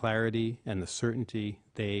has the clarity and the certainty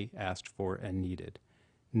they asked for and needed.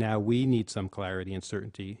 Now we need some clarity and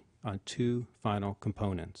certainty on two final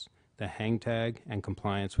components, the hang tag and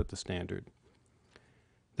compliance with the standard.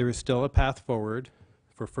 There is still a path forward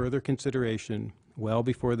for further consideration well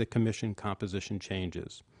before the Commission composition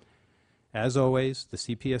changes. As always, the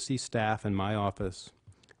CPSC staff and my office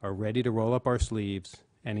are ready to roll up our sleeves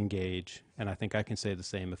and engage, and I think I can say the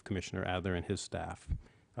same of Commissioner Adler and his staff.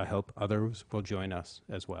 I hope others will join us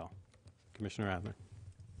as well. Commissioner Adler.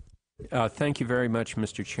 Thank you very much,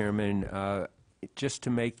 Mr. Chairman. Just to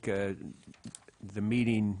make the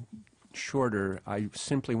meeting shorter, I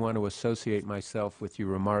simply want to associate myself with your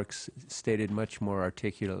remarks stated much more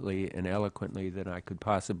articulately and eloquently than I could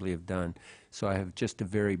possibly have done. So I have just a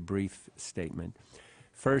very brief statement.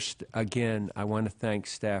 First, again, I want to thank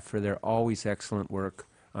staff for their always excellent work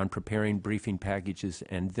on preparing briefing packages,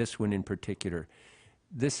 and this one in particular.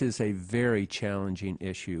 This is a very challenging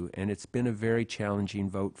issue, and it's been a very challenging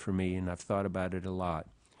vote for me, and I've thought about it a lot.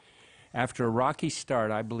 After a rocky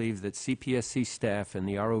start, I believe that CPSC staff and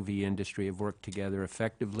the ROV industry have worked together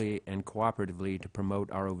effectively and cooperatively to promote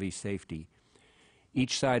ROV safety.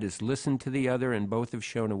 Each side has listened to the other, and both have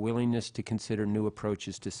shown a willingness to consider new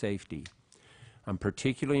approaches to safety. I'm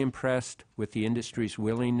particularly impressed with the industry's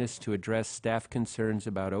willingness to address staff concerns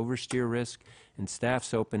about oversteer risk and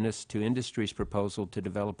staff's openness to industry's proposal to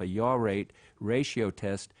develop a yaw rate ratio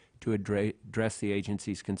test to address the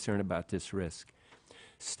agency's concern about this risk.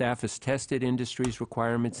 Staff has tested industry's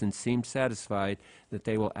requirements and seems satisfied that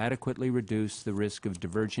they will adequately reduce the risk of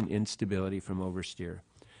divergent instability from oversteer.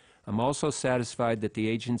 I'm also satisfied that the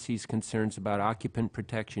agency's concerns about occupant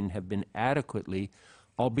protection have been adequately,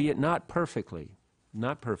 albeit not perfectly,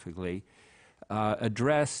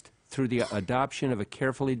 addressed through the adoption of a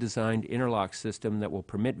carefully designed interlock system that will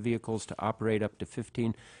permit vehicles to operate up to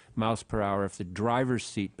 15 miles per hour if the driver's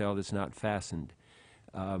seat belt is not fastened.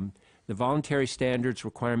 The voluntary standards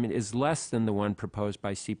requirement is less than the one proposed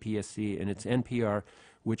by CPSC in its NPR,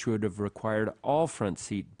 which would have required all front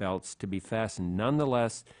seat belts to be fastened.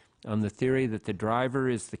 Nonetheless, on the theory that the driver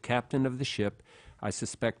is the captain of the ship, I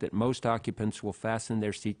suspect that most occupants will fasten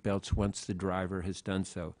their seat belts once the driver has done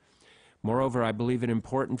so. Moreover, I believe it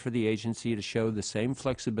important for the agency to show the same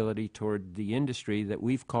flexibility toward the industry that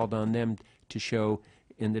we've called on them to show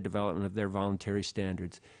in the development of their voluntary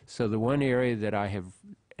standards. So the one area that I have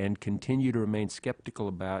and continue to remain skeptical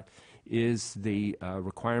about is the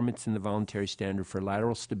requirements in the voluntary standard for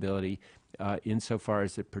lateral stability insofar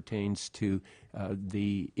as it pertains to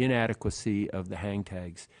the inadequacy of the hang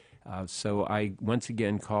tags. So I once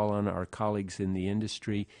again call on our colleagues in the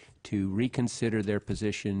industry to reconsider their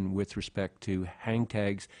position with respect to hang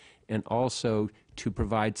tags, and also to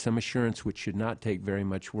provide some assurance, which should not take very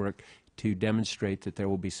much work, to demonstrate that there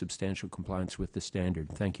will be substantial compliance with the standard.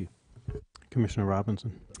 Thank you. Commissioner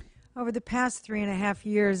Robinson. Over the past 3.5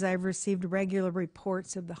 years, I've received regular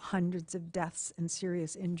reports of the hundreds of deaths and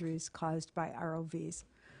serious injuries caused by ROVs.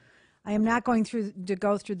 I am not going to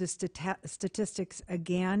go through the statistics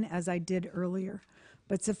again, as I did earlier,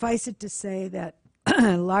 but suffice it to say that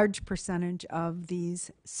a large percentage of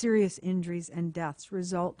these serious injuries and deaths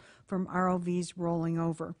result from ROVs rolling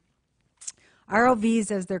over.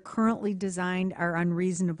 ROVs, as they're currently designed, are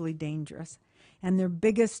unreasonably dangerous, and their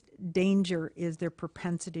biggest danger is their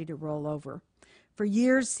propensity to roll over. For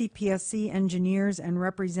years, CPSC engineers and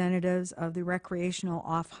representatives of the Recreational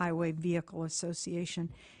Off-Highway Vehicle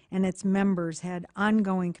Association and its members had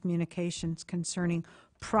ongoing communications concerning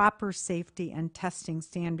proper safety and testing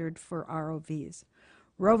standard for ROVs.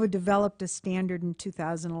 ROVA developed a standard in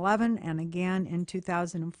 2011 and again in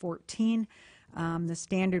 2014. The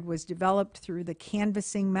standard was developed through the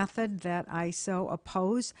canvassing method that I so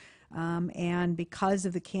oppose, and because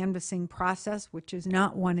of the canvassing process, which is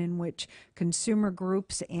not one in which consumer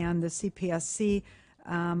groups and the CPSC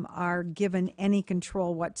are given any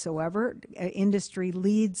control whatsoever. Industry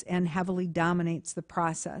leads and heavily dominates the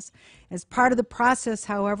process. As part of the process,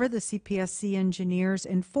 however, the CPSC engineers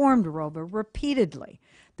informed ROVA repeatedly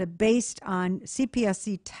that based on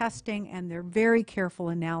CPSC testing and their very careful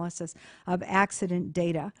analysis of accident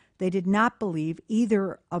data, they did not believe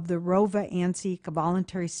either of the ROVA ANSI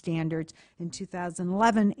voluntary standards in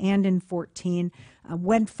 2011 and in 2014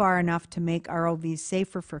 went far enough to make ROVs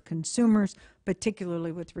safer for consumers,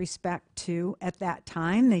 particularly with respect to, at that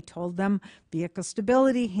time, they told them vehicle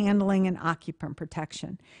stability, handling, and occupant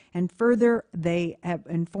protection. And further, they have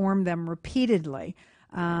informed them repeatedly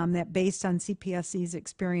that based on CPSC's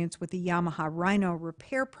experience with the Yamaha Rhino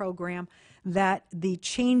repair program, that the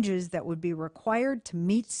changes that would be required to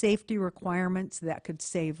meet safety requirements that could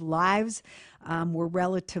save lives were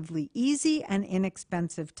relatively easy and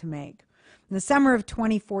inexpensive to make. In the summer of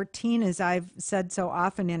 2014, as I've said so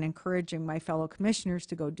often in encouraging my fellow commissioners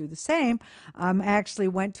to go do the same, I actually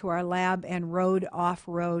went to our lab and rode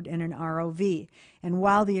off-road in an ROV. And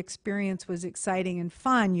while the experience was exciting and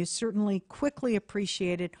fun, you certainly quickly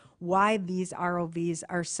appreciated why these ROVs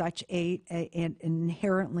are such an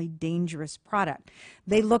inherently dangerous product.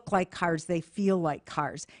 They look like cars, they feel like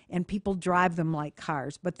cars, and people drive them like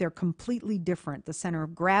cars, but they're completely different. The center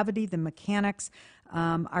of gravity, the mechanics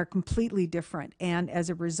are completely different. And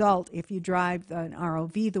as a result, if you drive an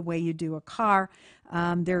ROV the way you do a car,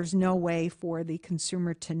 there's no way for the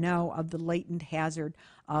consumer to know of the latent hazard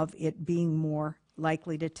of it being more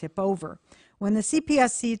likely to tip over. When the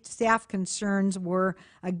CPSC staff concerns were,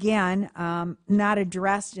 again, not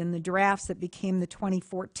addressed in the drafts that became the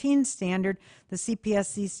 2014 standard, the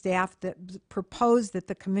CPSC staff that proposed that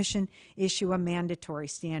the Commission issue a mandatory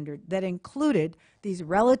standard that included these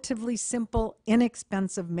relatively simple,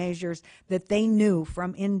 inexpensive measures that they knew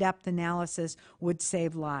from in-depth analysis would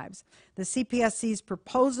save lives. The CPSC's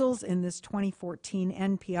proposals in this 2014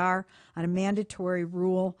 NPR on a mandatory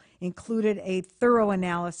rule included a thorough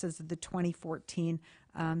analysis of the 2014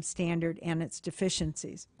 standard and its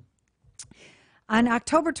deficiencies. On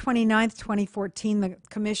October 29th, 2014, the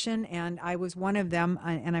Commission, and I was one of them,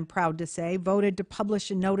 and I'm proud to say, voted to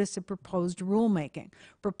publish a notice of proposed rulemaking,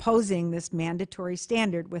 proposing this mandatory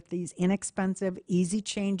standard with these inexpensive, easy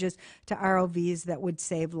changes to ROVs that would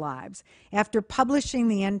save lives. After publishing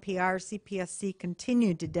the NPR, CPSC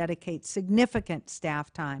continued to dedicate significant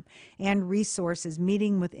staff time and resources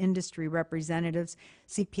meeting with industry representatives.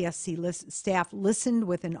 CPSC staff listened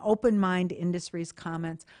with an open mind to industry's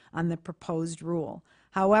comments on the proposed rule.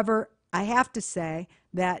 However, I have to say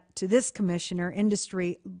that to this commissioner,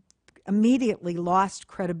 industry immediately lost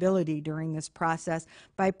credibility during this process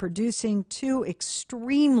by producing two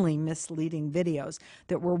extremely misleading videos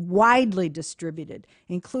that were widely distributed,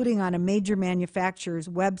 including on a major manufacturer's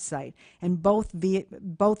website, and both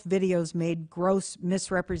videos made gross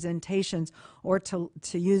misrepresentations, or to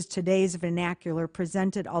use today's vernacular,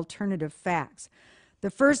 presented alternative facts. The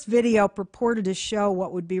first video purported to show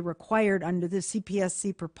what would be required under the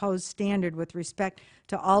CPSC proposed standard with respect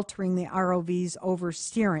to altering the ROVs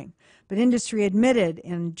oversteering. But industry admitted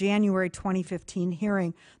in January 2015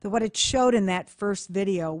 hearing that what it showed in that first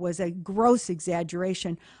video was a gross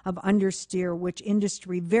exaggeration of understeer, which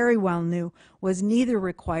industry very well knew was neither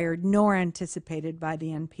required nor anticipated by the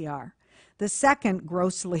NPR. The second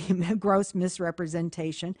gross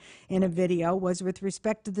misrepresentation in a video was with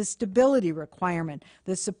respect to the stability requirement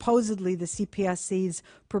that supposedly the CPSC's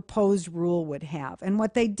proposed rule would have. And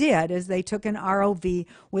what they did is they took an ROV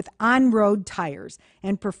with on-road tires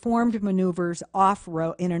and performed maneuvers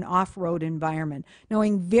off-road in an off-road environment,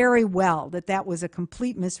 knowing very well that that was a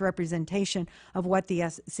complete misrepresentation of what the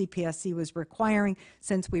CPSC was requiring,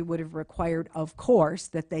 since we would have required, of course,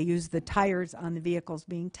 that they use the tires on the vehicles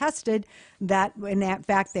being tested that in that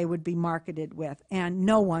fact they would be marketed with, and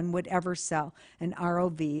no one would ever sell an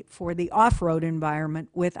ROV for the off-road environment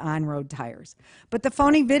with on-road tires. But the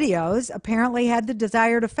phony videos apparently had the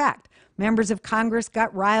desired effect. Members of Congress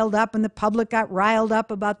got riled up and the public got riled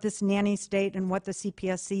up about this nanny state and what the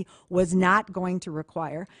CPSC was not going to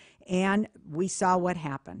require, and we saw what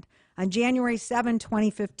happened. On January 7,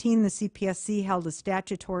 2015, the CPSC held a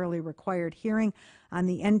statutorily required hearing on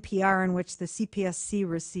the NPR in which the CPSC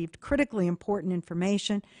received critically important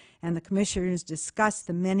information, and the commissioners discussed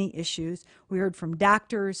the many issues. We heard from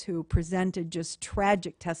doctors who presented just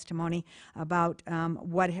tragic testimony about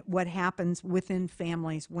what happens within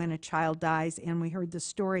families when a child dies, and we heard the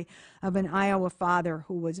story of an Iowa father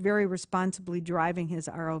who was very responsibly driving his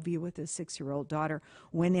ROV with his 6-year-old daughter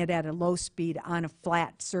when it at a low speed on a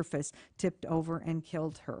flat surface tipped over and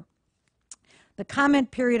killed her. The comment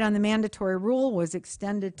period on the mandatory rule was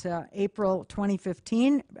extended to April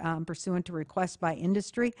 2015, pursuant to request by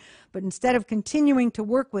industry. But instead of continuing to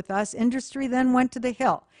work with us, industry then went to the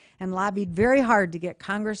Hill and lobbied very hard to get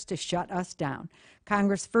Congress to shut us down.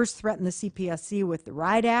 Congress first threatened the CPSC with the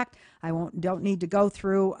RIDE Act. I don't need to go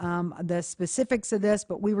through the specifics of this,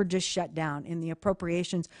 but we were just shut down in the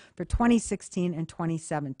appropriations for 2016 and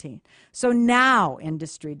 2017. So now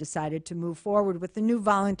industry decided to move forward with the new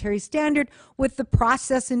voluntary standard with the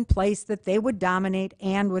process in place that they would dominate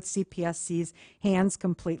and with CPSC's hands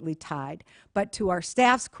completely tied. But to our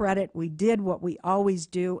staff's credit, we did what we always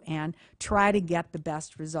do and try to get the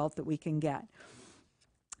best result that we can get.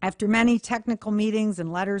 After many technical meetings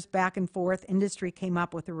and letters back and forth, industry came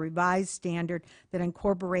up with a revised standard that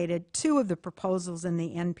incorporated two of the proposals in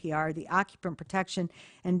the NPR, the occupant protection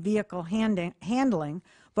and vehicle handling,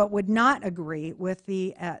 but would not agree with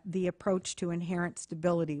the approach to inherent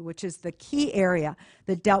stability, which is the key area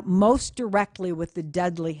that dealt most directly with the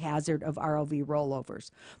deadly hazard of ROV rollovers.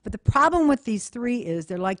 But the problem with these three is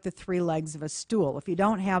they're like the three legs of a stool. If you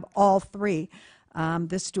don't have all three,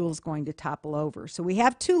 this stool is going to topple over. So we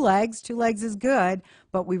have two legs. Two legs is good,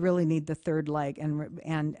 but we really need the third leg,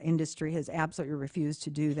 and industry has absolutely refused to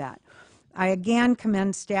do that. I again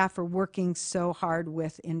commend staff for working so hard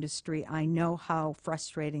with industry. I know how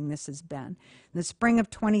frustrating this has been. In the spring of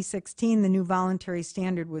 2016, the new voluntary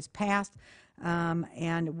standard was passed,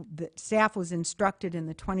 and the staff was instructed in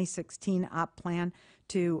the 2016 op plan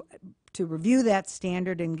to review that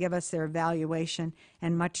standard and give us their evaluation,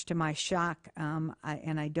 and much to my shock,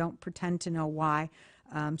 and I don't pretend to know why,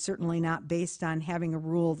 certainly not based on having a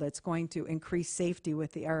rule that's going to increase safety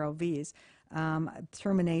with the ROVs,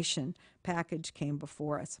 termination package came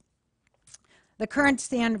before us. The current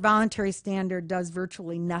voluntary standard does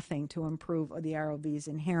virtually nothing to improve the ROV's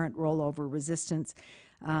inherent rollover resistance,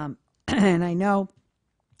 and I know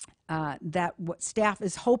that what staff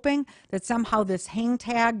is hoping that somehow this hang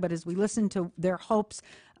tag, but as we listen to their hopes,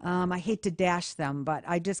 I hate to dash them, but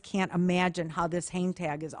I just can't imagine how this hang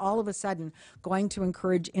tag is all of a sudden going to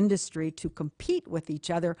encourage industry to compete with each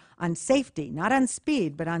other on safety, not on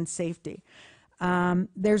speed, but on safety.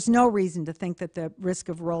 There's no reason to think that the risk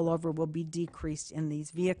of rollover will be decreased in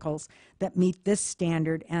these vehicles that meet this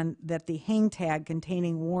standard, and that the hang tag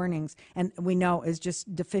containing warnings, and we know, is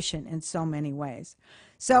just deficient in so many ways.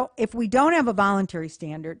 So if we don't have a voluntary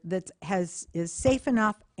standard that is safe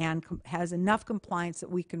enough and has enough compliance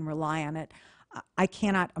that we can rely on it, I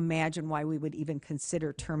cannot imagine why we would even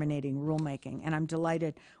consider terminating rulemaking, and I'm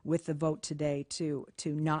delighted with the vote today to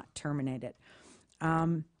not terminate it.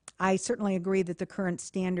 I certainly agree that the current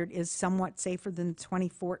standard is somewhat safer than the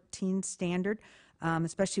 2014 standard,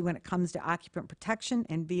 especially when it comes to occupant protection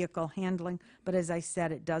and vehicle handling, but as I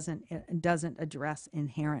said, it doesn't address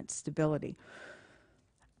inherent stability.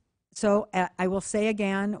 So I will say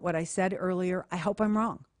again what I said earlier, I hope I'm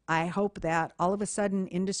wrong. I hope that all of a sudden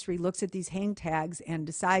industry looks at these hang tags and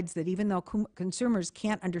decides that even though consumers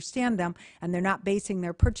can't understand them and they're not basing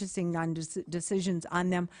their purchasing on decisions on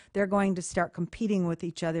them, they're going to start competing with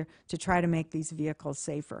each other to try to make these vehicles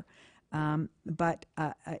safer. When we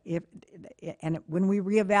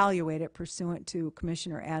reevaluate it pursuant to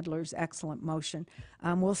Commissioner Adler's excellent motion,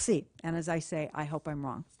 we'll see. And as I say, I hope I'm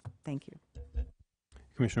wrong. Thank you.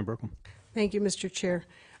 Commissioner Berkeley. Thank you, Mr. Chair.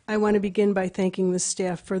 I want to begin by thanking the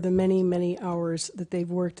staff for the many, many hours that they've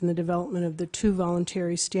worked in the development of the 2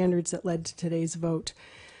 voluntary standards that led to today's vote.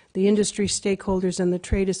 The industry stakeholders and the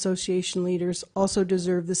trade association leaders also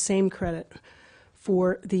deserve the same credit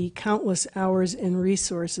for the countless hours and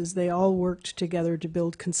resources they all worked together to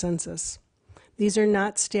build consensus. These are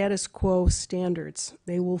not status quo standards.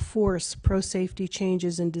 They will force pro-safety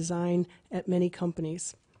changes in design at many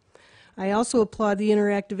companies. I also applaud the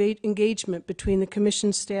interactive engagement between the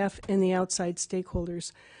Commission staff and the outside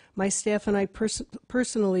stakeholders. My staff and I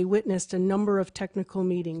personally witnessed a number of technical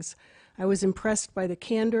meetings. I was impressed by the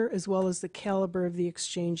candor as well as the caliber of the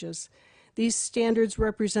exchanges. These standards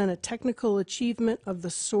represent a technical achievement of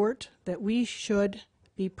the sort that we should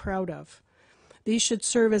be proud of. These should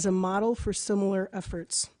serve as a model for similar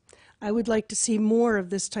efforts. I would like to see more of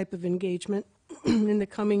this type of engagement in the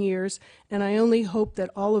coming years, and I only hope that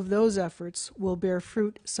all of those efforts will bear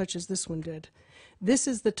fruit such as this one did. This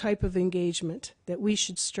is the type of engagement that we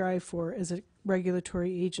should strive for as a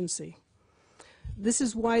regulatory agency. This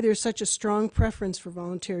is why there's such a strong preference for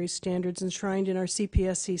voluntary standards enshrined in our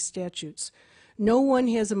CPSC statutes. No one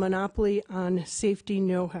has a monopoly on safety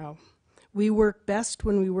know-how. We work best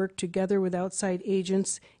when we work together with outside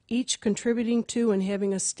agents, each contributing to and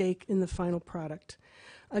having a stake in the final product.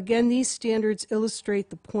 Again, these standards illustrate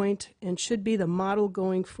the point and should be the model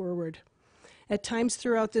going forward. At times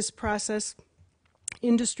throughout this process,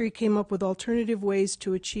 industry came up with alternative ways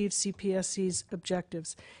to achieve CPSC's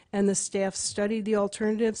objectives, and the staff studied the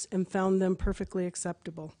alternatives and found them perfectly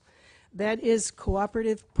acceptable. That is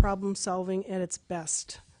cooperative problem solving at its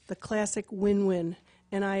best, the classic win-win,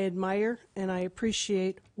 and I admire and I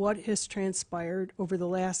appreciate what has transpired over the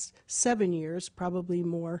last 7 years, probably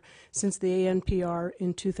more, since the ANPR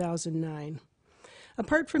in 2009.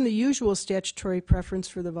 Apart from the usual statutory preference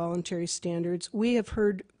for the voluntary standards, we have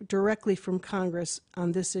heard directly from Congress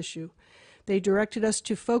on this issue. They directed us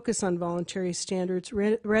to focus on voluntary standards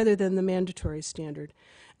rather than the mandatory standard.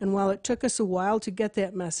 And while it took us a while to get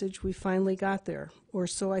that message, we finally got there, or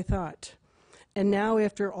so I thought. And now,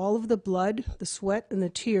 after all of the blood, the sweat, and the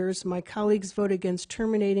tears, my colleagues vote against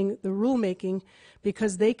terminating the rulemaking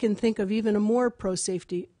because they can think of even a more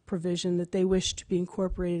pro-safety provision that they wish to be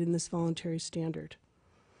incorporated in this voluntary standard.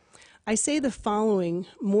 I say the following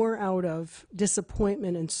more out of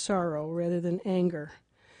disappointment and sorrow rather than anger.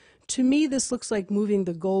 To me, this looks like moving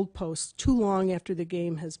the goalposts too long after the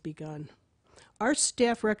game has begun. Our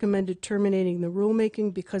staff recommended terminating the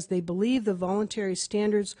rulemaking because they believe the voluntary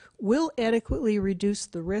standards will adequately reduce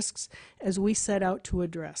the risks as we set out to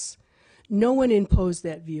address. No one imposed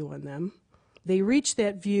that view on them. They reached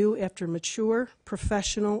that view after mature,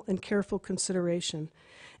 professional, and careful consideration.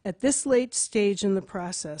 At this late stage in the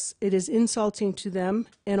process, it is insulting to them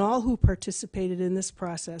and all who participated in this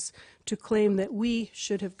process to claim that we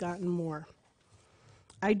should have gotten more.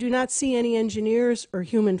 I do not see any engineers or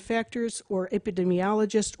human factors or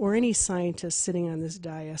epidemiologists or any scientists sitting on this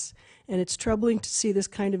dais, and it's troubling to see this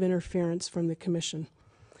kind of interference from the Commission.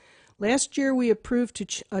 Last year, we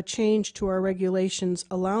approved a change to our regulations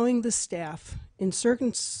allowing the staff, in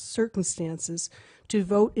certain circumstances, to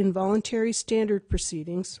vote in voluntary standard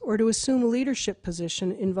proceedings or to assume a leadership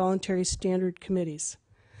position in voluntary standard committees.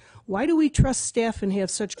 Why do we trust staff and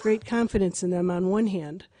have such great confidence in them on one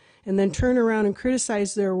hand, and then turn around and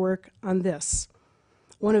criticize their work on this,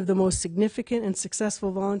 one of the most significant and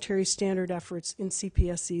successful voluntary standard efforts in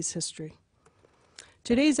CPSC's history?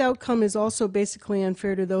 Today's outcome is also basically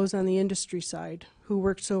unfair to those on the industry side who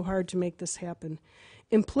worked so hard to make this happen.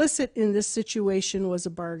 Implicit in this situation was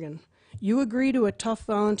a bargain. You agree to a tough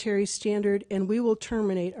voluntary standard and we will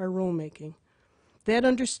terminate our rulemaking. That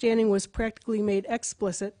understanding was practically made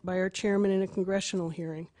explicit by our chairman in a congressional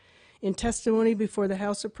hearing. In testimony before the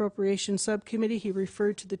House Appropriations Subcommittee, he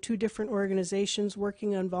referred to the 2 different organizations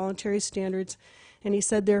working on voluntary standards, and he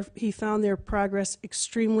said he found their progress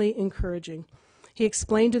extremely encouraging. He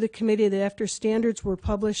explained to the committee that after standards were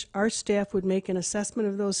published, our staff would make an assessment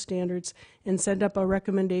of those standards and send up a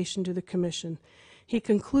recommendation to the Commission. He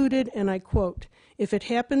concluded, and I quote, "If it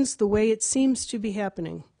happens the way it seems to be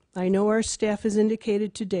happening, I know our staff has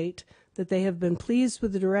indicated to date that they have been pleased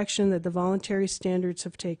with the direction that the voluntary standards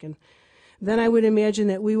have taken. then I would imagine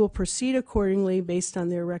that we will proceed accordingly based on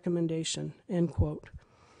their recommendation, end quote.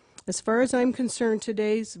 As far as I'm concerned,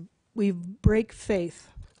 we break faith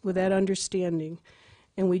with that understanding,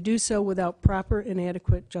 and we do so without proper and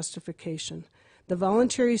adequate justification. The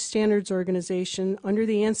Voluntary Standards Organization, under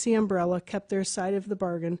the ANSI umbrella, kept their side of the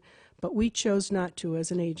bargain, but we chose not to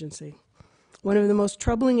as an agency. One of the most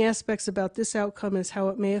troubling aspects about this outcome is how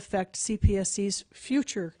it may affect CPSC's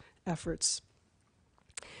future efforts.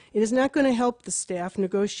 It is not going to help the staff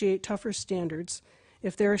negotiate tougher standards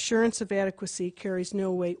if their assurance of adequacy carries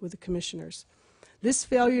no weight with the commissioners. This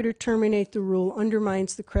failure to terminate the rule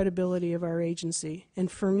undermines the credibility of our agency,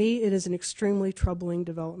 and for me, it is an extremely troubling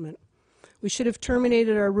development. We should have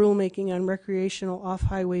terminated our rulemaking on recreational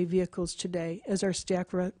off-highway vehicles today, as our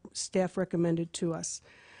staff recommended to us.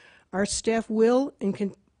 Our staff will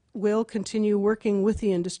continue working with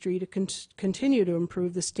the industry to continue to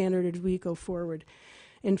improve the standard as we go forward.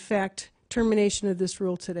 In fact, termination of this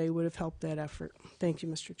rule today would have helped that effort. Thank you,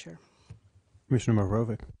 Mr. Chair. Commissioner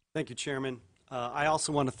Morovic. Thank you, Chairman. I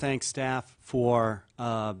also want to thank staff for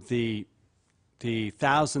the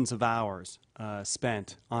thousands of hours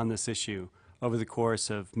spent on this issue over the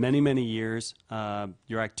course of many, many years.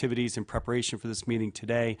 Your activities in preparation for this meeting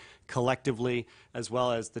today, collectively, as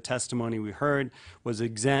well as the testimony we heard, was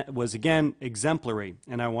again exemplary.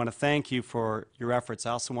 And I want to thank you for your efforts.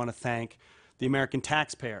 I also want to thank the American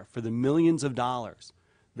taxpayer for the millions of dollars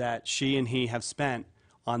that she and he have spent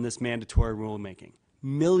on this mandatory rulemaking.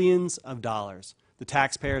 Millions of dollars. The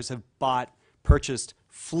taxpayers have purchased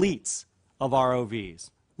fleets of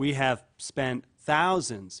ROVs. We have spent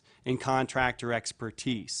thousands in contractor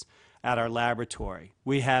expertise at our laboratory.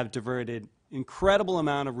 We have diverted incredible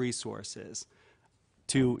amount of resources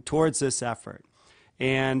towards this effort.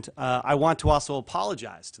 And I want to also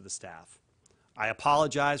apologize to the staff. I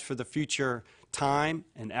apologize for the future time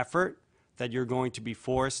and effort that you're going to be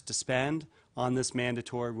forced to spend on this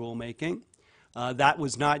mandatory rulemaking. That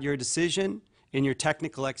was not your decision. In your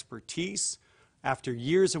technical expertise, after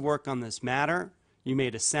years of work on this matter, you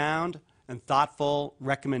made a sound and thoughtful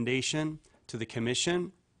recommendation to the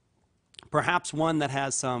Commission, perhaps one that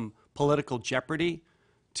has some political jeopardy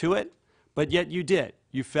to it, but yet you did.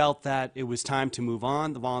 You felt that it was time to move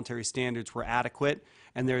on, the voluntary standards were adequate,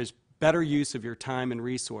 and there's better use of your time and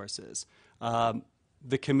resources.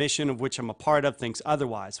 The Commission, of which I'm a part of, thinks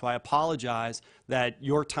otherwise, so I apologize that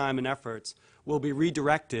your time and efforts will be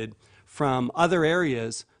redirected from other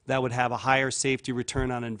areas that would have a higher safety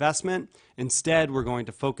return on investment. Instead, we're going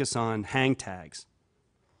to focus on hang tags.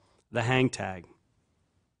 The hang tag.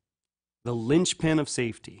 The linchpin of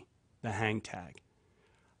safety, the hang tag.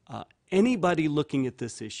 Anybody looking at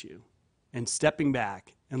this issue and stepping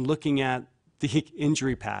back and looking at the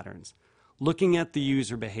injury patterns, looking at the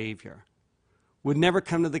user behavior, would never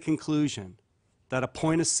come to the conclusion that a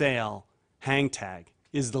point-of-sale hang tag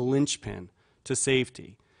is the linchpin to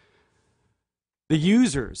safety. The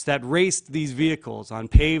users that raced these vehicles on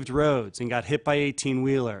paved roads and got hit by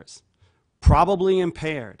 18-wheelers, probably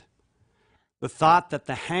impaired. The thought that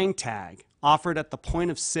the hang tag offered at the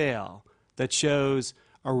point of sale that shows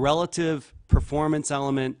a relative performance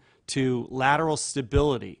element to lateral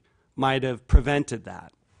stability might have prevented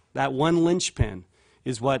that. That one linchpin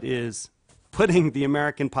is what is putting the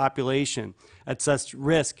American population at such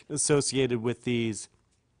risk associated with these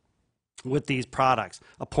products,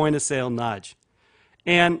 a point-of-sale nudge.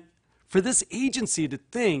 And for this agency to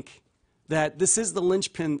think that this is the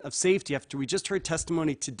linchpin of safety, after we just heard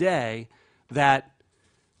testimony today that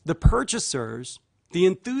the purchasers, the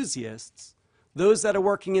enthusiasts, those that are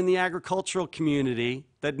working in the agricultural community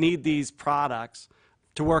that need these products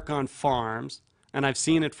to work on farms, and I've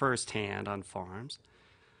seen it firsthand on farms,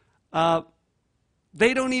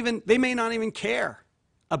 they may not even care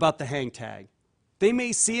about the hang tag. They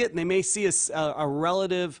may see it, and they may see a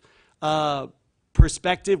relative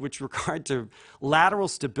perspective with regard to lateral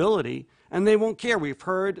stability, and they won't care. We've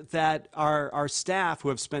heard that our staff who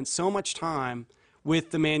have spent so much time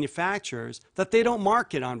with the manufacturers that they don't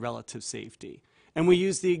market on relative safety. And we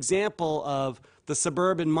use the example of the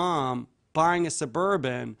suburban mom buying a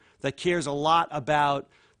Suburban that cares a lot about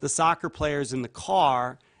the soccer players in the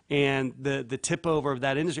car and the tip over of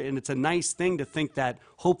that industry. And it's a nice thing to think that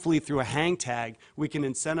hopefully through a hang tag we can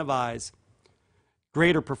incentivize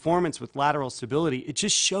greater performance with lateral stability. It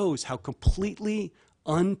just shows how completely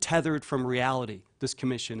untethered from reality this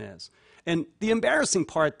commission is. And the embarrassing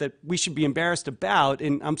part that we should be embarrassed about,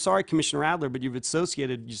 and I'm sorry, Commissioner Adler, but you've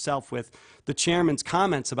associated yourself with the chairman's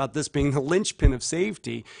comments about this being the linchpin of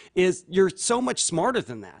safety, is you're so much smarter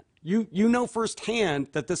than that. You know firsthand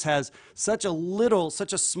that this has such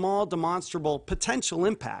a small demonstrable potential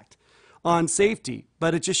impact on safety,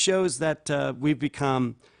 but it just shows that we've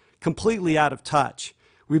become completely out of touch.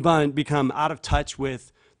 We've become out of touch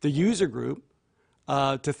with the user group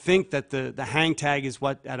to think that the hang tag is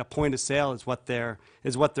what, at a point of sale, is what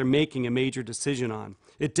they're making a major decision on.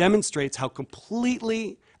 It demonstrates how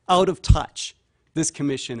completely out of touch this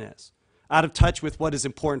commission is. Out of touch with what is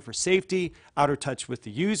important for safety, out of touch with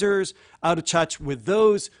the users, out of touch with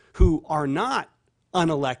those who are not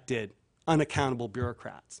unelected, unaccountable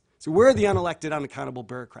bureaucrats. So we're the unelected, unaccountable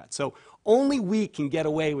bureaucrats. So only we can get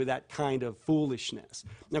away with that kind of foolishness.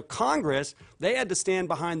 Now, Congress, they had to stand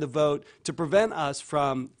behind the vote to prevent us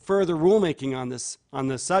from further rulemaking on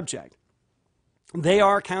this subject. They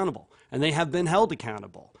are accountable, and they have been held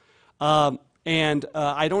accountable.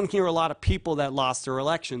 I don't hear a lot of people that lost their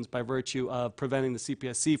elections by virtue of preventing the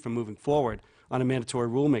CPSC from moving forward on a mandatory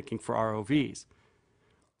rulemaking for ROVs.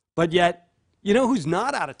 But yet, you know who's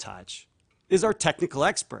not out of touch is our technical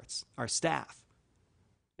experts, our staff.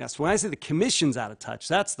 Yes, when I say the commission's out of touch,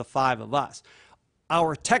 that's the 5 of us.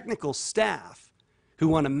 Our technical staff, who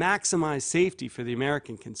want to maximize safety for the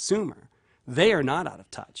American consumer, they are not out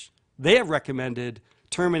of touch. They have recommended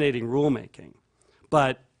terminating rulemaking.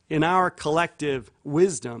 But in our collective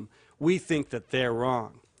wisdom, we think that they're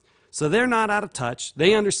wrong. So they're not out of touch.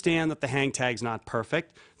 They understand that the hang tag's not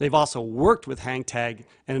perfect. They've also worked with hang tag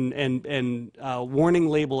and warning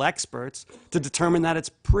label experts to determine that it's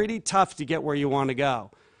pretty tough to get where you want to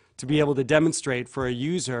go, to be able to demonstrate for a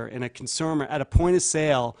user and a consumer at a point of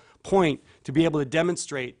sale point to be able to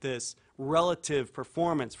demonstrate this relative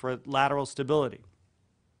performance for lateral stability.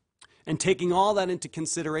 And taking all that into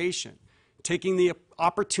consideration, taking the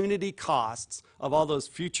opportunity costs of all those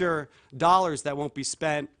future dollars that won't be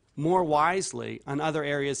spent more wisely on other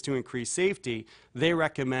areas to increase safety, they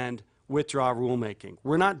recommend withdraw rulemaking.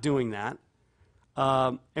 We're not doing that,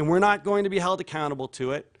 and we're not going to be held accountable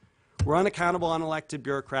to it. We're unaccountable, unelected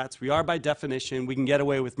bureaucrats. We are by definition. We can get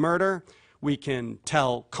away with murder. We can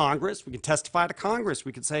tell Congress. We can testify to Congress.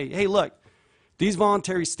 We can say, hey, look, these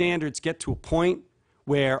voluntary standards get to a point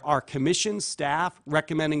where our commission staff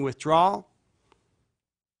recommending withdrawal,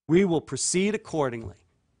 we will proceed accordingly.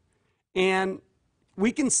 And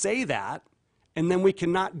we can say that, and then we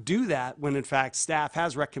cannot do that when, in fact, staff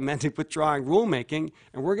has recommended withdrawing rulemaking,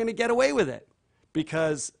 and we're going to get away with it.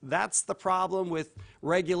 Because that's the problem with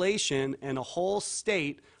regulation and a whole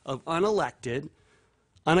state of unelected,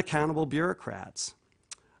 unaccountable bureaucrats.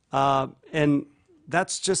 And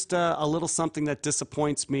that's just a little something that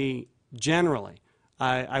disappoints me generally.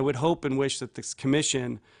 I would hope and wish that this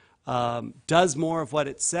commission does more of what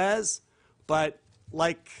it says, but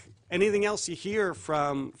like anything else you hear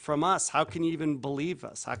from us, how can you even believe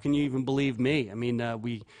us? How can you even believe me? I mean,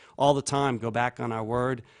 we all the time go back on our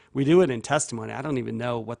word. We do it in testimony. I don't even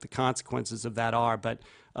know what the consequences of that are, but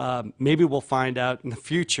maybe we'll find out in the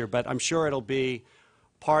future. But I'm sure it'll be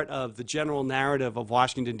part of the general narrative of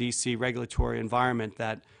Washington, D.C. regulatory environment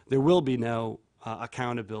that there will be no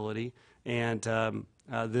accountability, and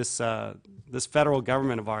this federal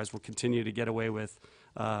government of ours will continue to get away with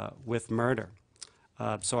murder.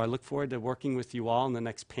 So I look forward to working with you all in the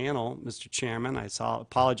next panel, Mr. Chairman. I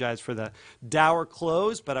apologize for the dour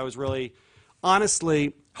close, but I was really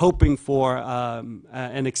honestly hoping for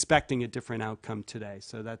and expecting a different outcome today.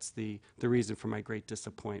 So that's the reason for my great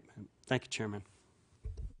disappointment. Thank you, Chairman.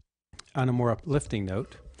 On a more uplifting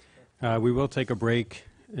note, we will take a break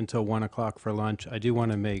until 1 o'clock for lunch. I do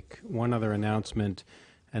want to make one other announcement,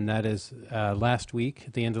 and that is last week,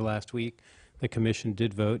 at the end of last week, the Commission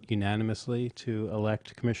did vote unanimously to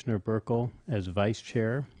elect Commissioner Burkle as Vice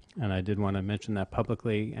Chair, and I did want to mention that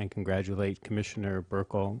publicly and congratulate Commissioner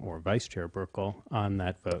Burkle, or Vice Chair Burkle, on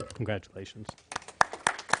that vote. Congratulations.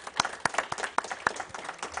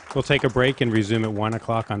 We'll take a break and resume at 1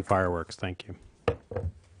 o'clock on fireworks. Thank you.